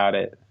pleased about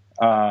it.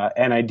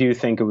 And I do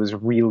think it was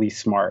really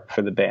smart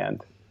for the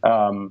band.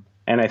 And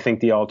I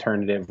think the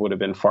alternative would have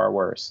been far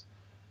worse.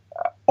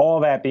 All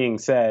that being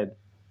said,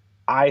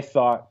 I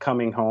thought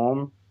coming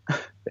home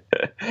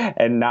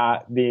and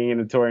not being in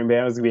a touring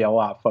band was going to be a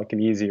lot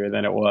fucking easier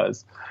than it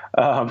was.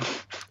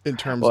 In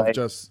terms of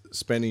just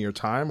spending your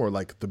time or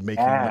like the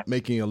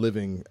making a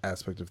living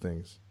aspect of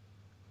things?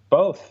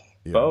 Both.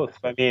 Yeah. Both.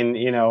 I mean,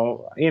 you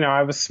know,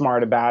 I was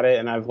smart about it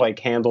and I've like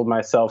handled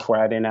myself where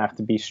I didn't have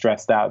to be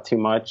stressed out too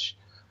much.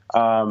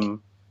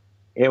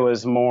 It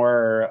was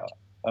more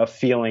a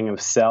feeling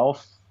of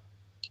self,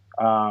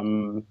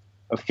 a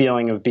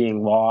feeling of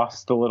being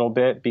lost a little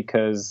bit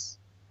because,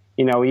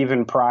 you know,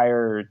 even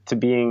prior to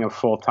being a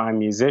full-time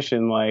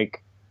musician,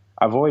 like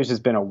I've always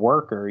just been a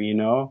worker, you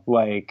know,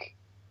 like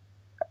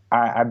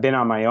I've been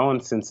on my own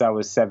since I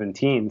was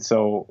 17.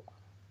 So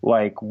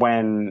like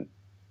when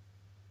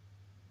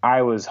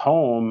I was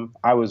home,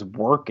 I was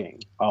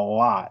working a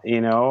lot,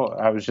 you know,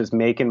 I was just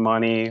making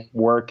money,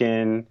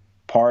 working,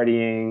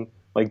 partying,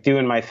 like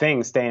doing my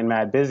thing, staying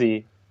mad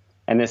busy.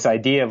 And this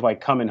idea of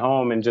like coming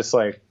home and just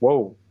like,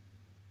 whoa,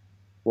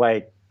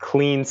 like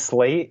clean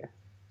slate.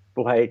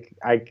 Like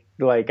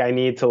I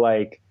need to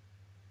like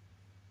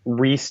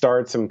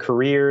restart some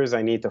careers.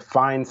 I need to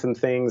find some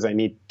things. I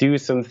need to do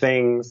some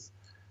things.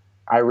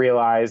 I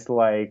realized,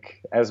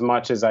 like, as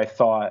much as I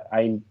thought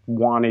I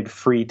wanted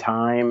free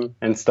time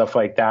and stuff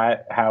like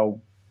that, how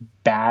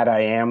bad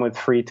I am with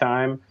free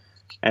time,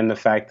 and the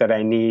fact that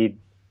I need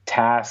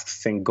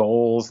tasks and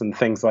goals and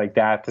things like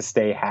that to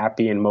stay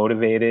happy and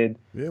motivated.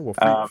 Yeah,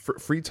 well,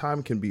 free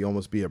time can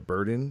almost be a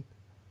burden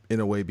in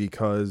a way,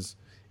 because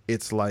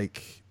it's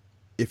like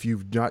if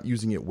you're not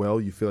using it well,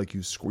 you feel like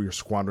you're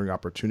squandering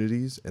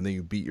opportunities, and then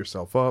you beat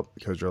yourself up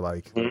because you're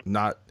like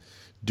not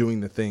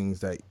doing the things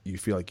that you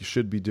feel like you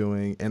should be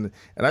doing. And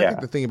I think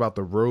the thing about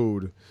the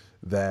road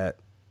that,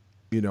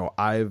 you know,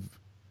 I've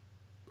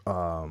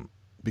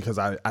because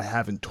I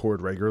haven't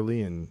toured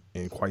regularly in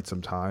quite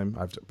some time.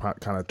 I've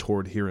kind of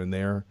toured here and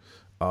there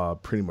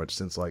pretty much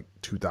since like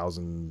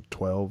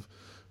 2012.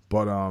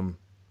 But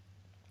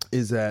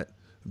is that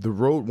the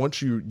road,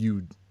 once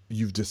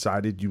you've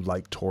decided you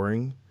like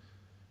touring,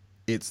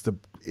 it's the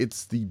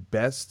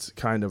best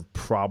kind of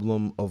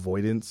problem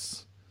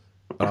avoidance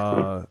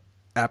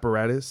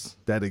apparatus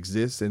that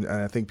exists. And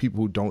I think people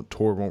who don't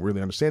tour won't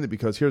really understand it,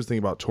 because here's the thing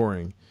about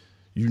touring.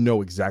 You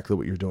know exactly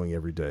what you're doing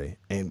every day,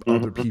 and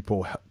other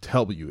people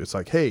tell you. It's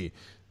like, hey,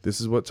 this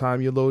is what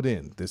time you load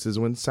in. This is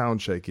when sound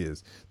check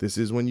is. This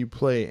is when you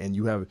play, and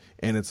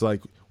it's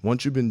like,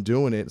 once you've been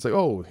doing it, it's like,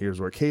 oh,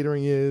 here's where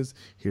catering is.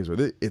 Here's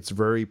where it's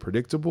very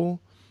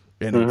predictable,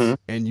 and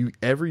and you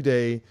every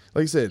day,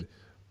 like I said,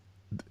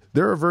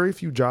 there are very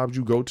few jobs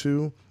you go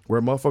to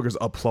where motherfuckers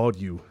applaud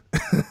you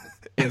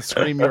and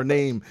scream your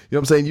name. You know what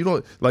I'm saying? You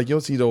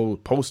don't see the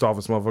post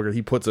office motherfucker.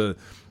 He puts a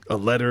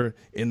letter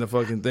in the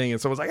fucking thing,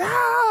 and someone's like,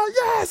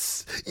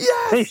 yes.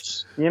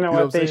 You know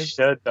what they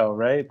should, though,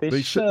 right?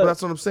 They should.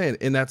 That's what I'm saying.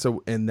 And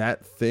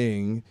that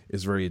thing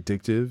is very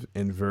addictive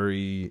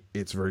and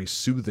it's very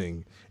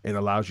soothing, and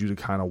allows you to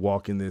kind of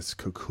walk in this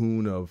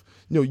cocoon of,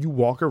 you know, you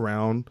walk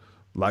around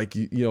like,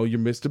 you know, you're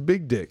Mr.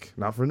 Big Dick,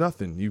 not for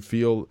nothing. You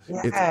feel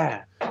it's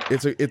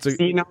a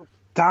you know,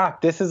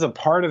 Doc, this is a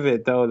part of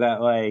it though that,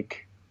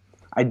 like,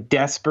 I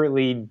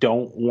desperately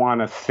don't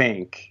want to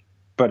think,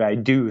 but I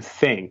do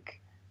think,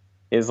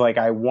 is like,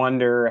 I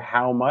wonder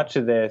how much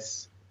of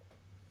this,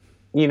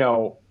 you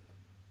know,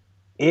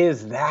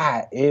 is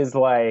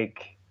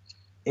like,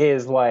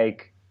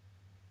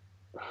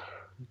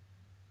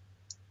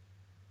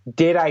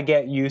 did I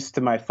get used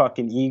to my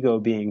fucking ego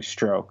being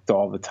stroked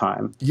all the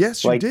time?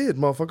 Yes, you did,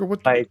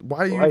 motherfucker. Why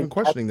are you even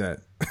questioning that?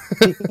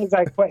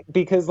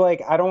 because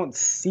I don't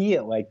see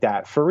it like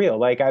that, for real.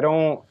 Like, I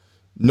don't.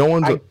 No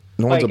one's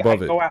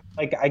above it.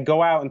 I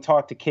go out and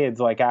talk to kids,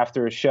 like,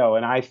 after a show,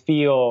 and I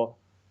feel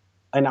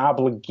an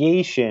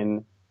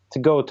obligation to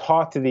go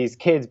talk to these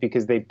kids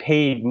because they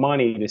paid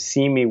money to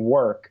see me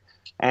work.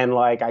 And,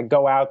 like, I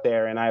go out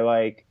there and I,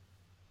 like,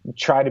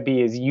 try to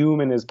be as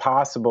human as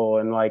possible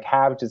and, like,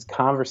 have just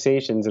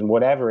conversations and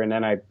whatever. And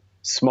then I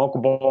smoke a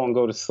bowl and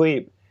go to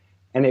sleep.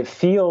 And it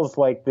feels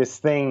like this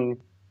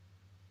thing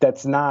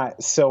that's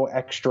not so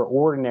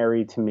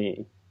extraordinary to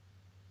me.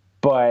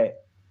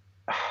 But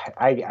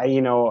I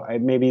you know,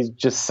 maybe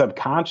just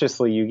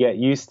subconsciously you get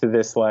used to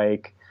this,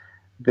 like,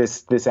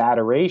 this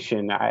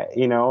adoration.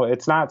 You know,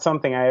 it's not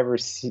something I ever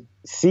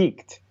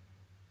seeked.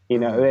 You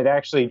know, it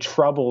actually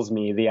troubles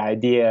me, the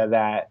idea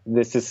that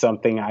this is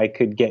something I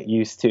could get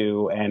used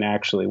to and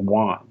actually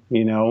want,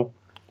 you know?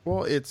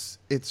 Well, it's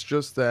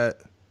just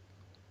that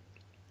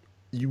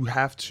you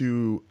have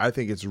to, I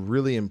think it's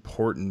really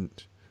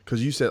important,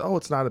 because you said, oh,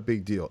 it's not a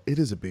big deal. It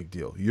is a big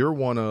deal. You're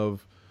one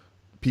of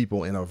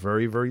people in a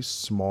very, very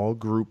small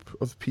group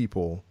of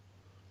people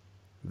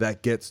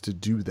that gets to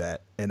do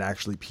that, and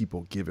actually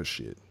people give a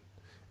shit.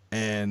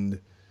 And,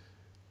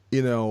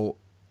 you know,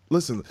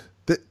 listen,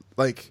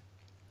 like,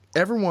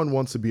 everyone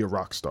wants to be a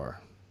rock star,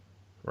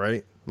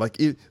 right? Like,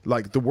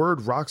 the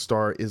word rock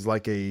star is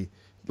like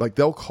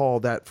they'll call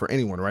that for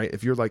anyone, right?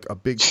 If you're like a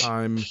big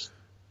time,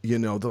 you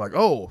know, they're like,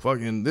 oh,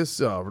 fucking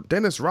this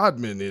Dennis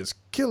Rodman is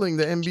killing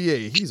the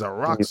NBA. He's a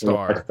rock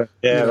star.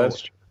 Yeah,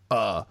 that's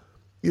true.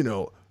 You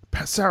know,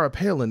 Sarah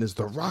Palin is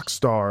the rock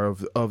star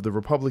of the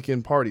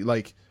Republican Party.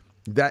 Like,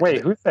 that. Wait,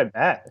 who said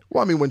that?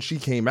 Well, I mean, when she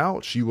came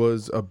out, she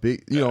was a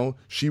big, you know,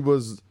 she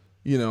was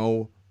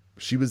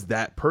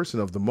that person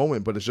of the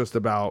moment. But it's just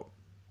about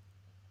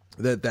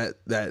that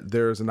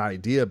there's an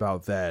idea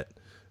about that.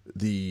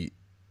 You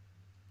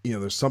know,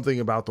 there's something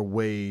about the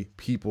way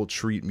people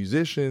treat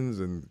musicians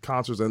and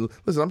concerts. And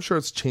listen, I'm sure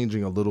it's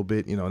changing a little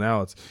bit. You know,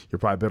 now you're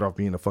probably better off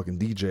being a fucking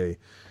DJ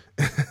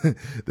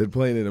than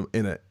playing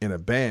in a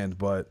band.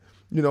 But,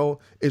 you know,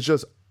 it's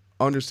just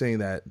understanding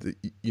that,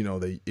 you know,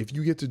 if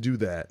you get to do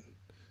that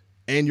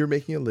and you're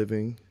making a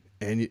living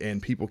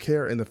and people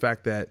care, and the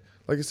fact that,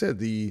 like I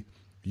said,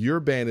 your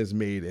band has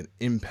made an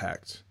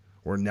impact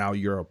where now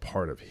you're a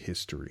part of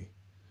history.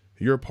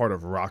 You're a part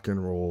of rock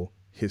and roll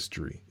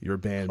history. Your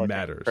band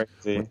matters.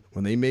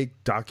 When they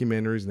make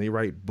documentaries and they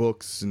write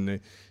books, and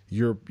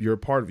you're a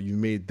part of it, you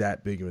made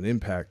that big of an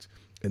impact,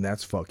 and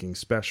that's fucking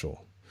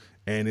special.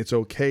 And it's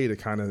okay to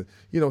kind of,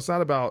 you know, it's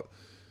not about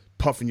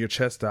puffing your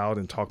chest out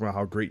and talking about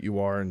how great you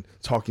are and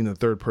talking in the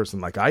third person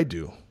like I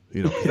do.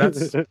 You know,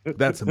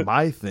 that's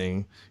my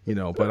thing, you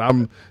know, but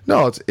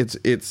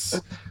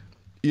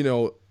you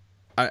know,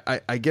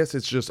 I guess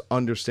it's just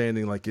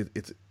understanding like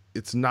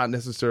it's not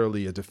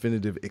necessarily a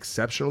definitive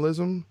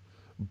exceptionalism,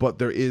 but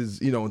there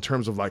is, you know, in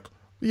terms of like,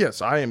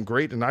 yes, I am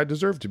great and I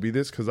deserve to be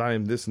this because I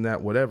am this and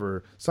that,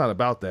 whatever. It's not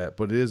about that,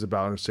 but it is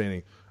about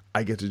understanding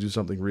I get to do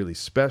something really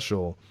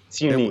special.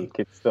 It's unique.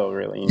 It's still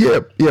really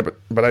unique. Yeah,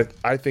 but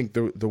I think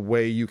the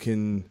way you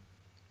can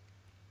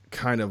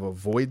kind of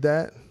avoid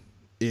that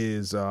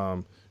is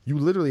you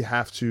literally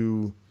have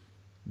to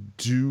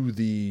do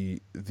the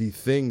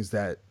things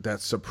that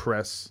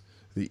suppress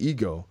the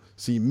ego.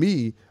 See,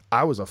 me,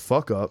 I was a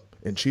fuck up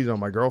and cheated on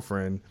my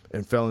girlfriend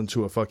and fell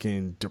into a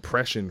fucking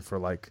depression for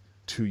like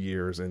 2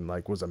 years and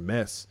like was a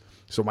mess.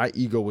 So my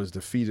ego was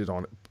defeated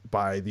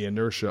by the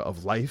inertia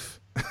of life.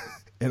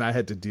 And I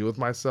had to deal with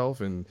myself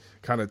and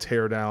kind of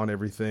tear down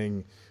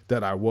everything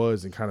that I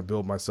was and kind of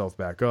build myself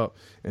back up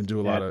and do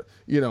a lot of,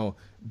 you know,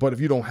 but if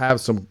you don't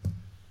have some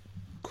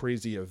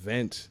crazy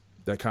event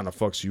that kind of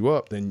fucks you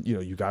up, then, you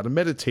know, you got to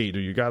meditate or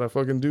you got to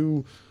fucking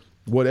do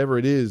whatever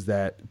it is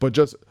but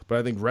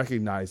I think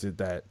recognize it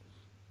that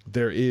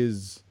there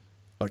is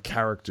a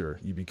character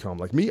you become.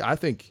 Like me, I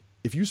think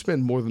if you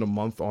spend more than a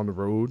month on the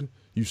road,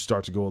 you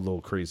start to go a little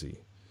crazy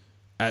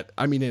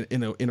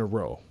in a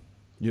row.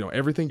 You know,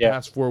 everything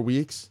past 4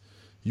 weeks,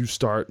 you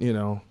start, you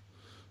know,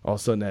 all of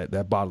a sudden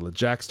that bottle of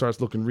Jack starts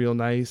looking real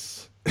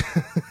nice.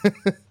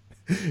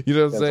 You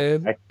know what I'm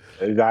saying?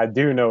 I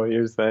do know what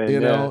you're saying. You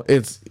know,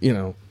 it's, you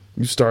know,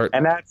 you start.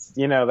 And that's,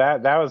 you know,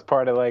 that was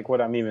part of like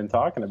what I'm even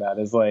talking about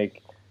is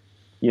like,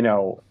 you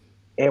know,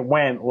 it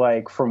went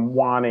like from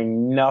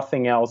wanting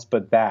nothing else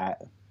but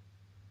that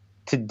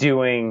to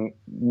doing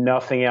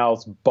nothing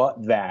else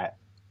but that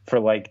for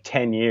like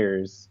 10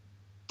 years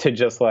to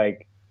just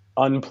like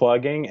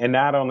unplugging. And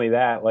not only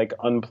that, like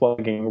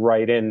unplugging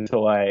right into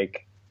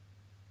like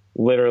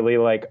literally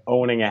like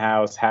owning a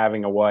house,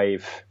 having a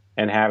wife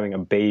and having a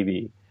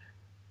baby,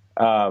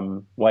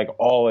 like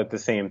all at the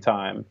same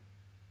time.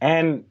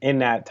 And in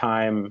that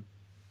time,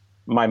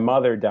 my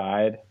mother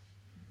died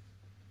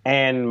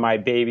and my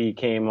baby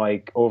came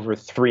like over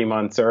 3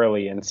 months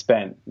early and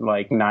spent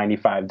like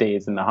 95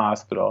 days in the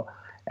hospital.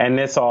 And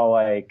this all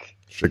like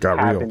shit got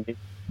happened real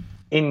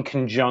in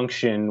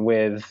conjunction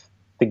with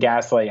the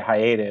Gaslight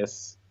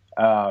hiatus,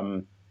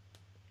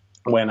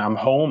 when I'm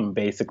home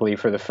basically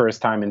for the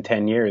first time in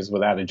 10 years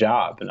without a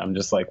job. And I'm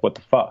just like, what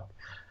the fuck?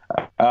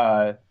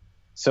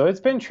 So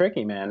it's been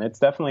tricky, man. It's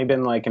definitely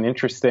been like an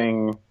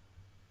interesting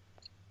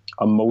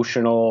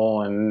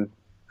emotional and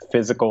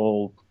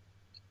physical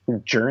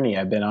journey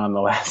I've been on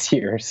the last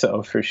year or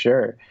so, for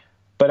sure.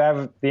 But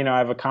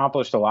I've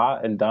accomplished a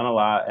lot and done a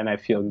lot and I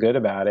feel good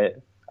about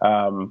it.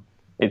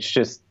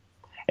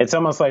 It's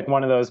almost like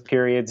one of those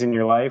periods in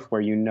your life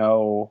where you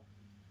know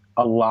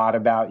a lot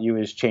about you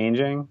is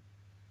changing,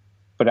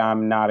 but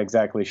I'm not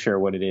exactly sure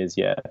what it is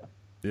yet.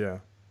 Yeah.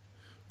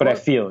 But I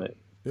feel it.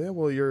 Yeah,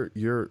 well, you're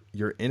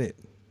in it.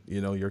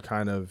 You know, you're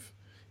kind of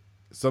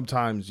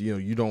sometimes, you know,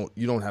 you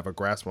don't have a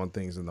grasp on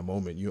things in the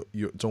moment.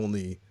 It's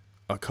only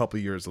a couple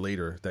of years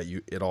later that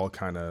it all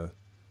kind of,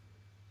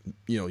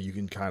 you know, you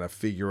can kind of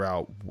figure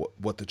out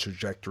what the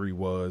trajectory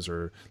was,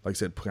 or like I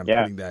said, kind of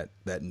putting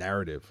that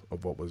narrative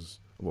of what was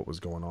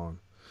going on.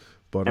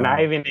 But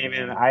I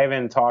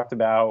haven't talked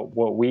about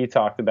what we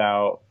talked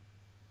about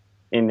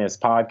in this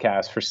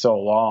podcast for so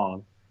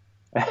long,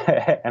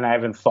 and I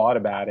haven't thought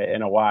about it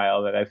in a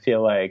while that I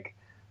feel like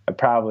I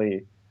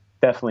probably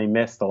definitely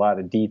missed a lot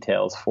of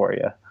details for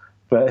you.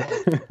 But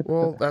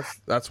well,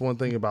 that's one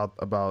thing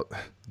about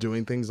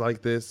doing things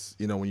like this.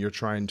 You know, when you're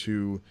trying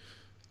to,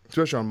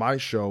 especially on my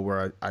show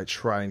where I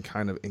try and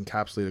kind of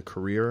encapsulate a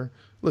career.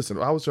 Listen,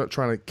 if I was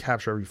trying to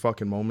capture every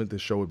fucking moment,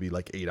 this show would be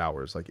like 8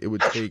 hours. Like it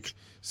would take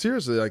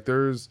seriously, like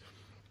there's,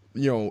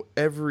 you know,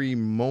 every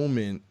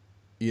moment,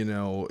 you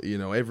know,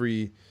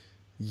 every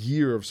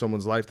year of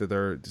someone's life that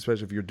they're,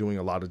 especially if you're doing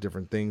a lot of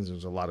different things,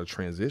 there's a lot of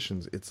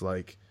transitions. It's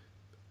like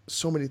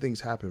so many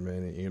things happen,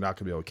 man, and you're not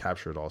gonna be able to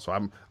capture it all. So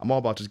I'm all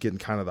about just getting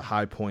kind of the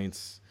high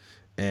points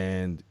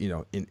and, you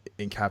know,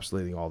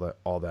 encapsulating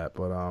all that.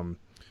 But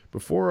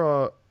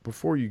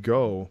before you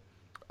go,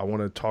 I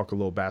want to talk a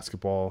little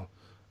basketball.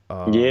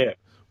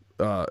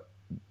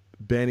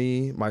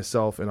 Benny,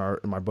 myself, and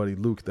my buddy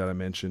Luke that I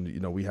mentioned,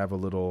 you know, we have a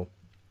little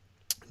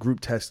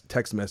group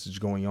text message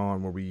going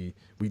on where we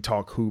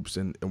talk hoops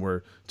and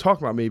we're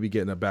talking about maybe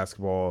getting an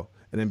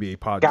NBA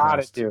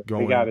podcast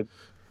going. We got it.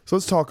 So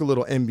let's talk a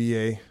little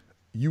NBA.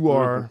 You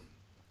are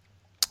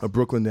a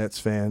Brooklyn Nets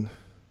fan.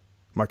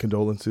 My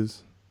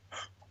condolences.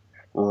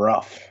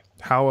 Rough.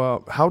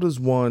 How does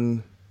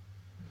one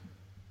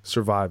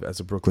survive as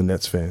a Brooklyn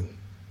Nets fan?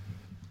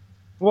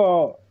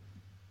 Well,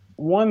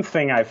 one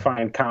thing I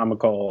find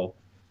comical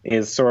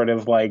is sort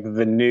of like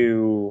the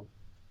new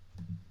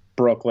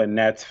Brooklyn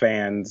Nets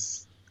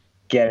fans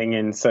getting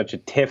in such a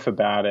tiff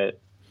about it,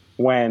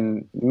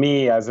 when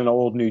me as an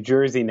old New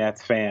Jersey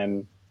Nets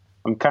fan,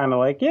 I'm kind of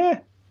like, yeah,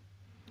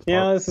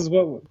 this is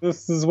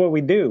what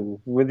we do,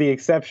 with the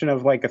exception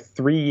of like a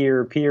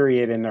 3-year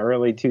period in the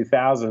early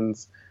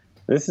 2000s.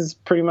 This is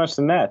pretty much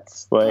the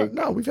Nets. Like,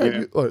 no, we've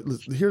had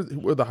here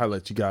were the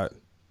highlights you got.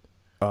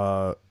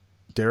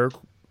 Derek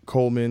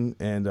Coleman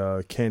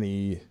and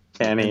Kenny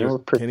were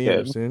pretty good.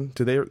 Anderson.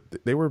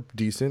 They were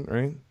decent,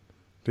 right?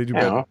 They do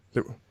Yeah.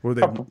 better. Were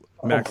they Couple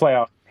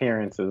playoff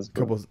appearances? A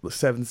couple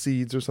 7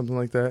 seeds or something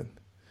like that?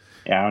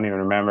 Yeah, I don't even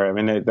remember. I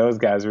mean, those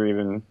guys were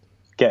even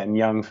getting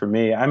young for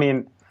me. I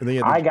mean, we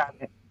had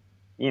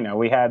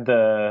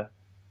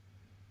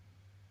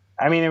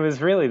it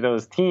was really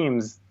those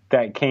teams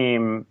that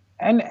came,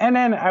 and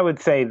then I would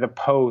say the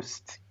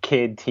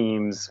post-kid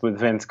teams with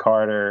Vince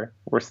Carter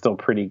were still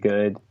pretty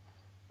good.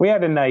 We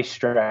had a nice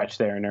stretch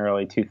there in the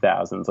early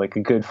 2000s, like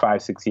a good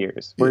 5-6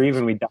 years, where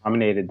even we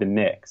dominated the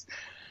Knicks,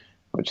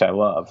 which I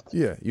loved.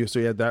 Yeah, so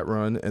you had that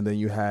run, and then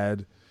you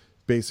had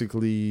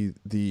basically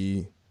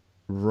the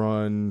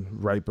run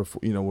right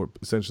before,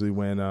 essentially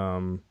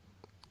when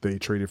they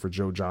traded for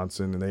Joe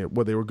Johnson, and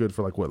they were good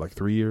for like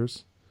 3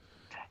 years.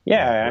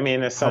 Yeah, I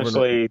mean,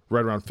 essentially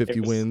right around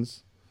 50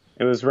 wins.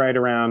 It was right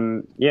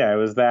around, it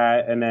was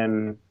that, and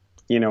then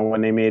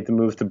when they made the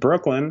move to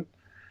Brooklyn,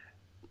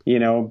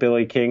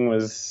 Billy King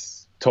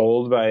was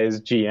told by his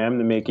GM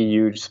to make a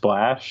huge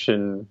splash,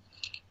 and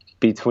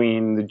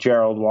between the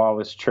Gerald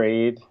Wallace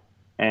trade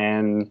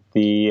and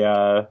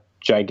the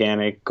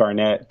gigantic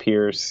Garnett,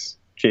 Pierce,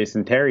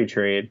 Jason Terry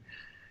trade,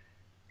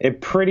 it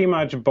pretty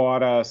much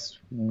bought us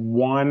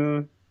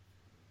one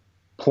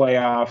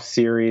playoff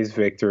series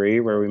victory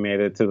where we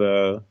made it to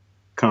the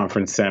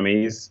conference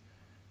semis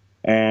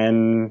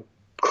and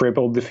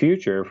crippled the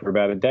future for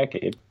about a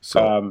decade.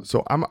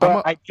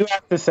 I do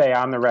have to say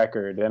on the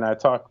record, and I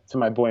talked to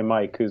my boy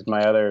Mike, who's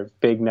my other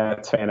big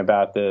Nets fan,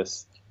 about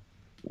this.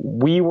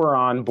 We were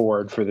on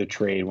board for the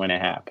trade when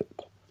it happened.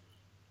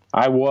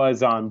 I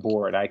was on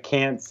board. I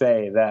can't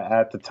say that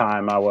at the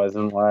time I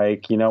wasn't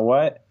like, you know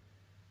what?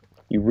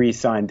 You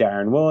re-signed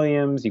Darren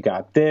Williams. You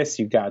got this.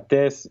 You got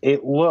this.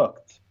 It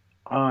looked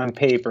on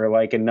paper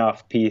like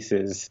enough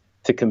pieces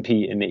to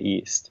compete in the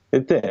East.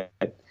 It did.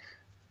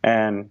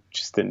 And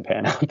just didn't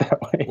pan out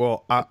that way.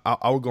 Well,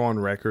 I'll go on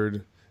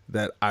record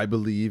that I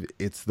believe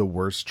it's the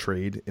worst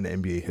trade in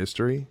NBA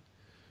history.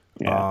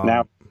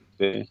 Yeah.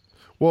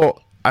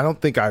 Well, I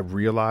don't think I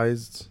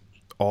realized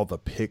all the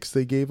picks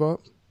they gave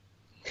up,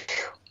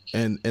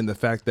 and the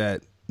fact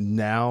that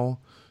now.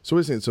 So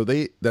what are you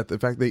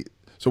saying?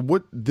 So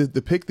what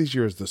the pick this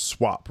year is the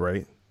swap,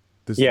 right?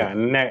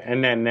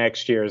 And then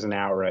next year is an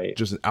outright.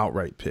 Just an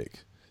outright pick.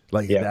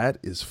 That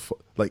is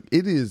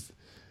it is.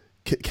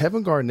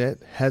 Kevin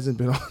Garnett hasn't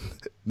been on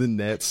the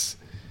Nets.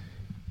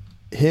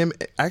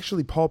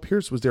 Paul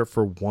Pierce was there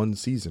for 1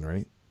 season,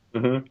 right?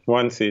 Mm-hmm.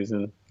 1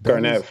 season.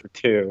 Garnett for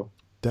 2.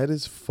 That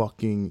is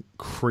fucking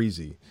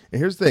crazy. And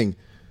here's the thing.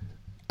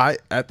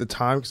 At the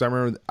time, because I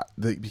remember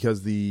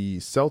because the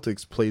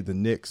Celtics played the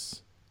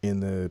Knicks in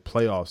the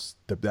playoffs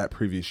that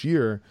previous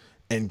year,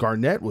 and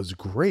Garnett was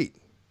great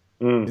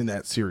in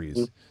that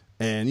series.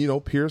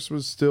 And, Pierce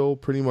was still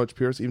pretty much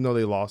Pierce, even though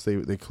they lost.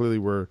 They clearly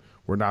were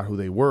not who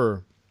they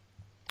were.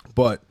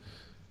 But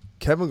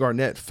Kevin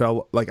Garnett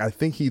I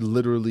think he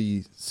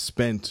literally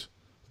spent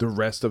the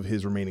rest of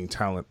his remaining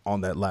talent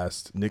on that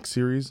last Knicks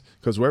series,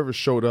 because whoever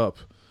showed up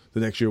the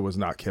next year was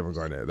not Kevin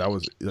Garnett. That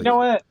was you know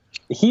what?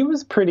 He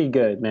was pretty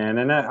good, man,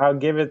 and I'll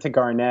give it to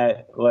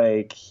Garnett.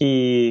 Like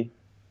he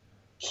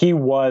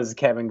was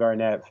Kevin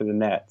Garnett for the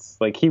Nets.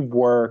 Like he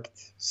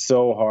worked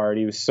so hard.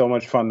 He was so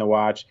much fun to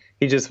watch.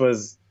 He just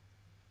was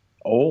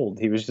old.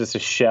 He was just a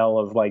shell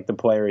of like the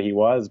player he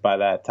was by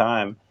that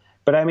time.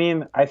 But I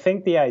mean, I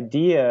think the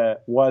idea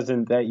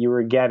wasn't that you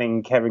were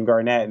getting Kevin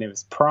Garnett in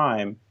his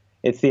prime.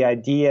 It's the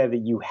idea that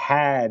you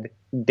had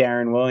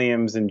Darren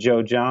Williams and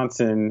Joe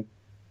Johnson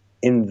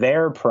in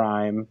their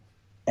prime,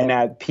 and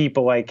that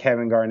people like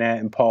Kevin Garnett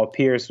and Paul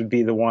Pierce would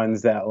be the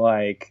ones that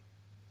like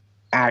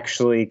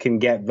actually can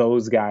get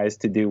those guys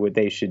to do what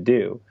they should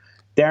do.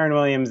 Darren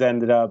Williams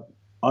ended up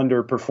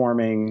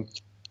underperforming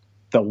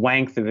the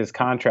length of his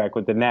contract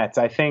with the Nets.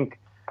 I think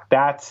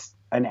that's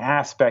an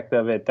aspect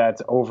of it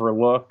that's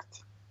overlooked.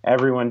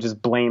 Everyone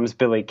just blames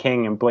Billy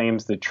King and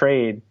blames the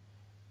trade.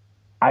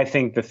 I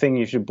think the thing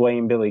you should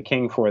blame Billy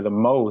King for the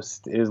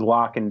most is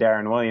locking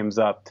Darren Williams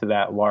up to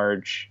that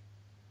large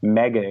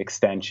mega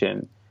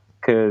extension,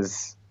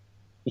 because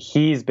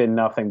he's been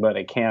nothing but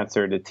a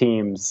cancer to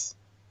teams.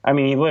 I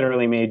mean, he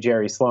literally made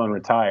Jerry Sloan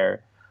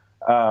retire.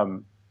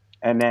 And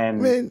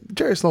then, man,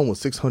 Jerry Sloan was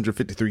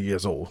 653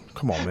 years old.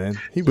 Come on, man.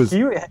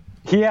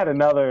 He had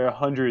another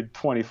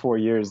 124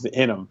 years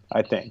in him,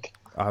 I think.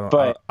 I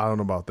don't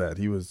know about that.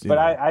 He was, but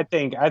I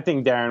think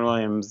Darren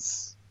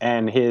Williams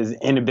and his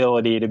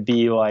inability to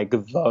be like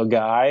the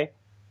guy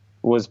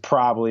was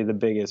probably the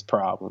biggest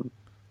problem.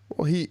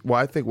 Well,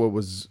 I think what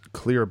was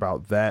clear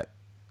about that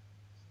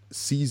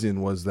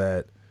season was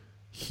that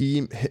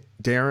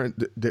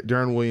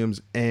Darren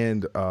Williams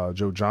and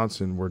Joe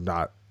Johnson were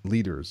not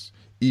leaders,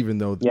 even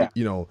though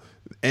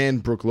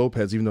and Brook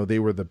Lopez, even though they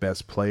were the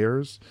best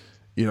players,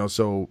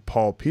 so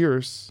Paul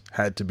Pierce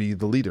had to be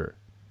the leader,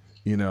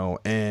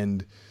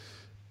 and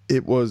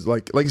it was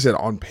like I said,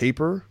 on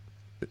paper,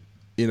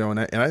 and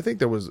I think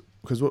there was,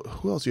 because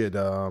who else you had?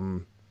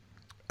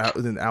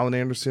 Then Allen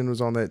Anderson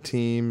was on that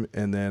team,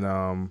 and then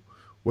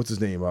what's his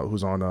name?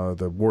 Who's on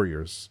the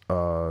Warriors?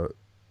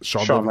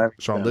 Sean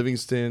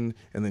Livingston,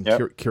 and then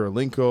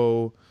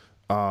Kirilenko.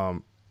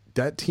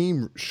 That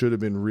team should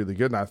have been really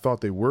good, and I thought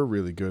they were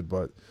really good,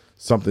 but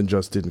something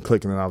just didn't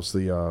click. And then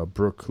obviously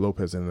Brooke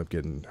Lopez ended up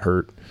getting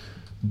hurt.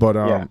 But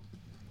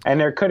and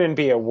there couldn't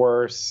be a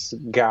worse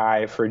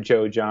guy for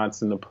Joe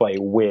Johnson to play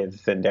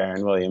with than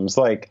Darren Williams.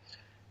 Like,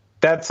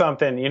 that's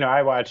something, you know,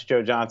 I watched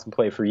Joe Johnson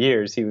play for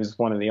years. He was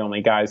one of the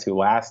only guys who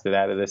lasted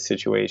out of this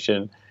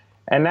situation.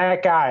 And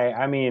that guy,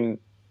 I mean,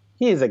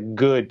 he is a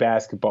good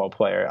basketball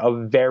player, a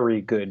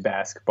very good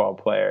basketball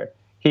player.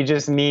 He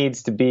just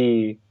needs to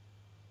be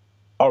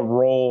a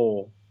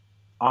role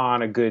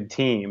on a good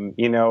team.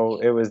 You know,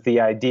 it was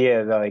the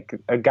idea that, like,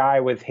 a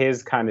guy with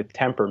his kind of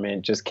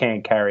temperament just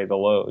can't carry the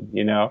load,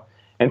 you know?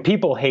 And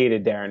people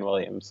hated Darren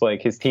Williams.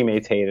 Like, his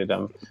teammates hated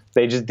him.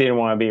 They just didn't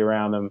want to be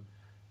around him.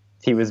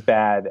 He was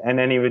bad. And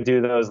then he would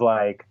do those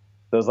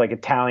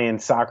Italian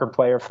soccer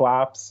player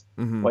flops,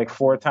 like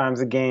 4 times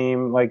a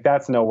game. Like,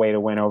 that's no way to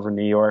win over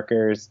New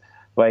Yorkers.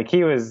 Like,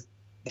 he was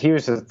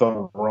just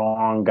the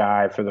wrong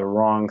guy for the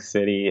wrong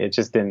city. It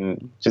just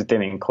didn't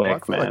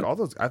click, man. Like all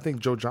those, I think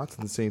Joe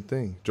Johnson's the same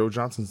thing. Joe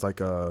Johnson's like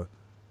a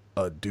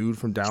dude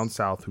from down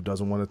south who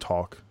doesn't want to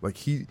talk. Like,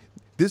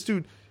 this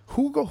dude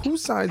who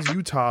signs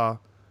Utah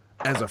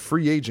as a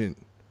free agent?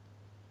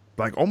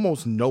 Like,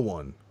 almost no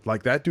one.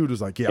 Like, that dude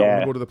was like, I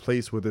want to go to the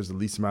place where there's the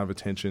least amount of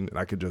attention and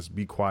I could just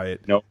be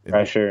quiet. No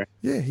pressure.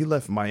 He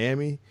left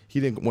Miami.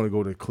 He didn't want to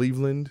go to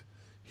Cleveland.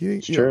 He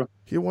didn't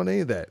want any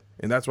of that.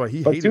 And that's why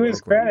he but hated to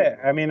his Brooklyn. credit,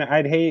 I mean,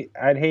 I'd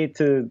hate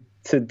to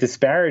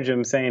disparage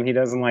him saying he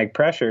doesn't like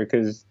pressure,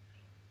 because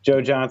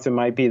Joe Johnson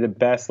might be the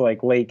best,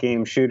 like, late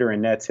game shooter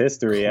in Nets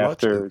history.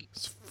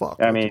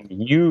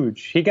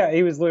 Huge.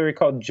 He was literally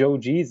called Joe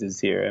Jesus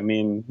here. I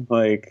mean,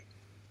 like,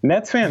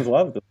 Nets fans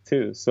loved him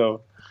too.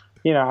 So,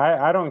 you know,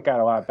 I don't got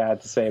a lot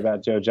bad to say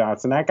about Joe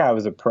Johnson. That guy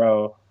was a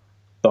pro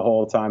the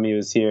whole time he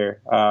was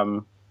here.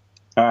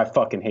 I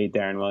fucking hate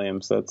Darren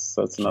Williams. That's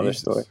another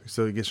story.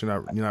 So I guess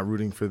you're not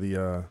rooting for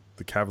the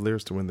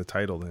Cavaliers to win the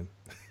title then.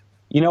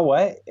 You know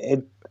what?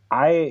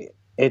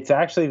 It's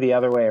actually the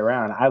other way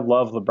around. I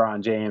love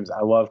LeBron James.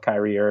 I love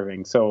Kyrie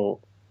Irving. So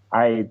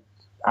I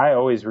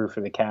always root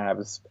for the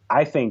Cavs.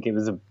 I think it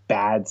was a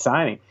bad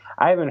signing.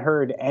 I haven't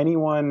heard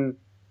everyone's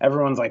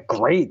like,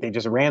 great, they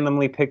just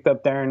randomly picked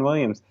up Darren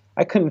Williams.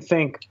 I couldn't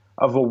think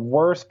of a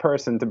worse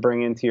person to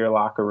bring into your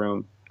locker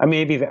room.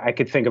 Maybe I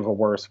could think of a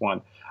worse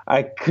one.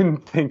 I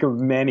couldn't think of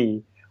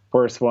many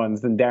worse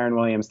ones than Darren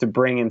Williams to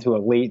bring into a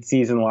late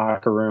season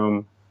locker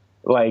room.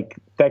 Like,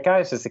 that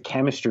guy's just a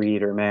chemistry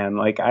eater, man.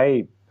 Like,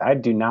 I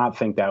do not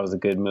think that was a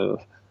good move.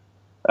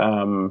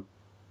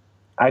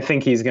 I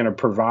think he's going to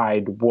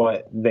provide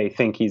what they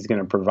think he's going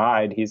to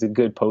provide. He's a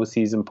good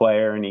postseason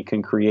player and he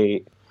can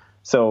create.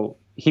 So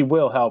he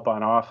will help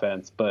on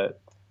offense, but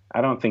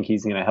I don't think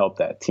he's going to help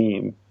that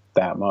team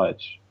that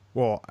much.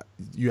 Well,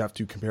 you have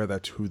to compare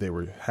that to who they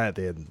had.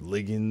 They had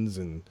Liggins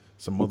and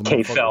some other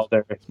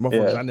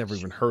motherfuckers I never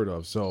even heard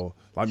of. So,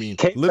 I mean,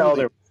 Kate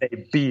Felder was a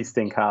beast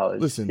in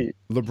college. Listen,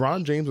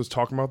 LeBron James was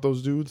talking about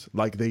those dudes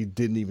like they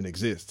didn't even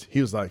exist.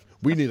 He was like,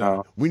 we need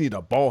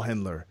a ball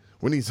handler.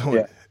 We need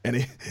someone.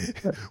 And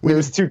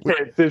there's two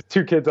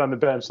kids on the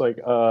bench. Like,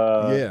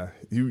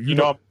 you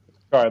know,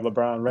 sorry,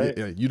 LeBron, right?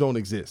 Yeah, you don't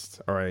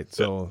exist. All right,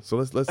 so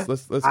let's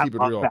keep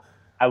it real.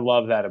 I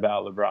love that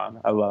about LeBron.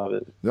 I love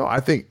it. No, I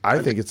think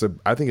it's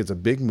a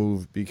big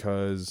move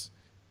because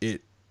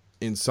it,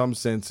 in some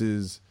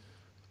senses,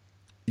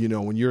 you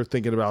know, when you're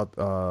thinking about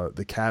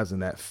the Cavs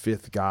and that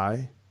fifth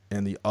guy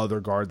and the other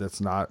guard that's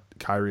not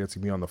Kyrie that's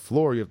gonna be on the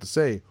floor, you have to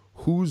say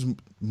who's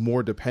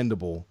more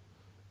dependable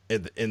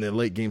in the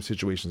late game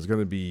situation. Is going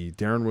to be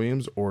Darren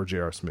Williams or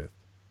J.R. Smith?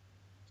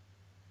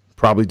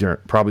 Probably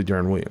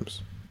Darren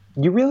Williams.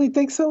 You really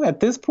think so at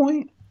this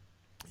point?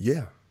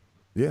 Yeah.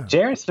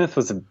 J.R. Smith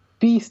was a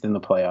beast in the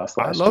playoffs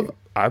last year.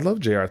 I love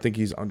J.R. I think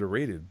he's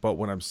underrated. But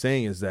what I'm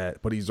saying is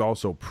but he's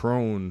also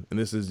prone, and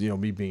this is, you know,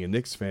 me being a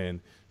Knicks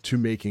fan, to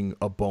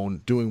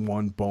doing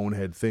one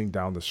bonehead thing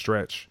down the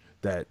stretch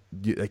that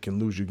can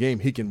lose you a game.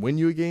 He can win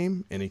you a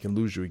game and he can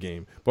lose you a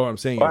game. But what I'm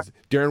saying is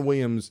Darren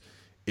Williams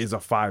is a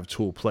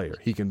 5-tool player.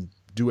 He can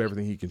do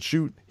everything. He can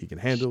shoot, he can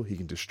handle, he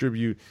can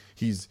distribute.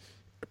 He's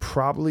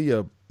probably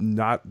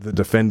not the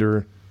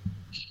defender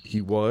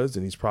he was,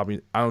 and he's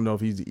probably, I don't know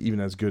if he's even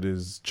as good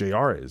as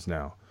JR is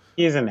now.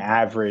 He's an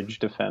average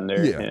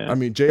defender. Yeah. I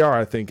mean, JR,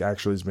 I think,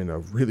 actually has been a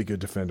really good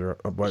defender.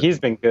 But he's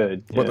been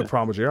good. But the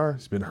problem with JR,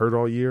 he's been hurt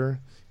all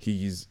year.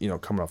 He's, you know,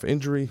 coming off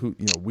injury.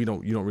 You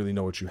don't really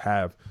know what you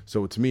have.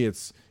 So to me,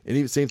 it's, and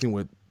even same thing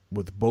with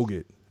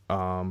Bogut.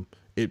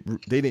 They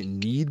didn't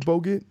need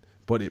Bogut,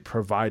 but it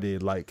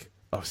provided like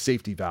a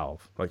safety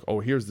valve. Like, oh,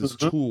 here's this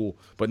tool,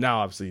 but now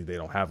obviously they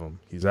don't have him.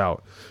 He's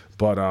out.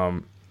 But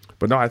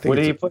no, I think. What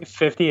did he play?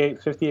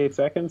 58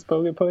 seconds.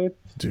 Bogut played.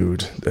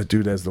 Dude, that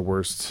dude has the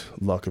worst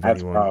luck of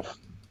anyone.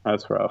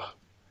 That's rough.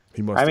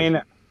 He must. I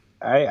mean,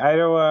 I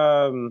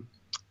don't.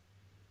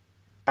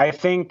 I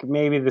think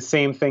maybe the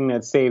same thing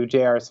that saved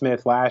J.R.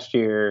 Smith last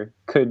year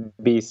could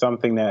be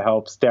something that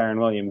helps Darren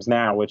Williams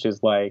now, which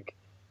is like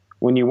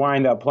when you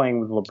wind up playing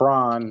with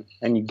LeBron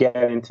and you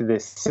get into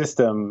this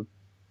system,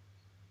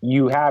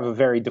 you have a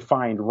very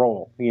defined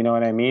role. You know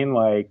what I mean?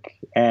 Like,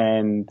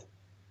 and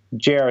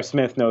J.R.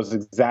 Smith knows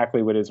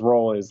exactly what his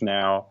role is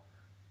now.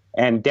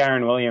 And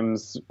Darren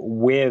Williams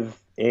with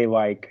a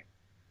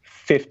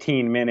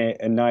 15-minute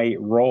a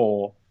night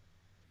role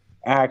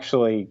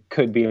actually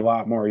could be a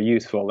lot more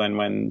useful than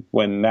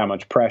when that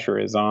much pressure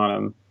is on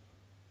him.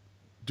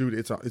 Dude,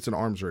 it's an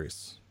arms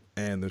race.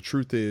 And the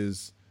truth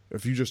is,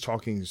 if you're just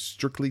talking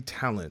strictly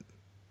talent,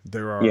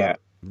 there are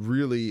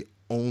really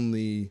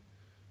only,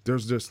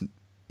 there's just,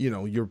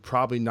 you're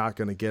probably not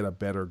going to get a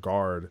better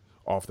guard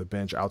off the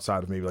bench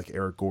outside of maybe like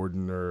Eric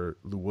Gordon or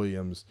Lou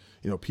Williams,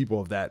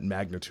 people of that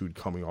magnitude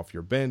coming off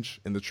your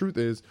bench. And the truth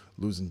is,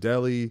 losing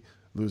Delhi,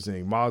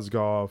 losing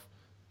Mozgov,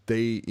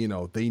 they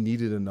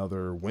needed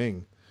another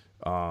wing.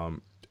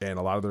 And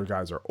a lot of their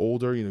guys are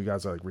older,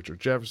 guys like Richard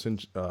Jefferson,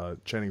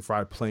 Channing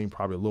Frye playing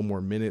probably a little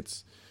more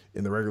minutes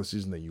in the regular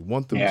season than you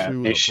want them to.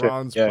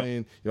 LeBron's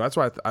playing. That's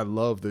why I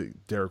love the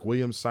Derek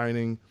Williams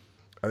signing.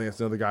 I think that's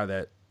another guy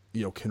that,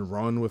 can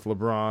run with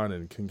LeBron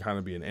and can kind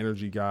of be an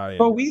energy guy.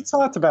 Well, we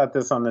talked about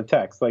this on the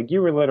text. Like,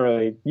 you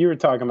were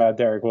talking about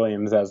Derek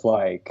Williams as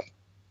like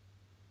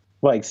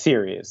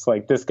serious.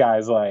 Like, this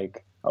guy's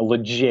like a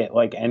legit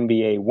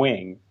NBA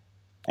wing.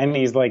 And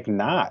he's like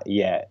not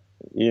yet.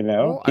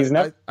 Well, he's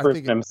never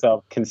proven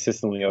himself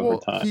consistently over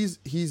time.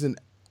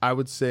 I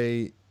would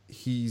say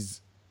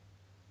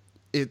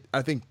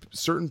I think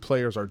certain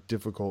players are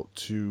difficult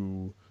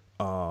to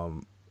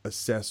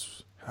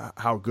assess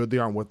how good they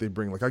are and what they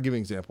bring. Like, I'll give you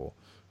an example.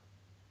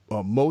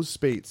 Mo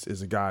Spates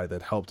is a guy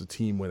that helped a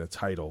team win a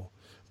title,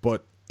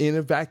 but in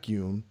a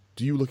vacuum,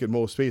 do you look at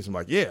Mo Spates and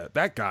like, yeah,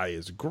 that guy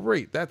is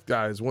great. That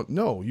guy is one.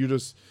 No, you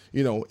just,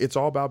 it's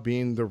all about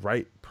being the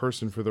right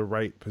person for the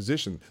right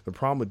position. The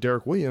problem with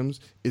Derek Williams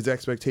is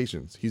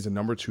expectations. He's a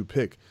number 2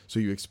 pick, so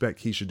you expect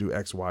he should do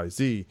X, Y,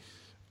 Z.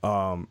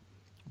 And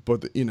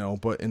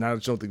I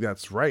just don't think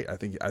that's right. I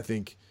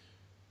think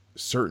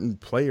certain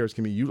players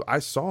can be used. I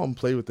saw him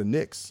play with the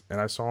Knicks,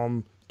 and I saw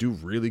him do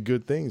really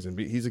good things. And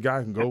he's a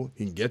guy who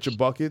can get you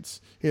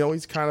buckets.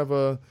 He's kind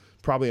of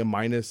probably a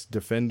minus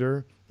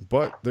defender.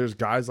 But there's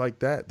guys like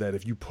that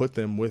if you put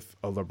them with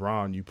a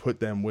LeBron, you put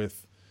them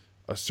with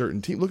a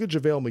certain team. Look at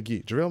JaVale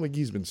McGee. JaVale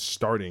McGee's been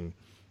starting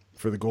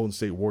for the Golden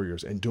State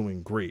Warriors and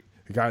doing great.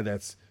 A guy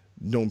that's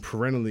known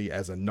perennially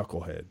as a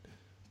knucklehead.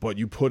 But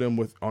you put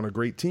him on a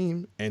great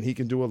team, and he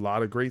can do a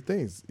lot of great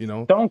things,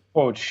 Don't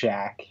quote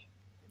Shaq.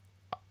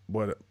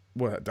 What?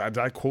 Did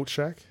I quote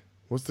Shaq?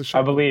 What's the Shaq?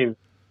 I believe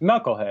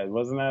knucklehead.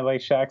 Wasn't that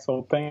like Shaq's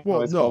whole thing?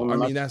 Well, no, I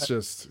mean,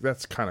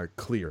 that's kind of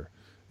clear,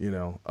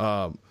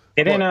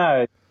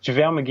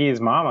 JaVale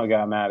McGee's mama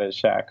got mad at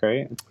Shaq,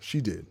 right?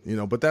 She did,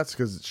 but that's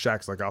because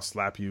Shaq's like, I'll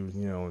slap you,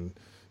 and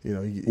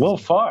Will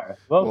far.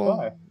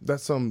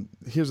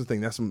 Here's the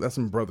thing, that's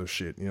some brother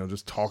shit,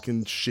 just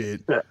talking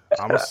shit.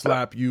 I'ma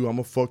slap you,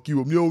 I'ma fuck you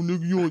up. Yo,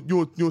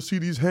 nigga, you see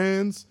these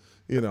hands?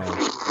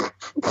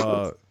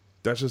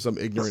 That's just some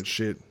ignorant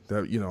shit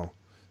that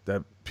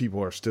that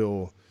people are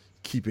still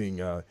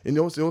keeping. And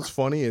what's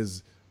funny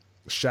is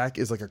Shaq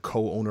is like a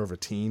co-owner of a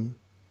team.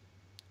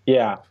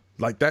 Yeah.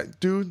 Like that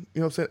dude,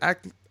 what I'm saying?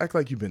 Act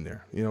like you've been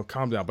there,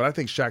 calm down. But I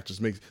think Shaq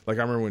just makes, like,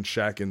 I remember when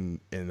Shaq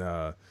and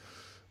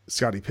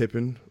Scottie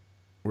Pippen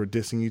were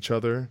dissing each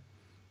other.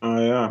 Oh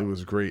yeah. It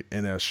was great.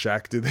 And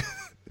Shaq did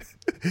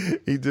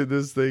he did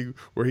this thing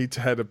where he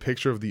had a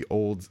picture of the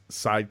old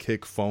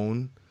Sidekick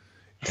phone,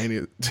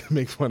 and to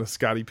make fun of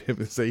Scottie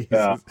Pippen, say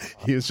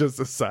he was just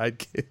a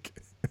sidekick.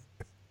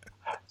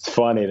 It's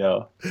funny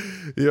though.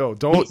 Yo,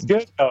 don't. He's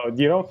good though.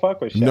 You don't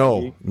fuck with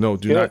Shaq. No,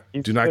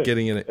 do not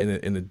getting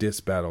in a diss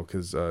battle,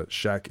 because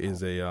Shaq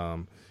is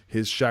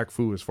his Shaq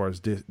fu as far as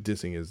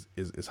dissing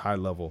is high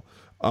level.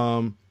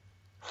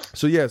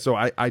 So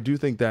I do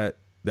think that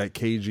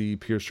KG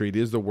Pierce trade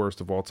is the worst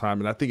of all time,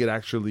 and I think it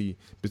actually,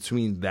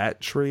 between that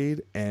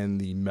trade and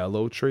the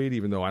Melo trade,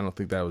 even though I don't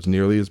think that was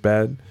nearly as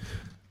bad,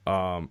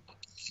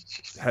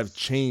 have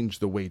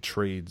changed the way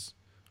trades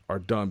are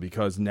done,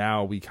 because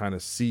now we kind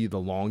of see the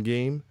long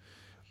game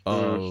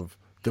of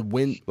the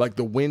win. Like,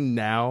 the win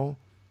now,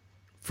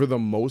 for the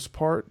most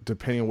part,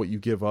 depending on what you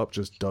give up,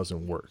 just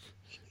doesn't work.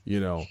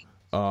 And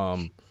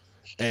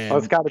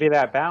it's got to be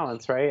that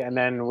balance, right? And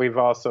then we've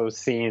also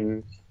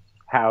seen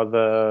how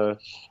the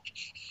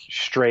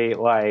straight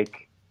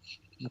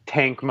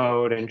tank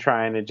mode and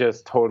trying to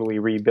just totally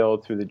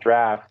rebuild through the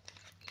draft,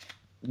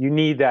 you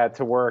need that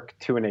to work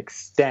to an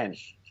extent,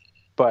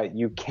 but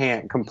you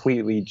can't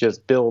completely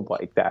just build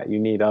like that. You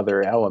need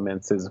other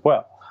elements as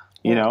well.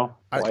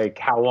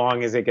 How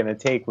long is it going to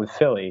take with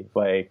Philly?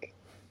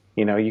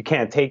 You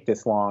can't take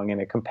this long in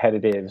a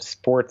competitive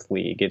sports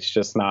league. It's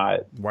just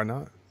not. Why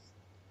not?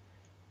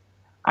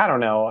 I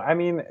don't know. I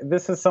mean,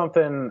 this is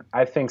something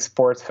I think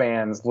sports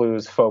fans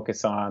lose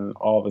focus on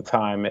all the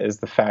time, is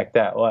the fact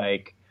that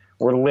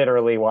we're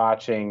literally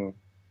watching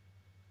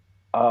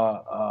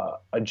a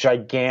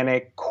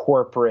gigantic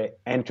corporate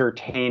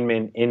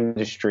entertainment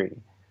industry,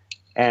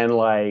 and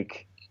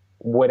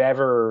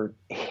whatever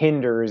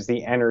hinders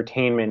the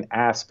entertainment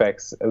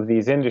aspects of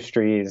these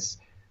industries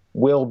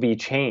will be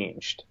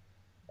changed.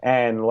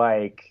 And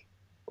like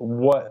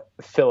what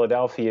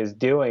Philadelphia is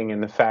doing,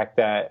 and the fact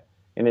that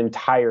an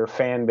entire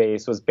fan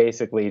base was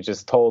basically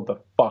just told to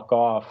fuck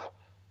off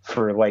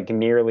for like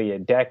nearly a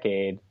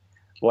decade.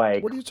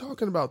 Like, what are you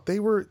talking about? They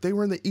were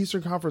in the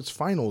Eastern Conference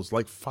Finals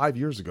like 5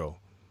 years ago.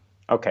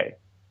 Okay,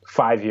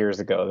 5 years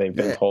ago they've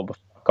been told to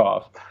fuck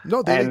off.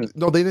 No, they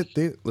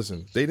didn't.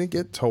 Listen, they didn't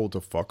get told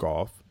to fuck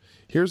off.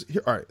 All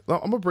right, I'm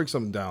gonna break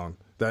something down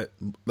that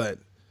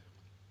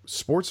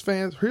sports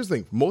fans. Here's the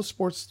thing: most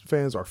sports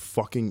fans are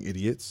fucking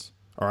idiots.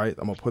 All right,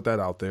 I'm gonna put that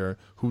out there.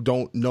 Who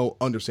don't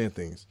understand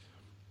things.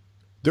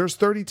 There's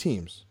 30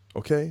 teams.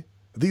 Okay,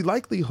 the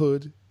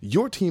likelihood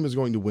your team is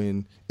going to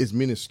win is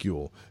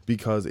minuscule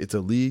because it's a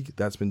league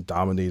that's been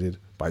dominated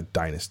by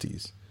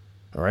dynasties.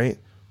 All right,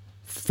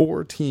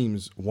 4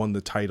 teams won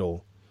the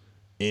title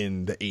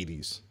in the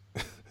 80s.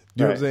 You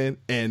know what I'm saying?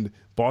 And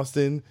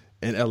Boston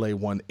and LA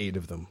won 8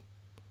 of them.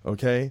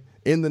 Okay,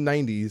 in the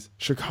 90s,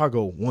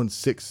 Chicago won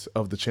 6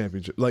 of the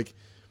championship. Like,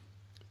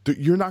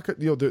 you're not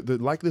gonna, the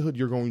likelihood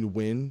you're going to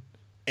win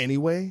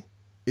anyway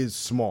is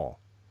small.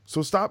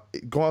 So stop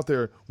going out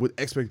there with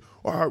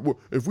all right, well,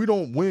 if we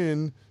don't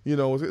win,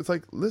 it's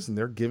like, listen,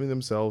 they're giving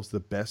themselves the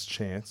best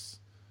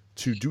chance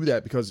to do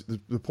that, because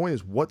the point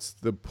is, what's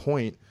the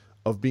point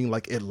of being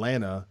like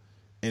Atlanta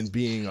and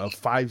being a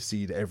 5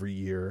 seed every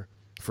year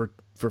for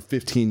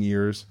 15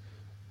 years,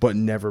 but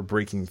never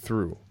breaking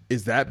through?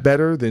 Is that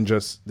better than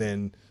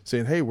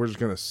saying, hey, we're just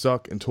going to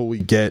suck until we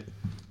get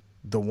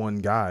the one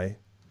guy,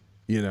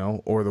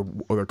 or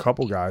the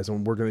couple guys,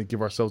 and we're going to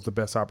give ourselves the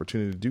best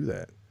opportunity to do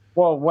that?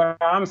 Well, what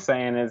I'm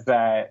saying is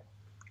that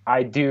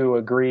I do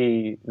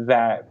agree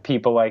that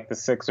people like the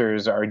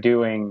Sixers are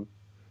doing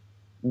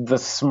the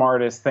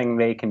smartest thing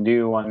they can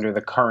do under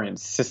the current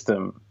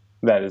system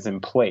that is in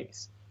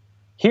place.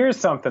 Here's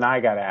something I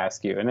got to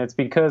ask you, and it's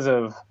because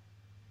of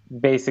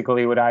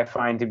basically what I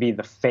find to be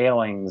the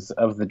failings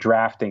of the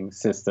drafting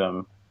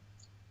system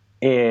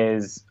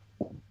is,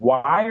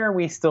 why are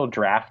we still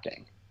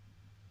drafting?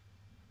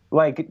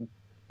 Like,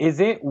 is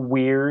it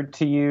weird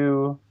to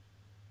you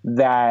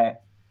that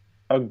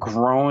a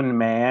grown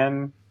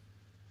man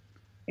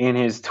in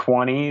his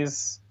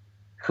 20s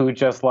who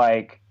just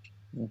like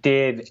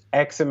did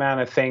X amount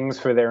of things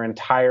for their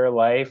entire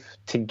life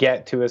to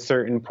get to a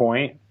certain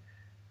point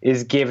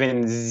is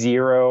given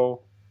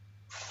zero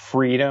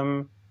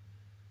freedom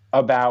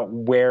about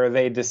where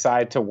they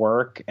decide to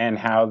work and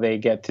how they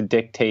get to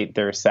dictate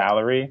their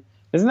salary?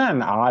 Isn't that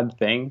an odd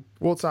thing?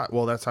 Well, it's not.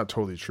 Well, that's not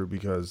totally true,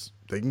 because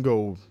they can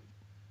go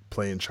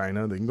play in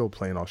China, they can go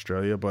play in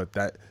Australia, but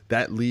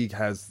that league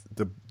has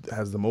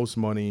the most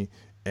money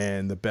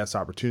and the best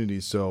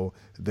opportunities, so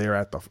they're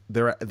at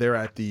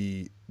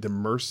the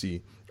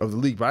mercy of the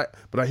league. But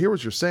I hear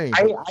what you're saying.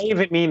 I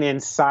even mean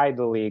inside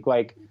the league,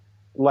 like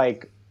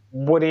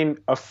wouldn't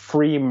a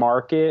free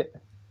market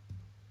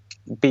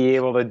be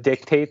able to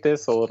dictate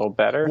this a little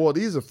better? Well, it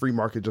is a free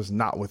market, just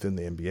not within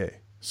the NBA.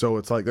 So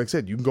it's like I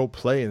said, you can go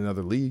play in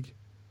another league.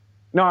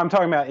 No, I'm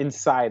talking about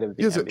inside of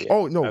the NBA.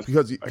 Oh, no,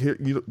 because here,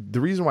 the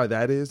reason why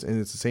that is, and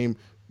it's the same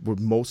with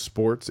most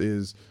sports,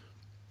 is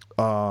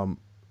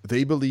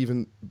they believe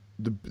in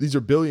these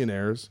are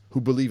billionaires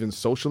who believe in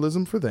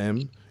socialism for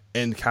them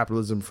and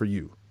capitalism for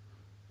you,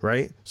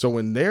 right? So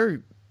when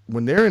they're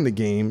in the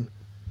game,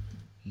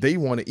 they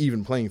want an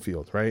even playing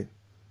field, right?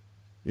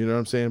 You know what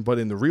I'm saying? But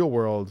in the real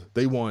world,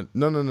 they want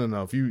no.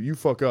 If you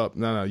fuck up,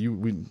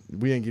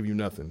 we ain't give you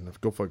nothing.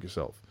 Go fuck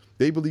yourself.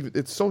 They believe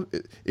it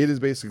is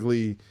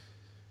basically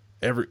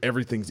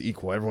everything's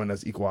equal. Everyone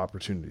has equal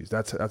opportunities.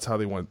 That's how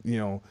they want.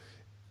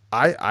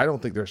 I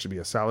don't think there should be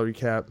a salary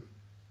cap.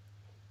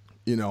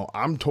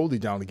 I'm totally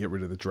down to get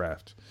rid of the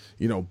draft.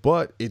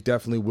 But it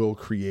definitely will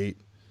create.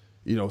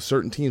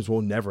 Certain teams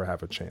will never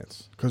have a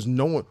chance, because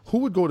no one who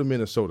would go to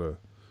Minnesota.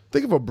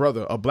 Think of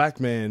a black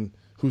man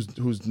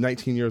who's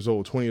 19 years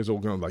old, 20 years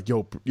old, going like,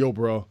 yo,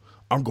 bro,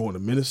 I'm going to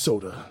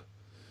Minnesota.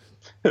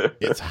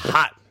 It's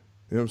hot.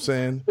 You know what I'm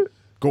saying?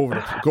 Go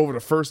over to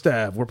First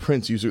Ave where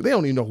Prince used to. They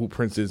don't even know who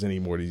Prince is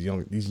anymore.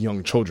 These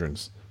young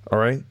childrens. All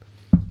right.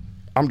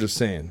 I'm just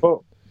saying.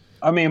 Well,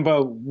 I mean,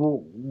 but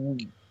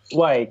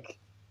like,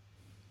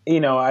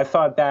 I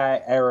thought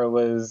that era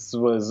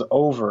was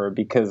over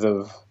because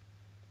of,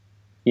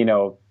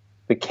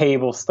 the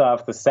cable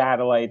stuff, the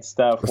satellite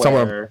stuff. That's not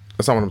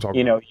what I'm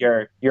talking about.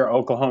 Your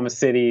Oklahoma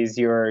cities,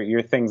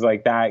 your things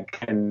like that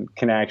can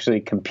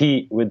actually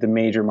compete with the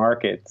major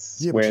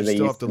markets where they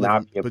used to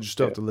not be able to. But you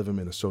still have to live in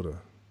Minnesota.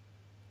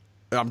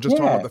 I'm just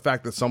talking about the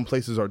fact that some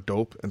places are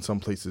dope and some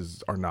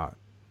places are not.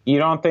 You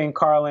don't think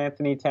Karl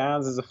Anthony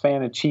Towns is a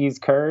fan of cheese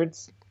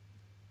curds?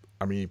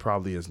 I mean, he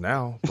probably is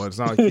now, but it's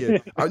not like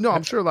he no,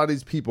 I'm sure a lot of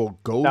these people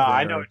go there.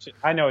 I know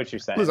what you're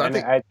saying.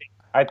 Listen,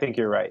 I think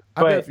you're right.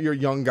 I bet if you're a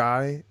young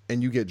guy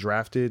and you get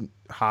drafted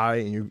high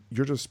and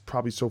you're just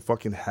probably so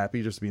fucking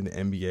happy just to be in the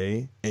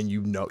NBA, and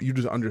you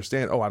just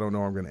understand, I don't know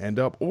where I'm going to end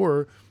up,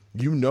 or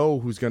you know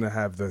who's going to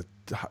have the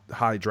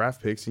high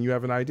draft picks, and you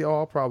have an idea. Oh,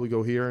 I'll probably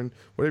go here, and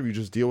whatever. You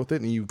just deal with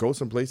it, and you go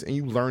someplace, and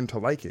you learn to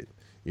like it.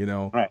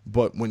 Right.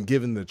 But when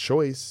given the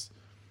choice,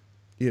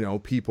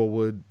 people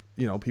want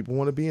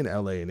to be in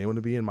LA, and they want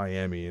to be in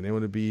Miami, and they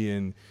want to be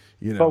in,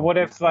 But what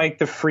if like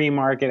the free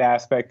market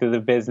aspect of the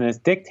business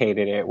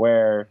dictated it,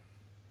 where,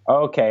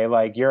 okay,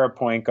 like you're a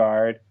point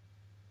guard,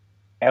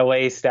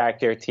 LA stacked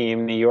their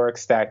team, New York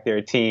stacked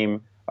their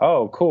team.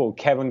 Oh, cool.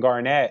 Kevin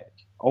Garnett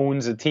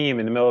owns a team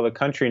in the middle of the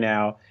country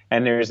now,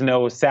 and there's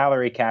no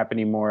salary cap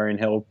anymore, and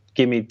he'll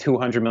give me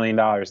 $200 million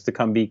to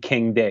come be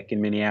King Dick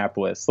in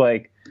Minneapolis.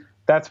 Like,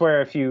 that's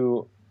where if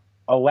you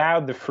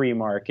allowed the free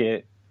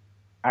market,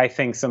 I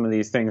think some of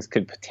these things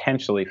could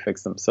potentially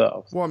fix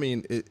themselves. Well, I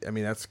mean,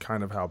 that's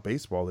kind of how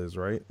baseball is,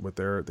 right?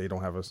 They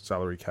don't have a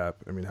salary cap.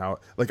 I mean, I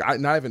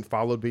haven't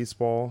followed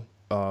baseball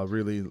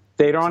really.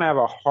 They don't have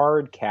a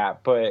hard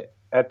cap, but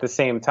at the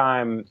same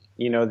time,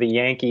 the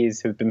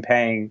Yankees have been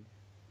paying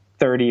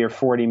 $30 or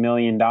 $40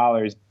 million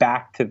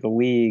back to the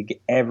league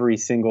every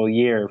single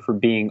year for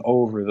being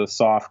over the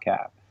soft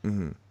cap.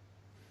 Mm-hmm.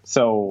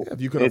 So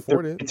if you can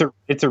afford it,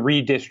 it's a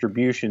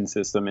redistribution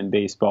system in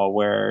baseball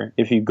where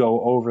if you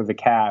go over the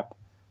cap,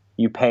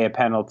 you pay a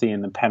penalty,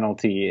 and the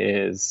penalty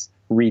is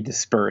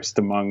redispersed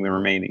among the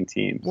remaining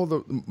teams.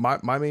 Well,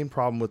 my main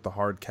problem with the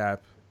hard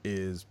cap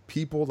is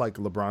people like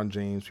LeBron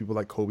James, people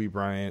like Kobe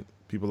Bryant,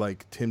 people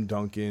like Tim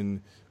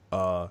Duncan,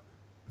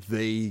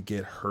 they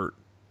get hurt.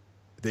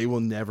 They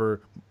will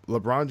never.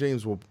 LeBron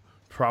James will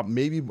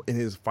maybe in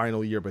his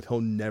final year, but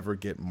he'll never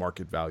get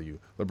market value.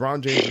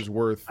 LeBron James is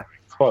worth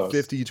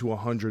 $50 to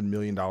 $100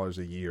 million a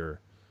year.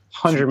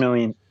 100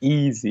 million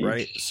easy,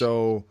 right?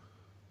 So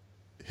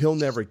he'll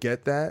never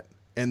get that.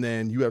 And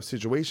then you have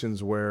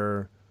situations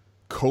where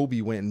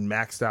Kobe went and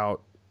maxed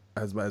out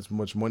as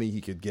much money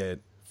he could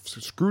get,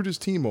 screwed his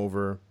team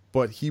over,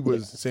 but he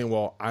was saying,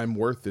 "Well, I'm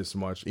worth this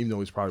much," even though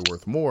he's probably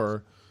worth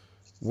more.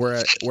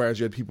 Whereas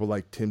you had people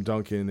like Tim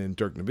Duncan and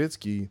Dirk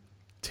Nowitzki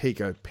take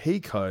a pay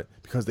cut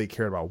because they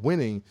cared about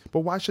winning. But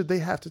why should they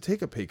have to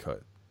take a pay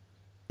cut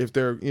if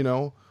they're,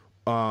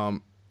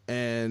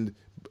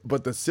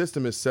 but the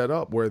system is set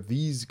up where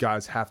these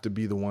guys have to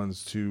be the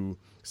ones to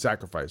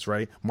sacrifice,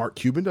 right? Mark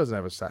Cuban doesn't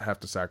have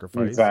to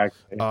sacrifice.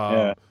 Exactly.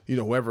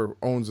 Whoever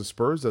owns the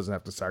Spurs doesn't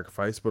have to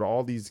sacrifice, but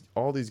all these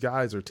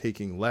guys are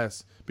taking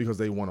less because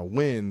they want to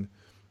win.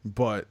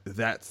 But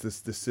that's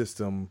the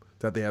system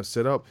that they have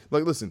set up.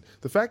 Like, listen,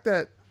 the fact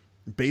that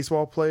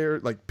baseball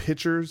players, like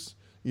pitchers,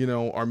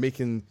 are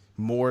making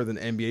more than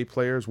NBA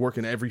players,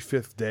 working every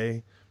fifth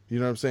day. You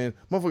know what I'm saying?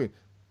 Motherfucker,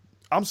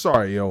 I'm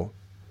sorry, yo.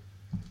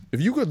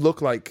 If you could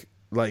look like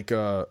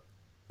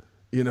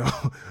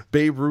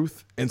Babe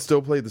Ruth and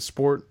still play the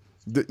sport,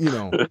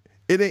 it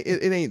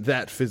ain't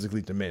that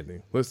physically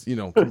demanding. Let's,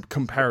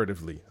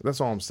 comparatively.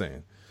 That's all I'm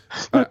saying.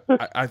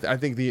 I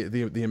think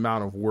the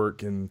amount of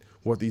work and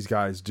what these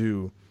guys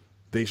do,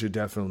 they should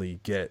definitely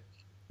get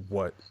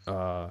what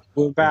about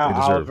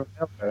Oliver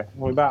Miller?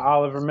 What about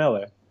Oliver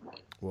Miller?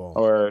 Well,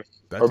 or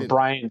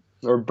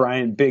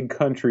Brian Big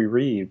Country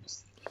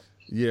Reeves.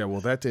 Yeah, well,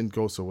 that didn't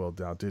go so well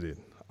down, did it?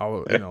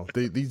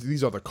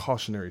 These are the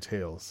cautionary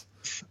tales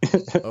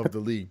of the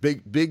league.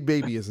 Big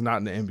Baby is not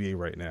in the NBA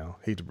right now.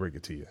 Hate to break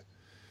it to you.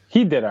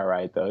 He did all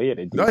right though. He had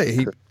a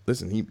he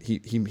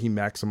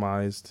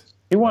maximized.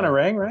 He won a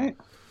ring, right?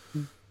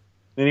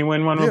 Did he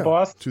win one with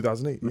Boston?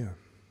 2008.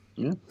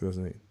 Yeah,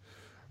 2008.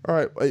 All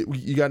right,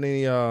 you got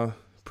any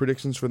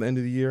predictions for the end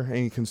of the year?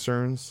 Any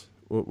concerns?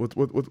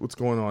 What's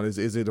going on?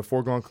 Is it a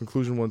foregone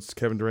conclusion once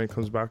Kevin Durant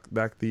comes back?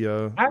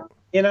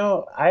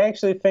 I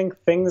actually think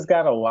things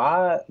got a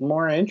lot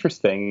more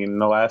interesting in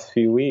the last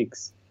few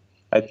weeks.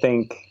 I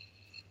think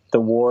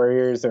the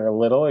Warriors are a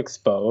little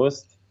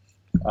exposed.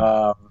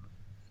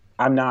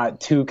 I'm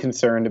not too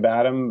concerned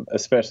about them,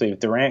 especially if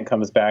Durant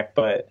comes back.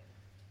 But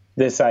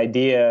this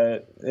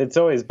idea, it's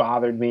always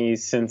bothered me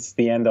since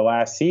the end of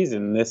last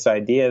season, this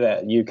idea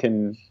that you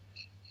can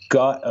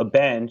gut a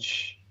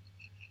bench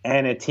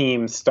and a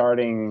team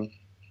starting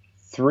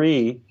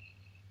three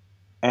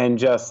and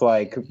just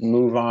like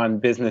move on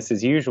business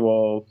as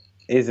usual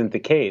isn't the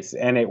case.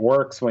 And it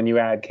works when you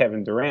add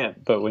Kevin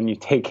Durant, but when you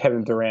take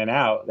Kevin Durant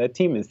out, that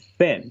team is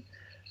thin.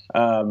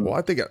 Well,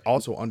 I think it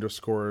also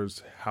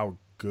underscores how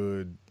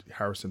good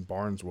Harrison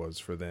Barnes was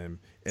for them,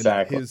 and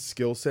exactly. His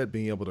skill set,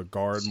 being able to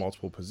guard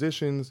multiple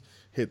positions,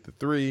 hit the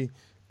three,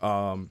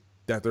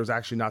 that there's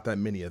actually not that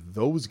many of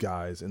those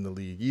guys in the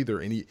league either.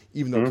 And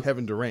even though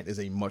Kevin Durant is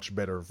a much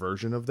better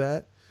version of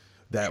that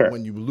sure.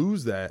 When you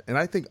lose that, and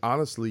I think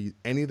honestly,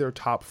 any of their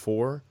top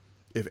four,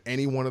 if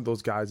any one of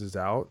those guys is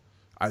out,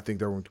 I think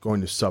they're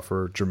going to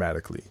suffer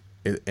dramatically.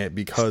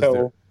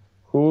 Because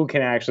who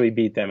can actually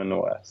beat them in the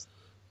West?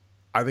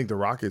 I think the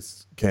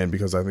Rockets can,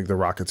 because I think the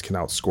Rockets can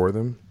outscore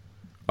them.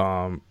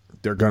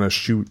 They're going to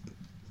shoot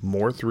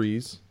more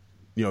threes.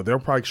 They'll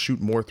probably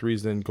shoot more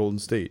threes than Golden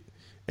State.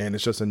 And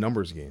it's just a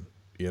numbers game,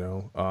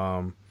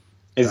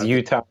 Is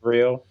Utah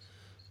real?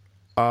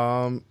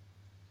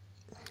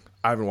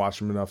 I haven't watched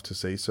them enough to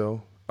say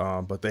so.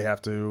 But they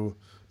have to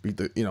beat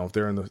the, if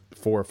they're in the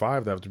 4 or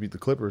 5, they have to beat the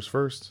Clippers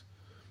first.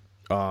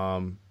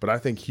 But I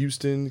think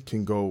Houston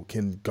can go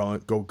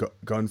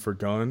gun for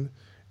gun,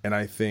 and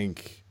I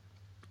think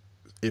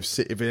if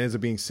it ends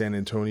up being San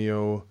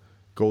Antonio,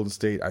 Golden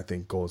State, I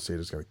think Golden State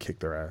is going to kick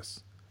their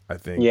ass. I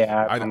think.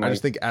 Yeah, I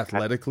just think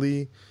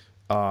athletically,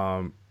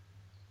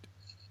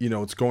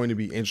 it's going to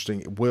be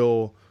interesting.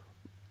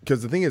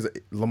 Because the thing is,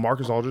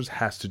 LaMarcus Aldridge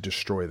has to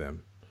destroy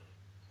them.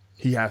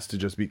 He has to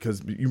just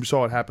because you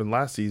saw it happen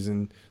last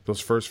season.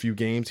 Those first few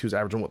games, he was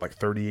averaging like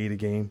 38 a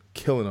game,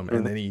 killing them,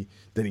 and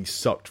then he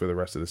sucked for the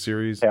rest of the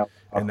series. Yeah.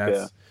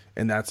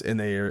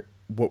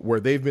 Where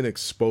they've been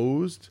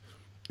exposed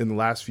in the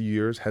last few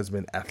years has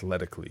been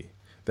athletically,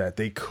 that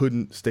they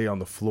couldn't stay on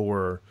the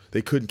floor,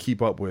 they couldn't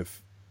keep up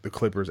with the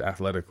Clippers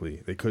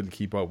athletically, they couldn't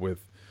keep up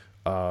with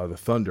the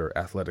Thunder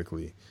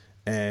athletically,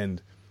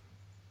 and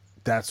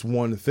that's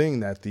one thing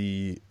that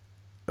the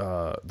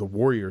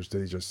Warriors,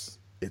 they just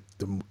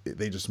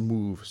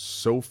move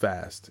so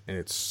fast, and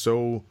it's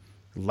so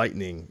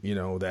lightning,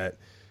 that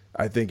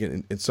I think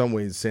in some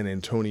ways San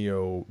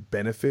Antonio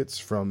benefits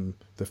from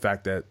the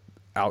fact that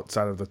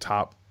outside of the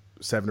top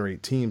 7 or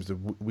 8 teams, the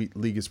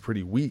league is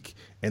pretty weak,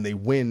 and they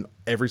win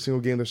every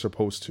single game they're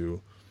supposed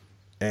to,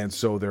 and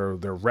so their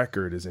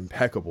record is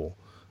impeccable.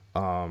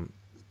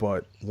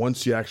 But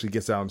once you actually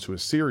get out into a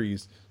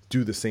series,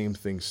 do the same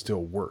things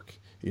still work,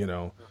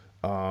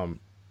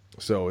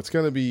 So it's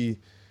going to be,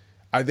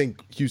 I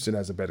think Houston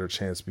has a better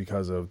chance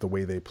because of the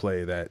way they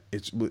play, that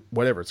it's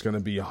going to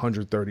be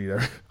 130 to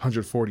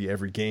 140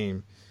 every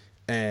game.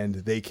 And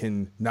they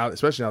can now,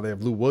 especially now they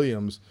have Lou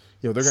Williams,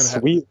 they're going to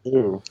have sweet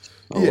Lou.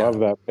 I love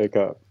that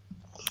pickup.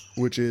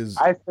 Which is,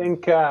 I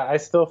think, I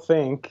still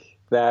think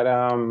that,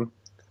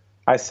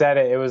 I said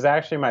it was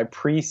actually my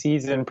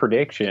preseason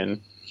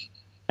prediction,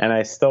 and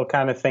I still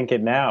kind of think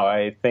it now.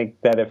 I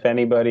think that if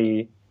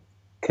anybody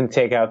can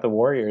take out the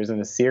Warriors in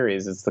a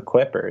series, it's the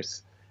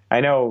Clippers.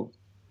 I know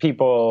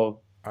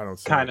people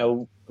kind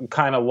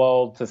of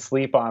lulled to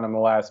sleep on them the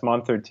last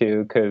month or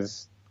two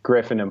because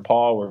Griffin and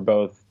Paul were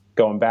both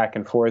going back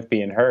and forth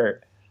being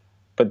hurt.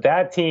 But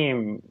that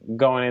team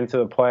going into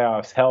the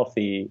playoffs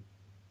healthy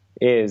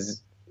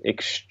is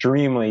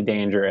extremely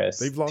dangerous.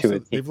 They've lost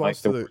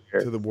to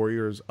the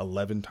Warriors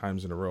 11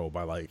 times in a row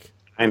by like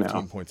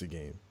 15 points a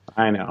game.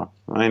 I know.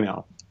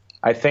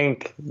 I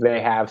think they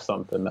have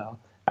something though.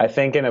 I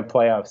think in a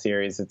playoff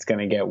series it's going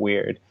to get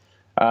weird.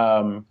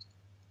 If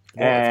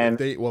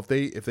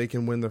they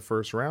can win the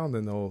first round,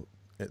 then they'll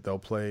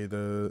play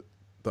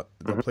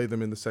play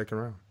them in the second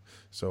round.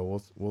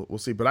 So we'll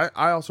see. But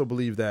I also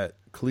believe that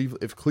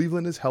if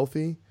Cleveland is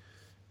healthy,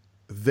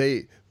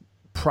 they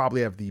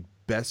probably have the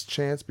best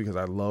chance, because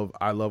I love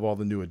all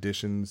the new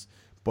additions,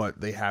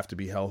 but they have to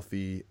be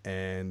healthy.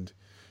 And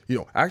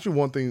actually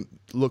one thing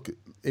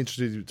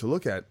interesting to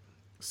look at,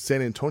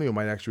 San Antonio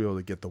might actually be able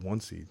to get the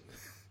 1 seed.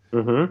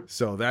 Mm-hmm.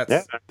 So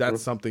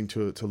that's something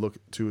to look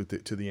to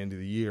the end of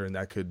the year, and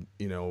that could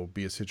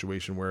be a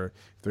situation where if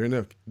they're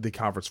in the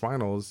conference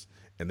finals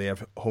and they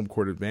have home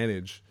court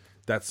advantage,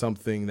 that's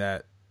something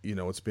that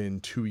it's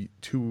been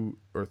 2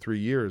 or 3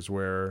 years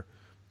where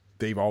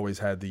they've always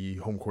had the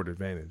home court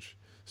advantage.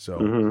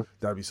 So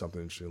that'd be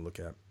something interesting to look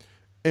at.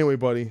 Anyway,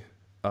 buddy,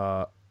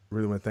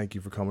 really want to thank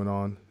you for coming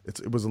on.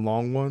 It was a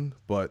long one,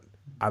 but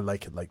I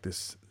like it like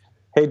this.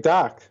 Hey,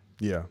 Doc.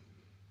 Yeah.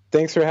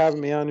 Thanks for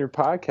having me on your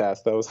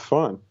podcast. That was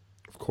fun.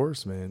 Of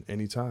course, man.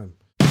 Anytime.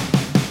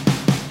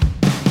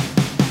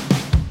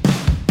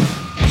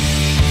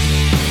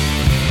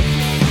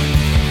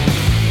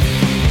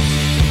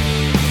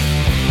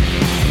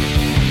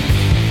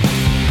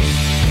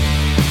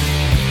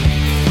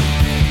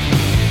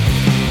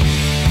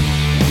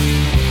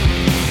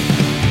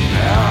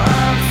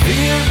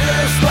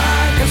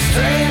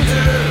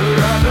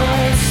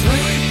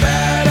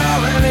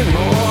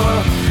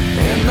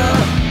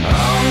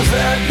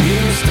 That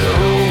used to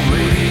hold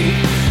me,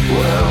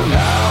 well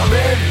now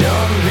they've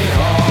done me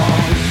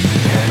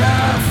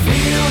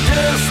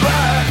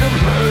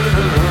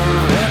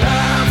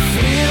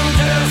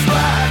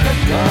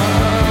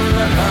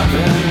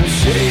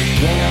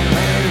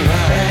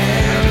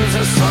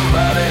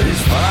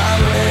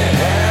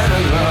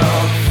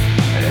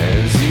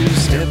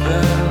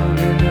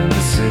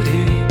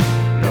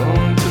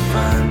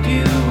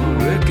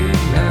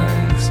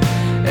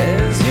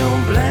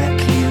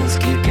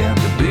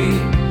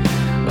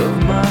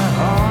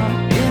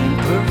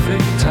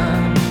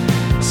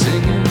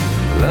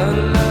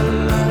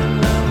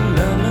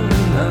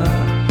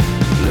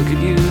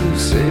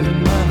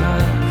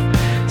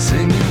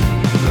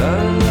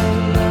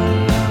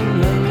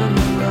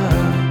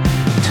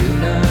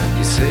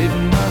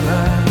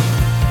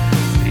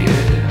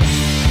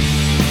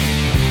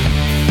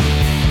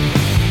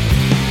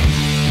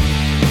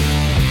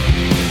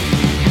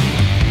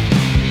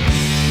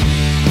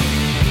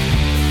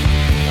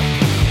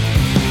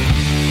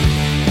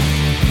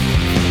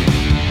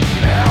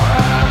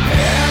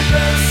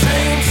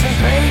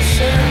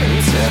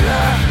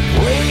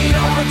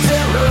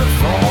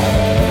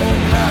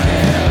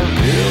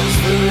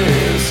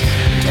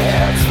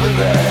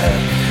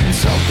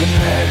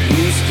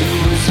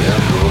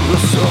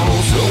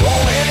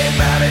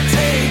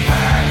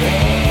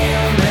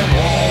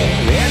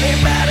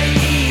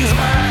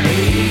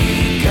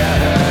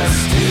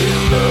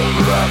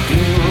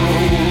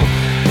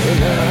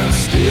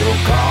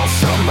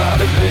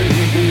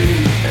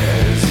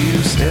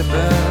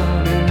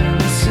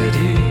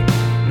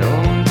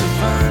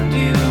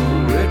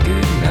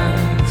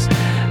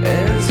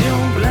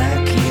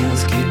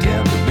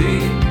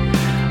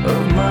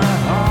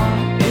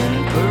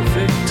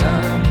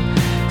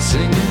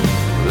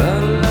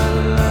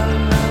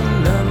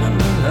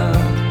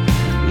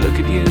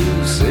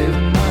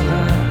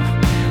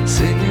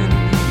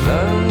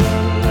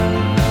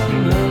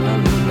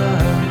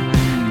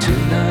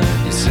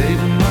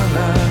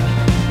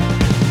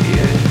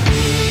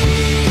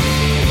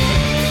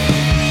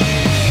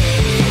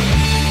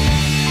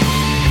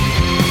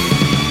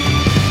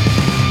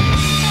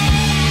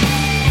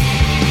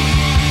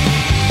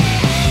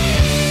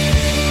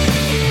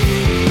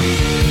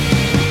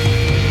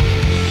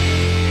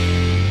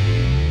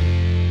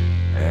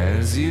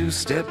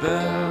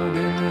out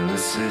into the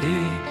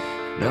city,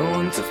 no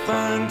one to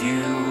find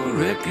you or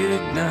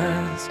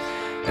recognize,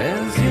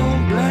 as your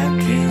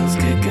black heels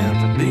kick out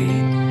the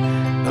beat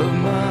of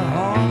my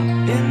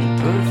heart in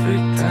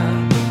perfect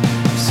time,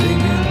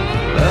 singing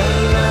la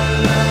la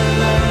la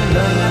la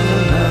la la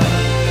la.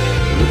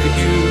 Look at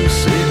you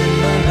saving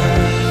my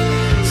life,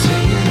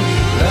 singing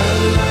la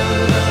la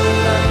la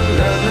la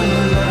la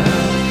la la.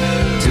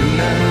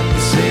 Tonight you're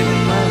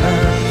saving my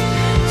life,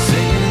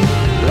 singing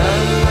la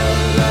la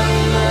la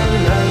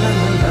la la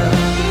la la.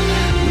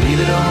 Leave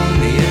it on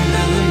the end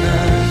of the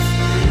knife,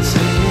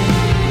 singing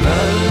la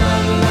la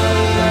la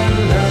la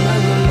la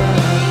la la.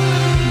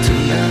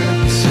 Tonight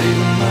you're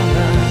saving my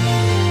life,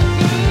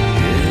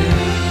 yeah.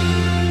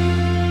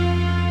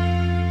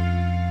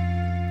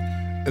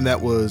 And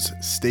that was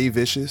Stay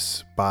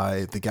Vicious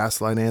by the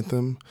Gaslight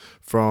Anthem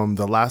from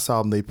the last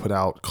album they put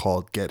out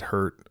called Get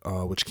Hurt,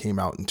 which came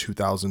out in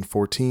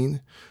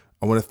 2014.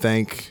 I want to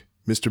thank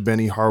Mr.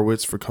 Benny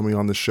Horowitz for coming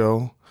on the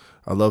show.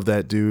 I love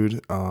that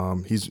dude.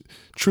 He's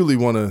truly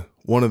one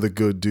of the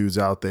good dudes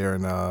out there,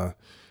 and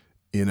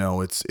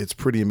it's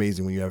pretty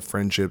amazing when you have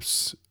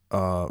friendships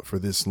for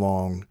this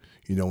long,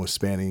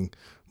 spanning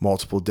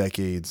multiple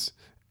decades,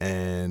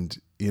 and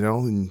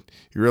you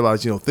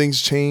realize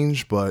things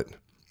change, but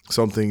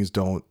some things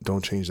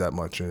don't change that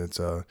much, and it's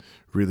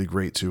really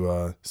great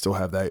to still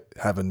have a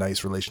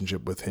nice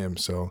relationship with him.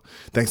 So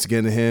thanks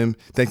again to him.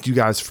 Thank you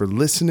guys for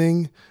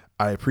listening.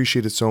 I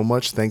appreciate it so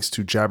much. Thanks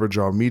to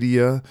Jabberjaw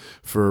Media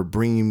for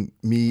bringing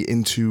me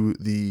into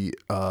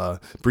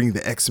bringing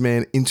the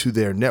X-Man into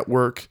their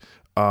network.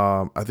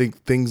 I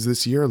think things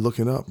this year are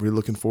looking up. We're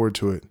looking forward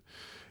to it.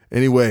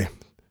 Anyway,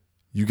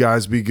 you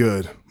guys be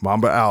good.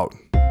 Mamba out.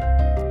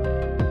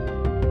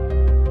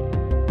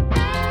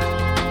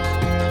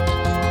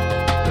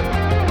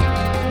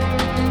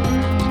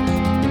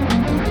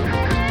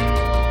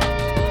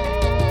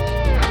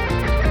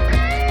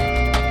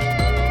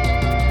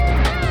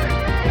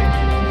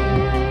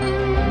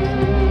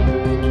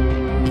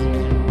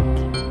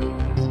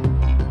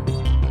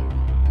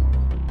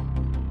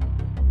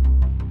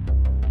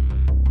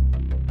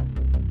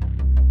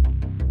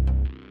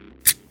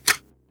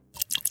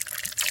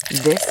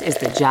 This is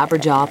the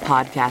Jabberjaw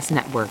Podcast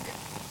Network.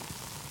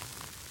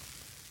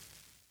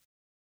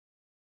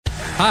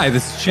 Hi,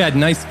 this is Chad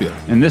Nicefield.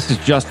 And this is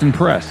Justin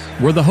Press.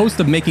 We're the host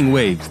of Making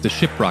Waves, the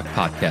Shiprock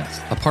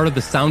podcast, a part of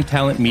the Sound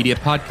Talent Media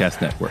Podcast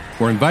Network.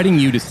 We're inviting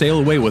you to sail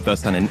away with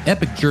us on an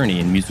epic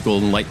journey in musical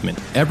enlightenment.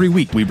 Every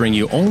week, we bring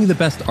you only the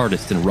best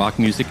artists in rock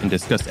music and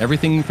discuss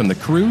everything from the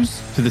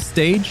cruise, to the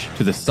stage,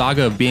 to the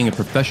saga of being a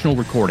professional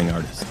recording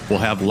artist. We'll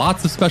have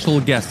lots of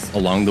special guests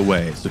along the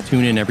way, so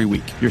tune in every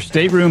week. Your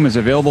stateroom is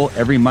available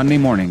every Monday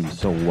morning,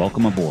 so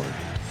welcome aboard.